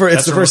 well, it's the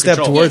That's first remote step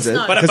control. towards It's it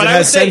not. because But it I would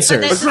has say,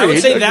 sensors. that's- I would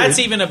say Agreed. that's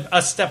even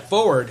a step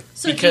forward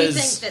So do you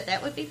because think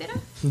that would be better?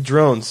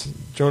 Drone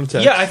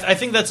attacks. yeah, I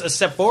think that's a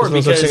step forward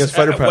There's no such because thing as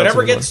fighter pilots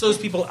whatever anymore. gets those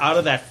people out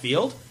of that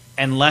field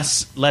and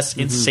less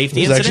in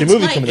safety There's actually a incidents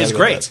movie Like- coming out is about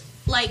great. that.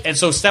 Like And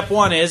so step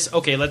one is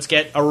okay. Let's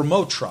get a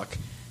remote truck.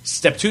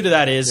 Step two to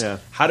that is Yeah.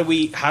 how do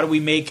we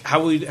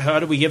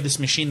give this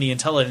machine the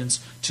intelligence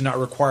to not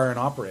require an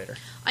operator?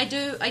 I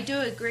do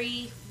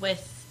agree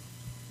with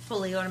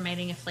fully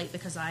automating a fleet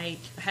because I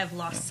have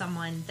lost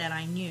someone that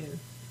I knew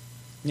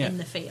Yeah. in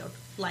the field.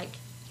 Like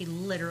he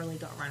literally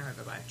got run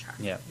over by a truck.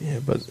 Yeah. Yeah,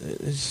 but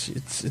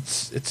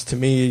it's to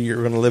me you're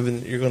going to live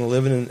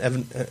in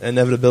an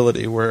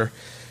inevitability where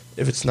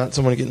if it's not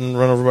someone getting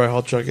run over by a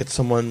haul truck, it's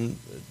someone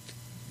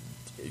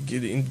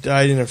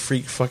died in a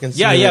freak fucking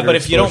Yeah, but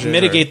if you don't explosion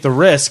mitigate the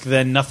risk,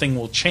 then nothing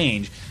will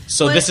change.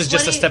 So What- this is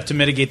just what a are step you- to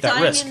mitigate that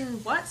Dying risk. in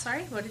what?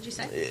 Sorry, what did you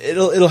say?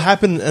 it'll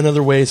happen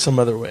another way, some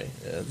other way.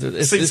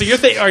 So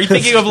are you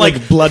thinking of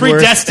like blood work.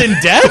 predestined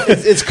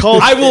death? It's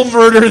called. I will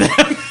murder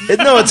them.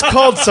 No, it's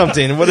called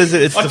something. What is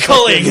it? It's A the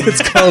culling.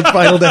 It's called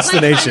Final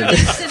Destination.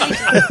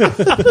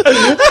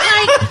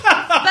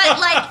 But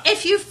like,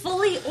 if you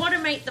fully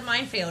automate the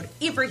minefield,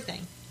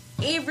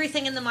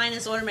 everything in the mine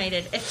is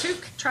automated. If two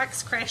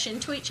trucks crash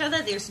into each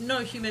other, there's no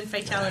human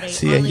fatality.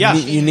 See, only yeah,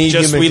 machine. you need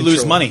Just human we control.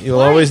 lose money. You'll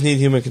Why? always need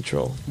human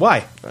control.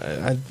 Why?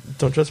 I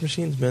don't trust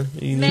machines, man.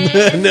 You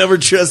Man. Never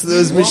trust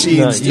those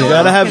machines. you No,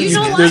 gotta have. you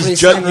know what?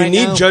 There's Right you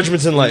need now.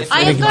 judgments in life.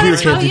 I and a am going computer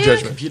to can't tell do you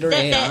judgment. Computer that,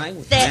 AI,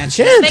 that, man, the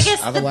chance.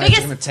 biggest, Otherwise, the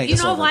you're gonna biggest, take you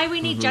us know over. why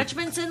we need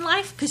judgments in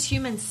life? Because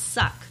humans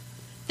suck.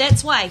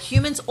 That's why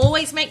humans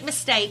always make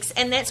mistakes,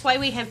 and that's why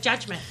we have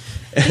judgment.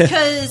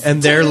 Because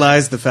And there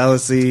lies the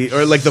fallacy,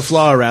 or like the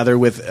flaw, rather,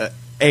 with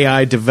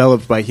AI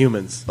developed by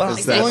humans. But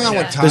Is that going on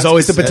Yeah. with there's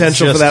always the That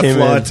potential for just that came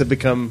flaw in. to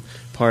become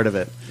part of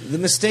it. the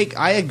mistake.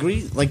 I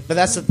agree. Like, but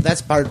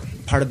that's part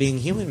of being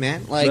human,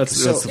 man. Like,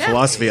 That's so, the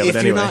philosophy of if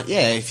it you're anyway. not,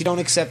 if you don't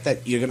accept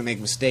that you're gonna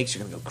make mistakes,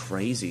 you're gonna go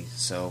crazy.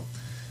 So,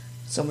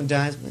 someone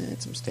dies, man,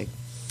 it's a mistake.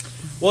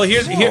 Well,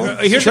 here's the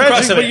Tragic,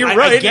 crux of but it. you're I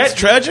right. get It's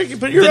tragic,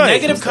 but you're the right.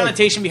 negative It's like-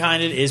 connotation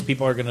behind it is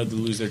people are going to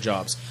lose their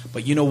jobs.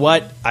 But you know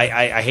what?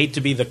 I hate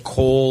to be the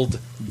cold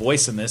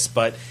voice in this,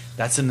 but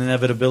that's an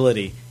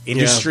inevitability.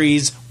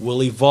 Industries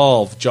will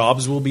evolve,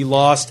 jobs will be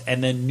lost,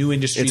 and then new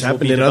industries It's will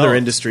happened be in developed. other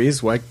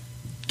industries. Why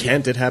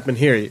can't it happen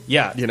here?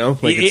 Yeah, You know?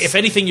 Like it's- if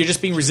anything, you're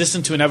just being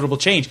resistant to inevitable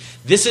change.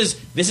 This is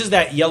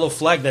that yellow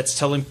flag that's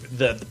telling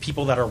the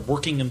people that are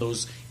working in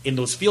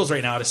those fields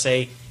right now to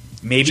say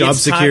maybe Job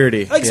it's time-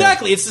 security.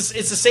 Exactly, it's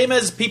the same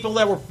as people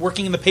that were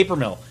working in the paper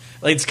mill.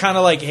 Like, it's kind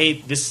of like, hey,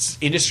 this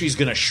industry is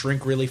going to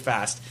shrink really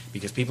fast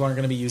because people aren't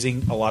going to be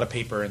using a lot of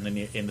paper in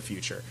the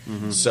future.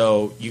 Mm-hmm.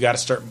 So you got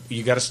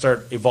to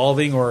start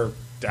evolving or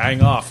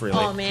dying off. Really,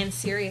 Oh man,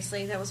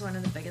 seriously, that was one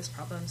of the biggest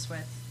problems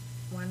with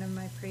one of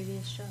my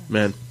previous jobs.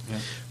 Man.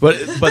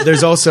 But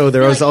there's also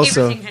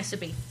everything has to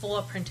be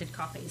 4 printed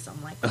copies.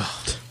 I'm like,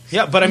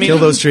 yeah, but I mean, kill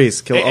those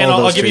trees. Kill and all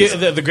I'll those give trees.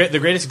 you the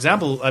greatest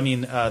example. I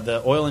mean,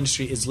 the oil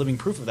industry is living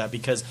proof of that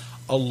because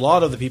a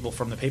lot of the people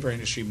from the paper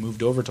industry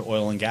moved over to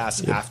oil and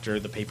gas after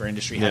the paper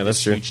industry Yeah, had that's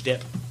this true. huge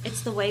dip.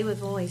 it's the way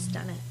we've always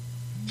done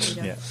it. You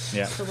know?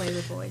 Yeah. It's the way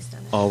we've always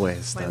done it.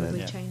 Always Why done would it. we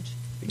Yeah. change?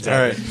 All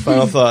right,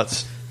 final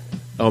thoughts.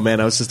 Oh man,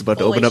 I was just about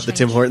to open Always up the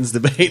Tim change. Hortons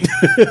debate.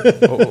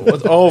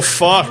 Oh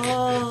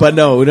fuck! But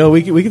no,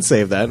 we can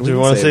save that. Do we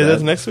want to say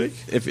that next week?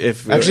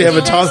 If Actually, have a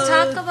Let's top.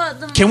 talk about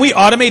the. Can we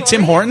automate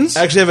Tim Hortons?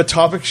 Actually, have a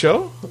topic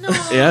show. No,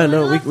 Yeah,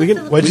 no, I love we the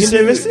can- What'd you say,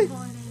 Philippines.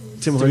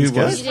 Misty? Tim Do Hortons we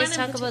what? guest You guys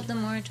talk about the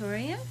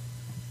moratorium?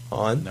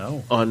 On.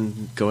 No.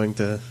 on going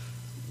to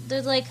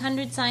There's like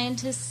 100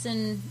 scientists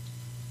and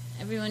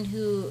everyone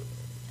who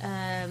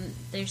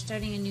they're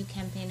starting a new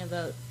campaign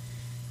about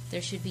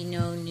there should be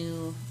no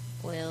new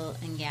oil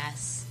and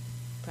gas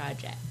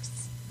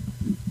projects.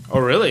 Oh,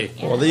 really?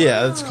 Well,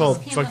 yeah, it's Oh,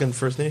 called came fucking up.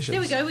 First Nations. There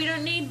we go. We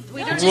don't need.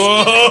 We don't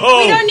Whoa!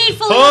 need. We don't need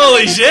full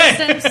Holy analytics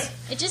shit! systems.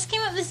 It just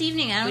came up this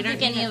evening. I We don't don't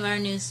think need any it. of our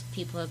news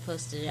people have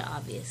posted it,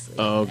 obviously.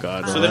 Oh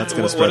god, So well, that's going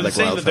to what spread are like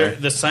they saying? wildfire.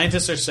 The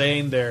scientists are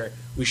saying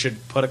we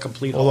should put a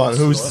complete. Hold on,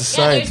 who's the Yeah,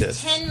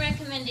 scientist? there's 10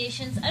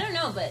 recommendations. I don't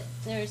know, but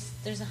there's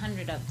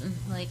 100 of them.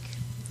 Like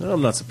No,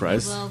 I'm not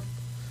surprised. Nobel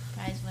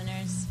Prize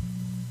winners.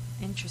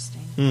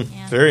 Interesting.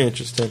 Yeah. Very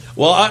interesting.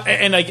 Well,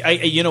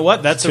 I you know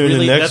what? That's a Tune in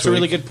really next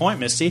really week. good point,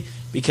 Misty.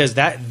 Because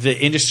the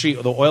industry,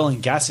 the oil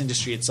and gas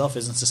industry itself,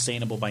 isn't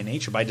sustainable by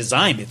nature. By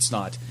design, it's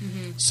not.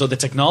 So the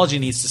technology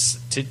needs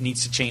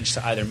to change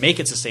to either make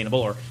it sustainable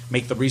or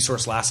make the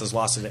resource last as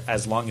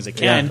long as it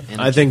can. Yeah,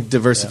 I think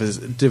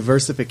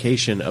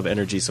diversification of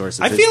energy sources.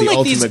 I is feel the like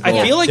ultimate goal.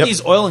 I feel like Yep.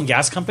 these oil and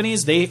gas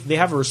companies they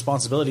have a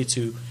responsibility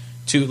to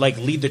like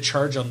lead the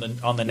charge on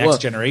the next Well,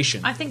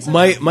 generation. I think so.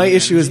 My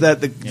issue is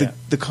that Yeah.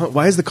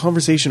 why is the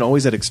conversation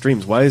always at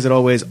extremes? Why is it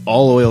always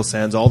all oil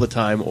sands all the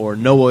time or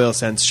no oil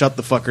sands? Shut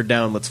the fucker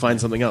down. Let's find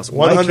something else.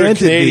 Why 100 can't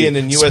Canadian it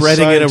and be U.S.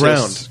 spreading it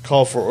scientists around?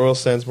 call for oil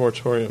sands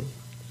moratorium.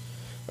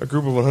 A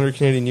group of 100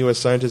 Canadian U.S.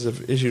 scientists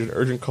have issued an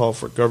urgent call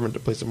for government to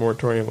place a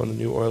moratorium on the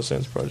new oil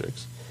sands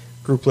projects.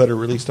 Group letter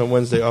released on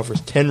Wednesday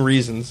offers 10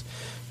 reasons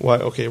why.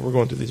 Okay, we're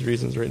going through these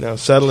reasons right now.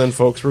 Settle in,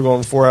 folks. We're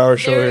going 4-hour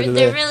show here today.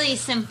 They're really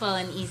simple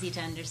and easy to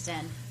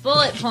understand.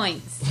 Bullet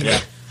points. Yeah.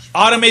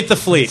 Automate the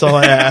fleet. That's all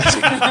I ask.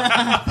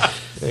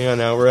 Hang on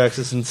now. We're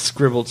accessing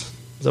Scribbled.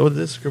 Is that what it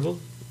is? Scribbled?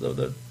 Is that what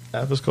that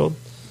app is called?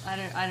 I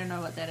don't know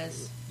what that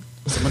is.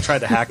 Someone tried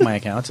to hack my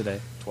account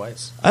today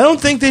twice. I don't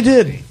think they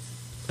did.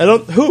 I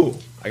don't. Who?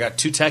 I got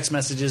 2 text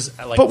messages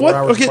at like But 4 what?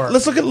 hours Okay, apart.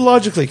 let's look at it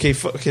logically. Okay,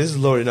 okay, this is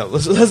loading up.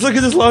 Let's look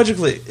at this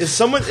logically. Is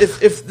someone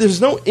if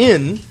there's no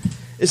in,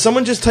 is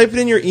someone just typing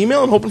in your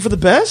email and hoping for the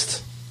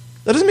best?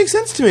 That doesn't make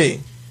sense to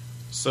me.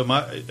 So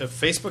my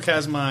Facebook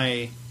has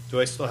my. Do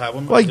I still have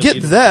one? Well, I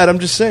get that. I'm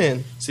just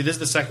saying. See, this is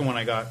the second one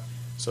I got.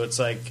 So it's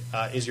like,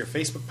 is your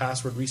Facebook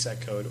password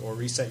reset code or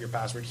reset your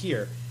password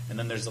here? And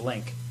then there's a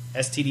link.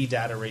 STD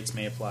data rates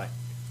may apply.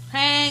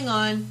 Hang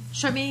on.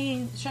 Show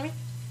me.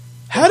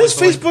 How does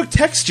Click the Facebook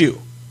text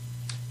you?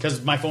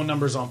 Because my phone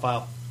number is on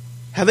file.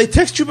 Have they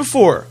texted you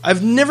before?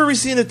 I've never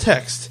received a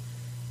text.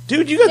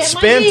 Dude, you got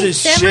spammed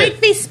as That shit.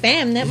 might be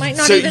spam. That might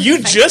not So even you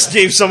be just Facebook.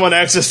 gave someone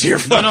access to your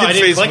fucking I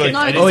didn't Facebook. click it. No,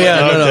 I I didn't Oh click yeah,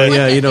 it. no, Okay. yeah, Click it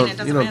you and don't it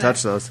doesn't you don't matter.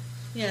 touch those.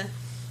 Yeah.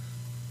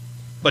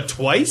 But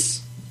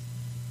twice?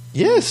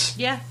 Yes.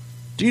 Yeah.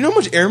 Do you know how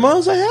much air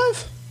miles I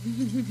have?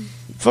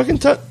 Fucking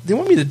they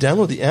want me to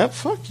download the app?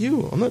 Fuck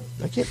you.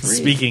 I can't read.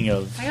 Speaking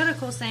of. I got a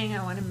call saying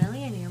I want 1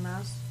 million ear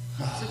miles.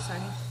 That's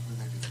exciting.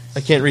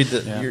 I can't read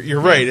the. Yeah.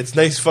 You're right. It's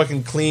nice,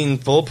 fucking clean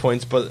bullet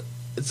points, but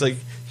it's like,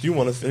 do you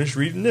want to finish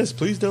reading this?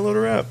 Please download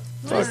our app.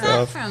 Where's Fuck that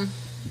off. from?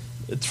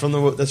 It's from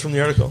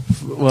the article.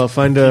 Well,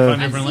 find Find a a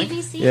different link?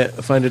 CBC? yeah,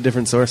 find a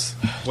different source.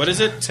 What is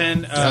it?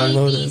 10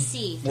 Download it.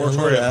 CBC.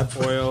 moratorium. Download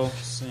app. Oil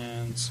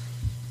sands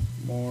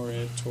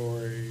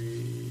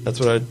moratorium. That's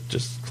what I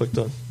just clicked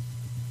on.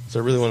 So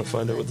I really want to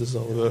find out what this is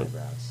all about.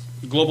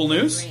 Global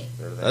News?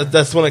 Great.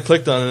 That's the one I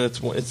clicked on, and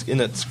it's in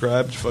that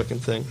scribed fucking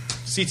thing.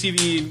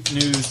 CTV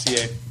News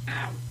CA.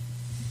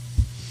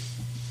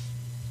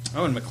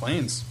 Oh, and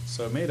McLean's.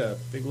 So it made a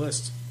big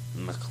list.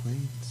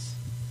 McLean's.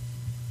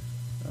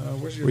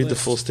 Where's your Read the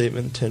list? full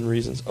statement, 10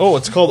 reasons. Oh,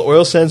 it's called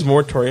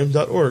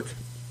oilsandsmoratorium.org.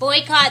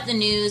 Boycott the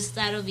news.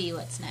 That'll be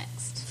what's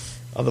next.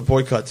 Oh, the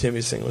boycott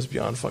Timmy's thing was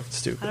beyond fucking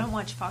stupid. I don't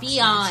watch Fox. News.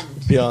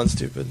 Beyond. Beyond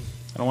stupid.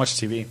 I don't watch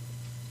TV.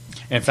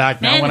 In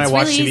fact, now Man, when I it's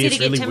watch really TV, easy it's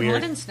to get really Tim weird.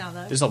 Hortons now,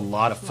 though. There's a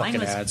lot of Mine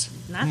fucking was ads.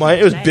 nothing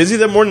It was today. busy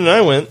that morning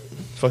I went.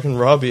 Fucking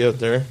Robbie out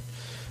there.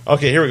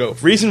 Okay, here we go.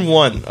 Reason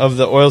 1 of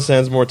the oil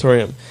sands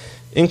moratorium.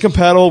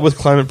 Incompatible with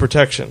climate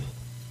protection.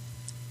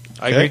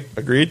 I Okay? agree.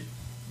 Agreed?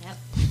 Yep.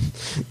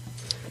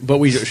 But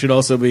we should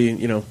also be,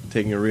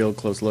 taking a real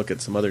close look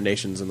at some other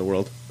nations in the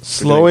world. They're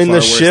Slowing doing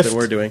the far worse shift. than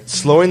we're doing.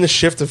 Slowing the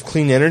shift of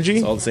clean energy.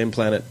 It's all the same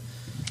planet.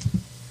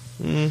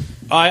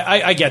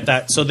 I get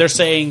that. So they're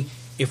saying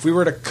if we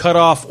were to cut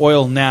off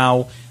oil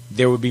now,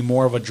 there would be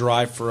more of a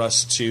drive for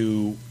us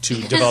to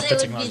develop Because the it would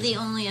technology. be the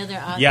only other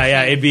option.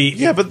 Yeah, it'd be.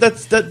 Yeah, but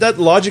that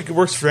logic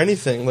works for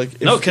anything. Like,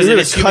 if No, 'cause you it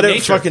were is to cut human out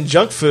nature. fucking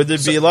junk food,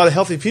 there'd be a lot of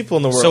healthy people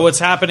in the world. So what's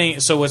happening?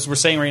 So what we're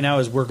saying right now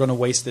is we're going to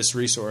waste this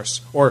resource,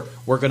 or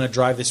we're going to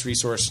drive this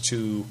resource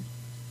to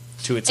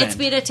its It's end.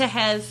 better to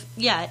have,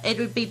 it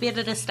would be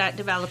better to start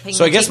developing.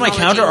 So I the guess my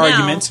technology counter now,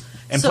 argument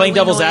and so playing when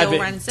devil's oil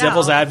runs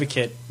out-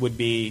 advocate would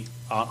be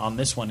on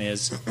this one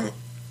is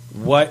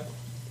what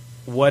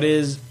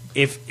is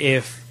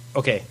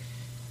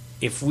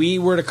if we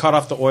were to cut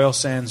off the oil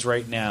sands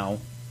right now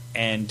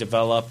and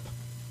develop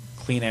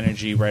clean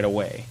energy right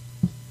away,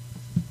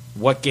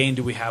 what gain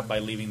do we have by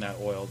leaving that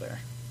oil there?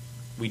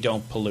 We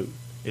don't pollute.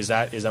 Is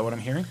that what I'm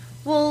hearing?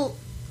 Well,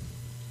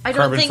 I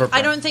Carbon don't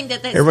footprint. think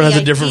that that's everyone the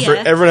has a different.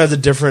 idea. Everyone has a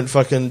different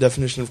fucking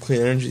definition of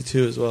clean energy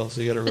too, as well.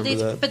 So you got to But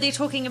remember they, that. but they're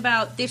talking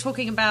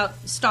about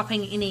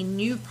stopping any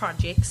new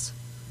projects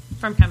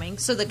from coming.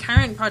 So the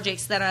current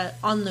projects that are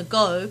on the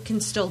go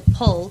can still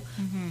pull,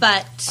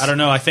 but I don't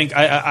know. I think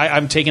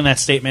I'm taking that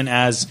statement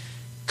as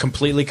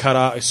completely cut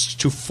off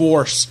to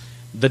force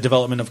the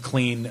development of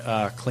clean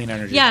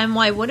energy. Yeah, and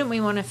why wouldn't we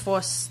want to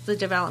force the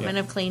development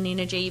Yeah. of clean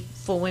energy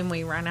for when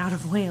we run out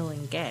of oil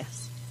and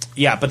gas?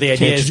 Yeah, but the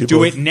idea Can't is you do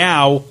do it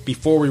now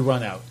before we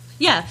run out.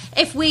 Yeah,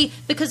 if we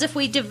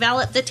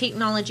develop the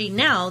technology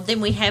now,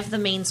 then we have the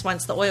means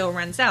once the oil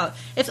runs out.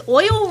 If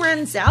oil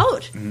runs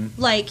out,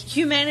 like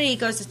humanity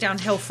goes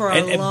downhill for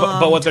a long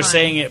But what they're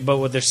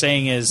time.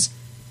 saying is,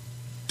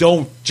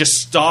 don't just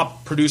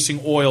stop producing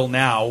oil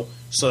now,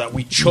 so that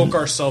we choke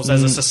ourselves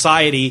as a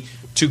society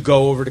to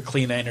go over to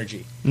clean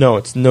energy. No,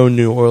 it's no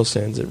new oil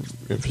sands.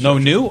 Infrastructure. No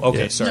new?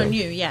 Okay, Yeah. sorry. No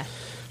new, yeah.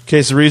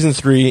 Okay, so reason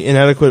 3: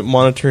 inadequate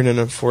monitoring and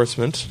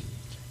enforcement.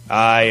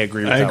 I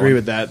agree with I that agree one.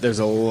 with that. There's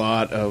a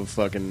lot of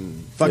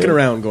fucking Yeah.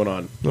 around going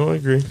on. No, I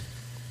agree.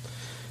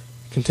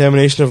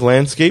 Contamination of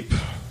landscape.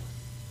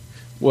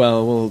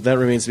 Well, that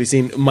remains to be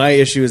seen. My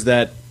issue is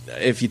that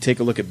if you take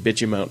a look at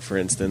Bitchy for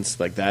instance,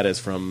 like that is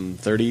from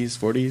 30s,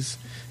 40s,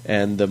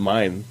 and the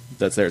mine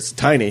that's there, it's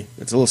tiny.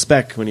 It's a little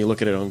speck when you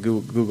look at it on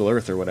Google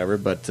Earth or whatever,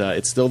 but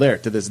it's still there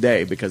to this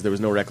day because there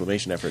was no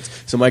reclamation efforts.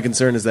 So my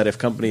concern is that if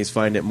companies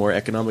find it more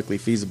economically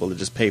feasible to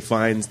just pay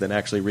fines than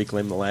actually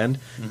reclaim the land,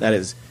 that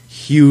is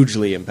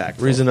hugely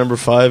impactful. Reason number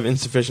 5: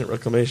 insufficient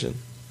reclamation.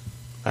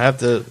 I have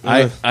to.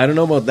 I don't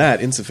know about that.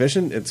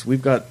 Insufficient.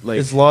 We've got like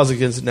it's laws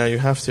against it now. You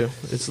have to.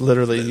 It's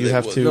literally you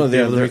have to be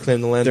able to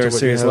reclaim the land. There to are what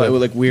serious you have.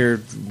 like we're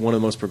one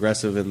of the most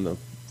progressive in the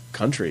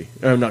country,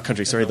 or not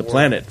country. Sorry, the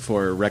planet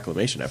for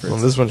reclamation efforts. Well,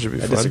 this one should be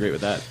I fun. disagree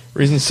with that.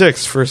 Reason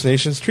 6: First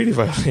Nations treaty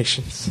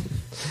violations.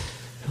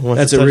 Who wants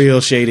That's to a touch-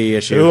 real shady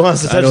issue. Who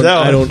wants to touch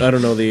that one? I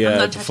don't know the I'm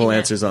not full touching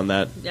answers on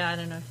that. Yeah, I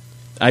don't know.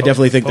 I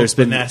definitely think poke there's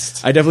the been.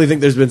 nest. I definitely think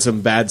there's been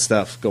some bad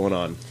stuff going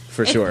on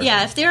for sure.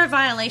 Yeah, if there are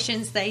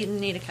violations, they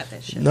need to cut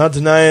that shit. Not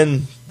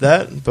denying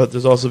that, but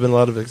there's also been a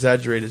lot of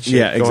exaggerated shit.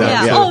 Yeah, going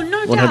exactly. on. Yeah. Yeah.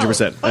 Oh, no 100%.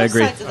 doubt. I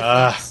agree. Both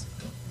sides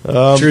of the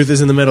fence. Truth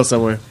is in the middle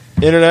somewhere.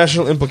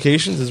 International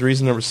implications is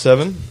reason number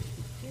 7.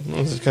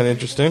 This is kind of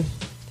interesting.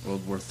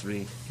 World War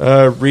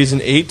III.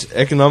 Reason 8: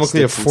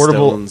 economically Sticks and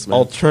affordable stones, man.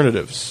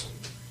 alternatives.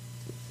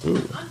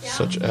 Ooh,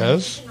 such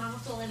as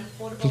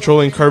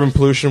controlling carbon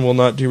pollution will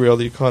not derail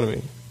the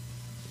economy.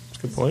 That's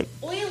a good point.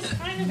 Oil's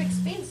kind of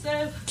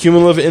expensive.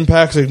 Cumulative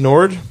impacts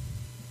ignored.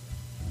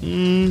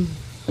 Yeah.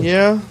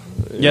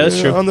 Yeah, that's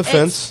true. On the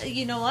fence.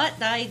 You know what?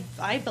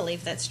 I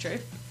believe that's true.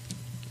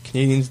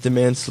 Canadians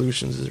demand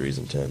solutions is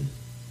reason 10.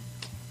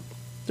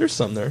 There's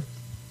some there.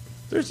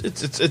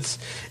 It's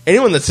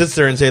anyone that sits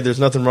there and say there's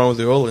nothing wrong with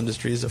the oil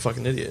industry is a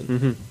fucking idiot.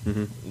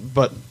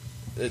 But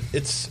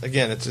it's a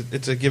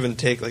give and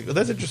take. Like, well,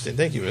 that's interesting.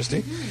 Thank you,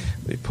 Misty.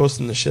 We'll be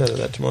posting the shit out of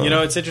that tomorrow. You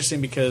know, it's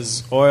interesting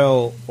because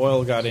oil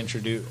got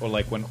introduced, or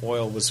like when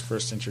oil was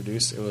first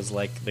introduced, it was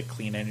like the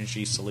clean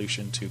energy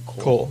solution to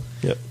coal.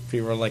 Yep.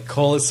 People were like,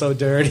 coal is so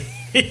dirty.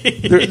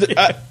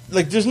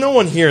 There's no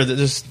one here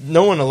there's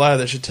no one alive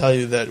that should tell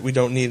you that we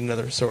don't need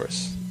another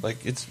source.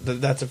 Like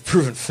that's a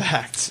proven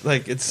fact.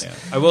 Like it's. Yeah.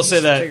 I will say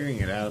that Figuring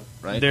it out,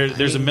 right? there's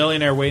I mean, a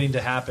millionaire waiting to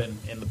happen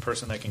in the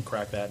person that can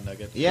crack that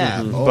nugget.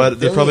 Yeah, oh, But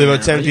there's probably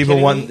about 10 billionaire. Are you people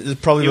kidding want. me? There's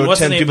probably about What's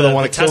the 10 name? people that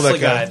want to kill Tesla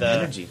that guy.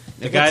 Energy.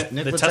 The guy,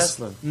 Nikola the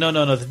Tesla. No,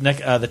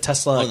 the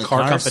Tesla Oh, the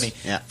car cars? company.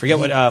 Yeah.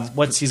 Forget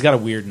what's he's got a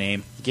weird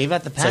name. He gave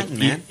out the It's like patent,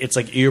 man. it's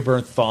like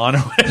Earburn Thon or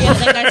whatever. Yeah,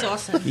 that guy's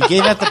awesome. He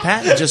gave out the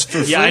patent just for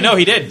free. Yeah, I know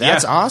he did,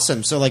 That's yeah.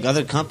 awesome. So, like,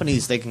 other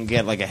companies, they can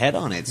get, like, ahead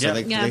on it. So Yeah.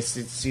 they Yeah.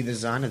 see the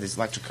design of these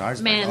electric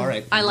cars. Man, like, all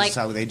right, I this like- is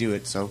how they do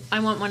it. So, I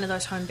want one of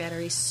those home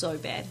batteries so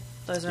bad.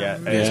 Those are Yeah,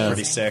 it's amazing.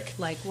 pretty sick.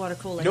 Like, what a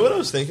cool You know what I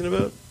was thinking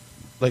about?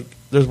 Like,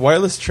 there's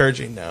wireless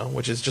charging now,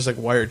 which is just like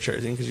wired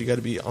charging because you got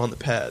to be on the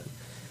pad.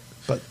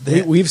 But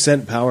We've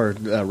sent power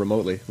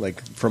remotely,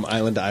 like from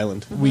island to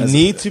island. we as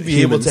need to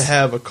be able humans. to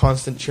have a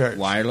constant charge.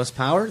 wireless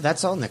power,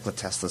 that's all Nikola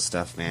Tesla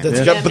stuff, man. That's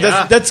Yeah. got,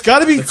 but that's got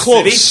to be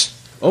close.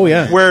 Oh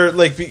yeah. Where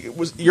like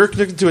you're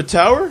connected to a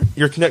tower,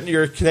 you're connected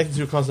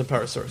to a constant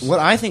power source. What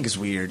I think is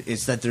weird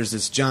is that there's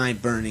this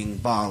giant burning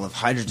ball of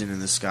hydrogen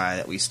in the sky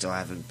that we still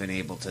haven't been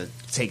able to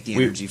take the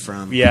energy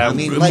from. yeah, I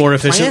mean, more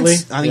efficiently?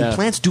 Plants,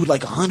 plants do it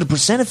like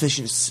 100%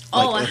 efficiency.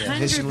 Oh, like, 100%.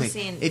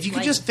 efficiently. If you could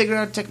Like- just figure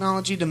out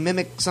technology to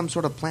mimic some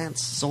sort of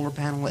plant's solar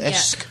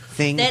panel-esque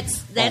thing.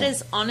 That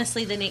is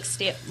honestly the next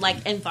step,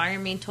 like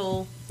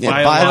environmental,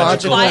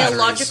 Biological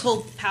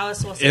biological power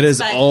sources. It has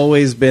But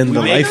always been the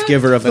We're life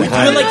giver of the We're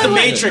planet. like the know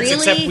what Matrix, really-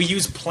 except we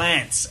use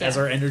plants as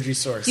our energy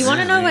source. you want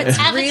to know what's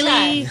Avatar.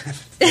 really?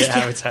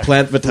 Avatar.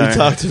 Plant we Vatar.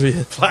 talk to me.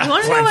 You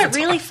want to know what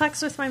really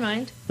fucks with my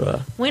mind?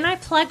 When I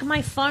plug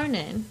my phone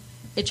in,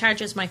 it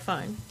charges my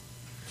phone.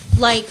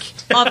 Like,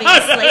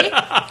 obviously. That's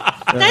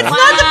not the part. That's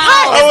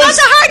not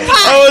the hard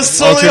part. I was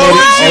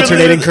totally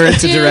Alternating current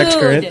to direct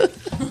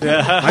current.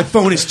 My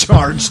phone is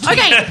charged.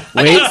 Okay.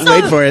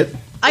 Wait for it.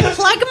 I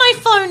plug my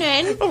phone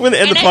in. I'm going to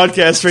end the and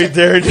podcast right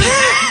there.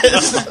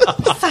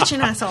 Such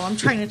an asshole. I'm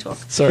trying to talk.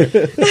 Sorry.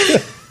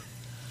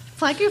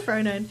 Plug your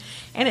phone in,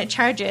 and it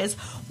charges.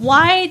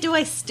 Why do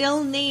I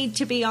still need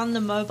to be on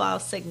the mobile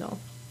signal?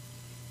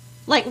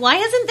 Like, why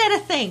isn't that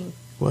a thing?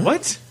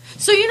 What?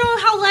 So you know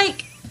how,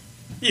 like,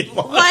 You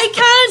lost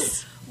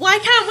why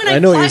can't when I I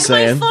know what you're plug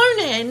my saying. phone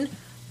in,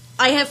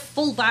 I have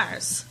full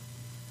bars.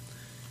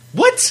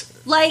 What?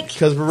 Like,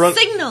 Because we're running,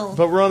 signal.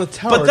 but we're on a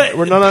tower. But that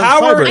we're not on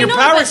power, fiber. your know,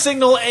 power but-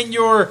 signal and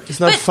your It's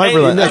not But-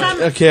 fiber line. but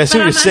I'm- Okay, I see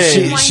but what you're I'm saying.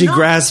 asking why She not?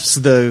 grasps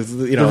the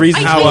The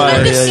reason I how can I-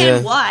 understand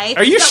yeah. why.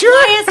 Are you but sure?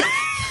 Why is it,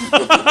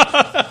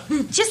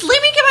 just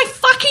let me get my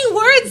fucking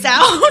words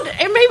out,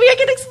 and maybe I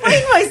can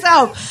explain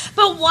myself.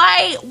 But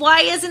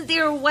why isn't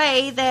there a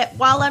way that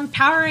while I'm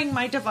powering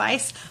my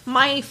device,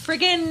 my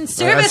friggin'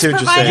 service see what you're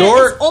provider saying.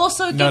 Your- is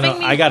also no, giving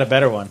me I got a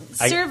better one.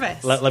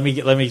 service? Let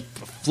me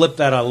flip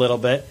that a little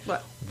bit.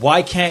 What?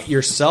 Why can't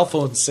your cell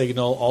phone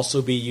signal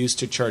also be used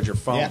to charge your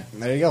phone? Yeah,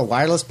 there you go.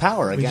 Wireless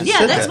power again. Yeah,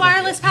 said that's that.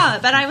 wireless power.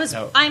 But I was,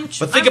 No. I'm. But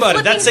think I'm about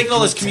it. That flipping-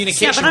 signal is Yeah,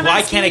 communication. but I'm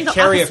Why can't asking it the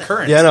carry a opposite.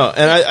 current? Yeah, no,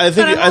 and I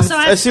think But I'm also,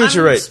 I see what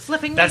you're I'm right.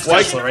 Flipping That's the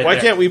Why, Tesla right why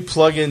there. can't we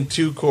plug in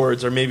two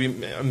cords or maybe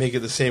make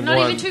it the same Not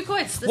one? even two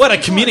cords. the What, a same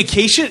cord.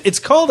 communication? It's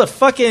called a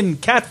fucking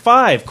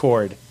Cat5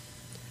 cord.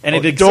 And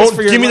it exists Don't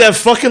for your give me that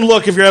fucking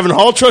look. If you're having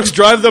haul trucks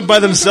drive them by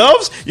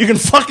themselves, you can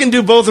fucking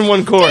do both in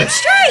one cord.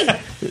 Straight.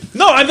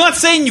 No, I'm not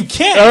saying you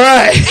can't. All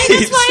right. And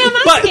that's why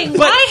I'm asking.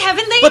 Why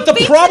haven't they? But the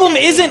invented problem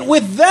it? isn't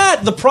with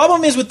that. The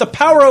problem is with the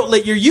power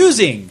outlet you're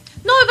using.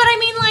 No, but I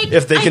mean, like,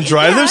 If they can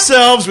drive yeah.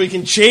 themselves, we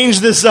can change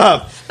this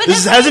up. But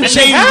This that's hasn't what they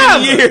changed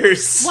have. in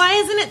years. Why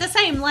isn't it the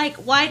same? Like,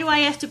 why do I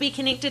have to be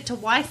connected to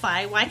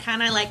Wi-Fi? Why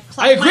can't I like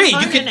plug I agree.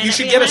 my phone You in could. and You it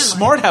should be get a landline?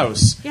 smart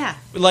house. Yeah.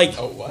 Like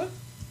what?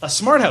 a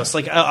smart house,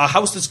 like a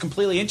house that's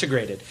completely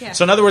integrated. Yeah.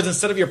 So in other words,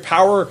 instead of your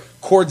power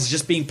cords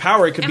just being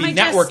power, it could Am be I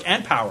network just-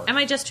 and power. Am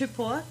I just too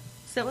poor?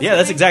 Is that what's Yeah,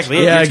 that's happening? exactly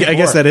it. Yeah, You're too I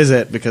guess poor. that is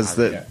it because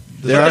there are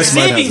There's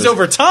smart savings houses.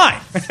 over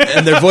time.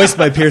 and they're voiced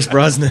by Pierce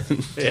Brosnan.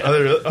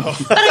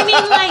 Oh. But I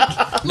mean,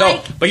 like, No,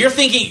 like, but you're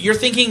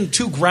thinking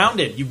too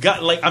grounded. You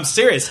got like I'm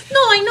serious. no,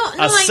 I know,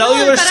 no, A I know,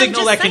 cellular but I'm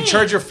signal just that can saying.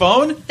 charge your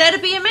phone.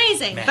 That'd be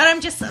amazing. Man. But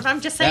I'm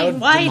just saying,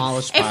 would why?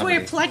 demolish If poverty.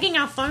 we're plugging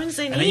our phones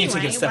in And then you anyway,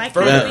 take it a step why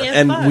further. can't we have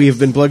and both? we have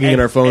been plugging in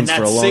our phones and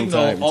for a that long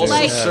signal time. too. also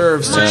Like,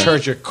 serves to my-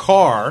 charge your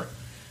car,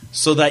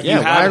 so that you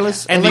Yeah, have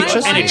wireless and,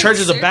 electricity. and it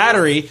charges a Service.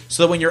 battery,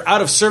 so that when you're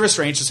out of service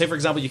range, so say for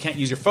example you can't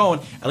use your phone,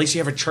 at least you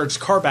have a charged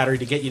car battery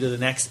to get you to the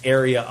next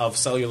area of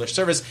cellular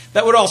service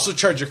that would also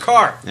charge your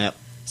car. Yep.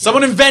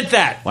 Someone invent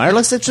that.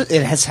 Wireless, it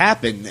has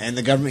happened, and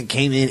the government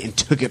came in and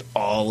took it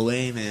all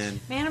away, man.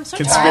 Man, I'm so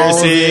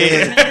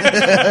Conspiracy.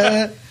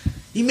 tired.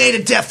 You made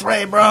a death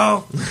ray,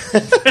 bro.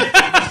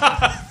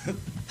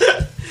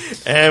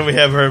 And we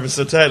have our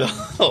episode title.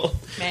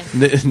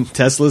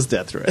 Tesla's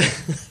death ray.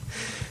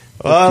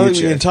 Well, we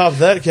future. can top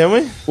that, can we?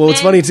 Well,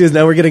 what's funny too is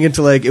now we're getting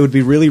into like it would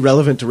be really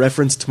relevant to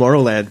reference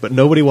Tomorrowland, but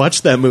nobody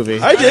watched that movie.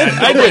 I did.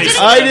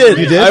 I did.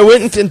 You did? I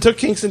went and took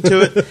Kingston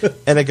to it,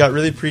 and it got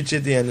really preachy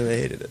at the end, and I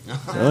hated it.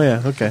 Oh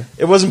yeah, okay.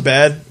 It wasn't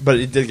bad, but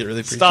it did get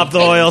really preachy. Stop the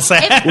oil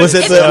sand. Was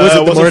it If- the was it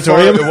the wasn't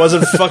moratorium? Far, it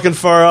wasn't fucking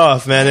far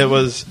off, man. It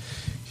was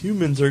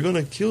humans are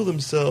gonna kill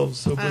themselves,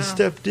 so we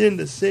stepped in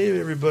to save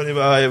everybody.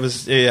 But it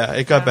was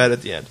it got bad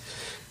at the end.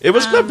 It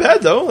was not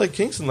bad though. Like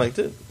Kingston liked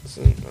it.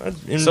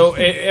 So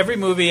every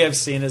movie I've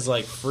seen is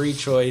like free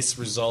choice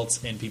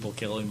results in people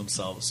killing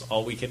themselves.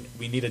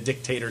 We need a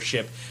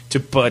dictatorship to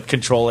put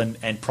control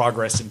and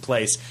progress in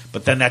place,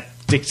 but then that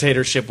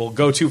dictatorship will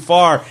go too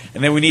far,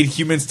 and then we need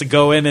humans to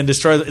go in and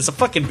destroy. It's a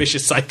fucking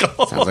vicious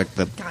cycle. Sounds like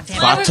the Well,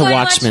 plot we're to going to watch a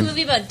Watchmen.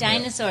 movie about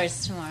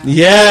dinosaurs tomorrow.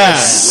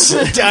 Yes,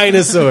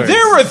 dinosaurs.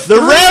 There were the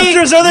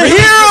Raptors are their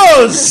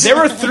heroes. There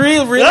were 3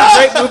 really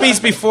great movies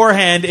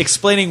beforehand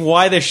explaining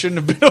why there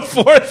shouldn't have been a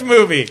 4th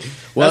movie.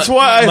 Well, That's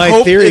why I my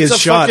hope theory it's is a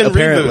shot. fucking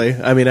Apparently,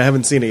 reboot. I mean, I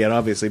haven't seen it yet,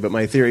 obviously, but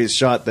my theory is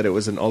shot that it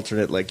was an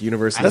alternate like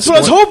universe. That's what I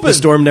was The storm- hoping. The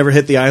storm never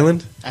hit the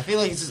island. I feel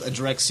like it's just a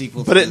direct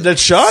sequel. But to it- that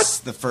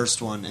shot? the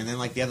first one, and then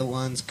like the other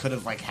ones could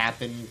have like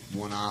happened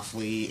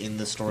one-offly in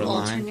the storyline.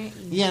 Alternate.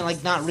 Yeah,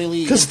 like not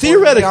really 'Cause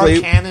important. They are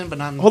theoretically- canon, but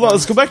not. Hold on,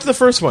 let's go back to the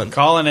first one.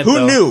 Calling it Who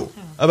though. knew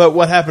about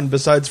what happened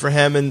besides for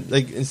Hammond,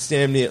 like and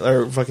Stanley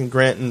or fucking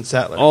Grant and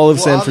Sattler? All of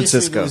Well, San obviously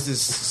Francisco. There was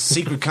this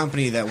secret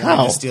company that How?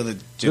 wanted to steal the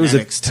It was a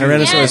genetics. too.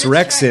 Tyrannosaurus Yeah, that's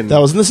Rex right. in. That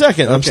was in the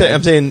second. I'm Okay.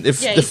 saying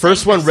if Yeah, the you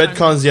first said one first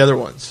one. retcons the other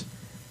ones,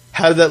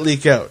 how did that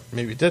leak out?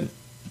 Maybe it didn't.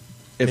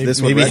 if Maybe,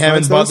 this one maybe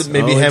Hammond retcons bought those?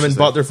 maybe Oh, Hammond interesting.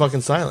 bought their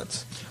fucking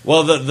silence.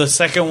 Well, the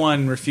second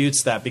one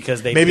refutes that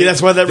because they Maybe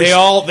that's why that they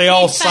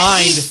all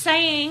signed. He's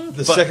saying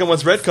The second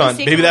one's retcon. second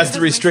Maybe one that's the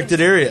doesn't make restricted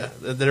sense. area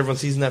that everyone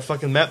sees in that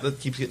fucking map that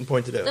keeps getting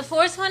pointed The out.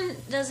 4th one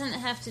doesn't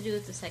have to do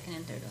with the 2nd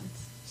and 3rd ones.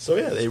 So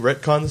yeah, they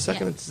retcon the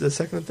Yeah.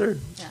 second and third.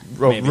 Yeah.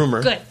 Maybe.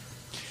 Rumor. good.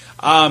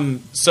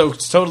 So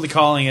it's totally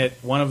calling it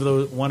one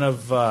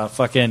of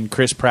fucking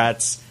Chris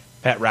Pratt's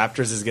pet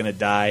raptors is going to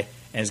die,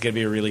 and it's going to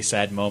be a really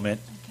sad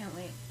moment. I can't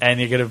wait. And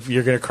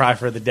you're gonna cry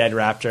for the dead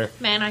raptor.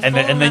 Man, I and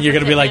fall then in you're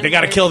love gonna be with like, Hitman they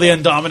got to very kill the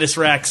quick. Indominus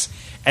Rex,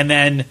 and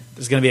then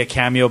there's gonna be a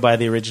cameo by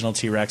the original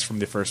T-Rex from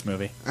the first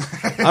movie.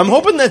 I'm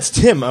hoping that's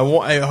Tim.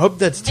 I hope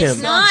that's Tim.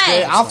 It's not.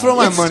 I'll throw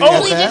my money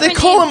totally at that. They different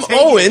call him name.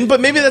 Owen, but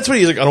maybe that's what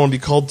he's like. I don't want to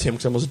be called Tim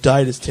because I almost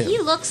died as Tim. He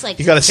looks like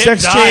He got a Tim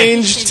sex died.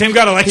 change. Tim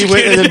got He electrocuted.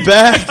 went and then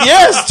back.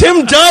 Yes,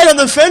 Tim died on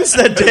the fence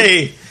that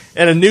day,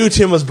 and a new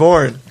Tim was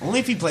born. Only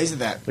if he plays it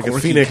that Like a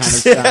quirky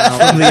phoenix. kind of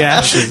style. from the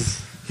ashes.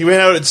 He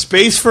went out in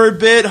space for a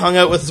bit, hung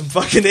out with some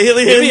fucking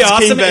aliens, It'd be came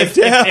awesome back if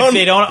down.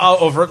 they don't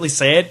overtly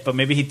say it, but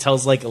maybe he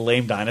tells like a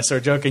lame dinosaur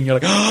joke, and you're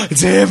like, "Oh,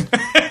 it's him."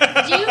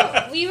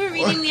 We were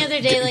reading the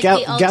other day, like Gal-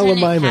 the alternate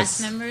Gallimimus.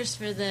 cast members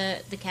for the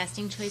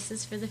casting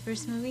choices for the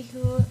first movie.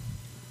 Who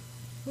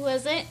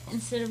was it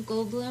instead of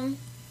Goldblum?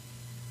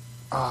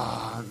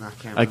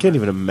 I can't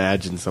even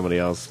imagine somebody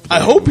else. I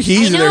hope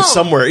he's in there know.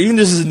 somewhere. Even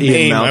just his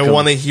name, I Malcolm.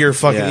 want to hear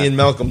fucking Yeah. Ian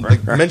Malcolm.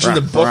 Like, mention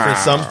the book or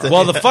something.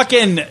 Well, the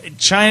fucking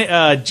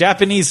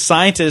Japanese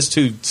scientist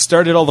who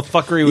started all the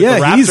fuckery with Yeah,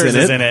 the he's Raptors in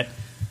is it. in it.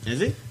 Is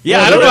he?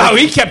 Yeah, I don't know how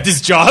he kept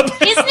his job.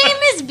 His name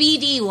is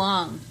B.D.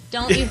 Wong.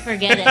 Don't you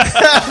forget it.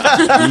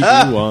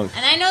 E.G. Wong.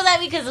 And I know that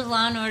because of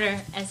Law and Order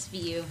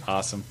SVU.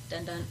 Awesome.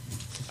 Dun dun.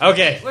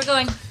 Okay, We're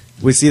going.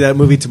 We see that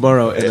movie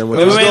tomorrow, and then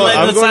Wait, we'll wait,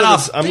 I'm let's going sign to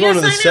off. the, I'm We going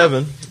to gotta the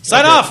sign 7.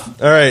 sign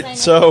off. All right, Sign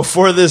so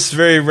for this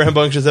very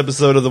rambunctious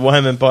episode of the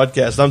Wyman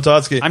Podcast, I'm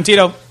Totsky. I'm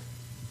Tito.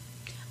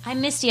 I'm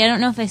Misty. I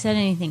don't know if I said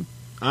anything.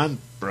 I'm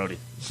Brody.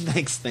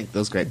 Thanks. That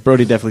was great.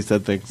 Brody definitely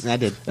said things. I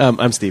did.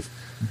 I'm Steve.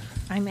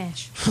 I'm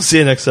Ash. We'll see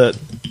you next set.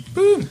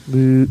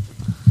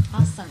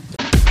 Awesome.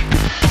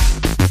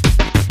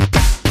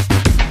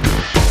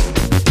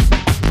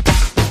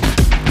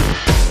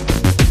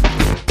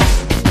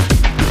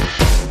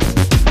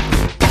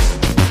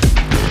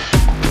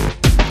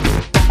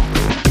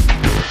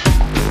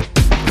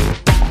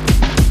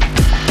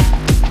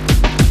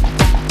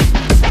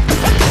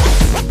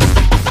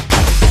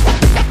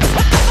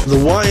 The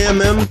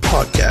YMM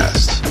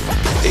Podcast,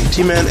 a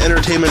T-Man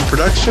Entertainment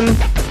production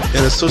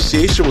in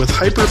association with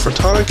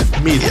Hyperphotonic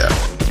Media.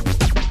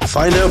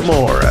 Find out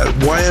more at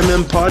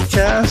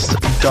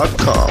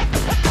ymmpodcast.com.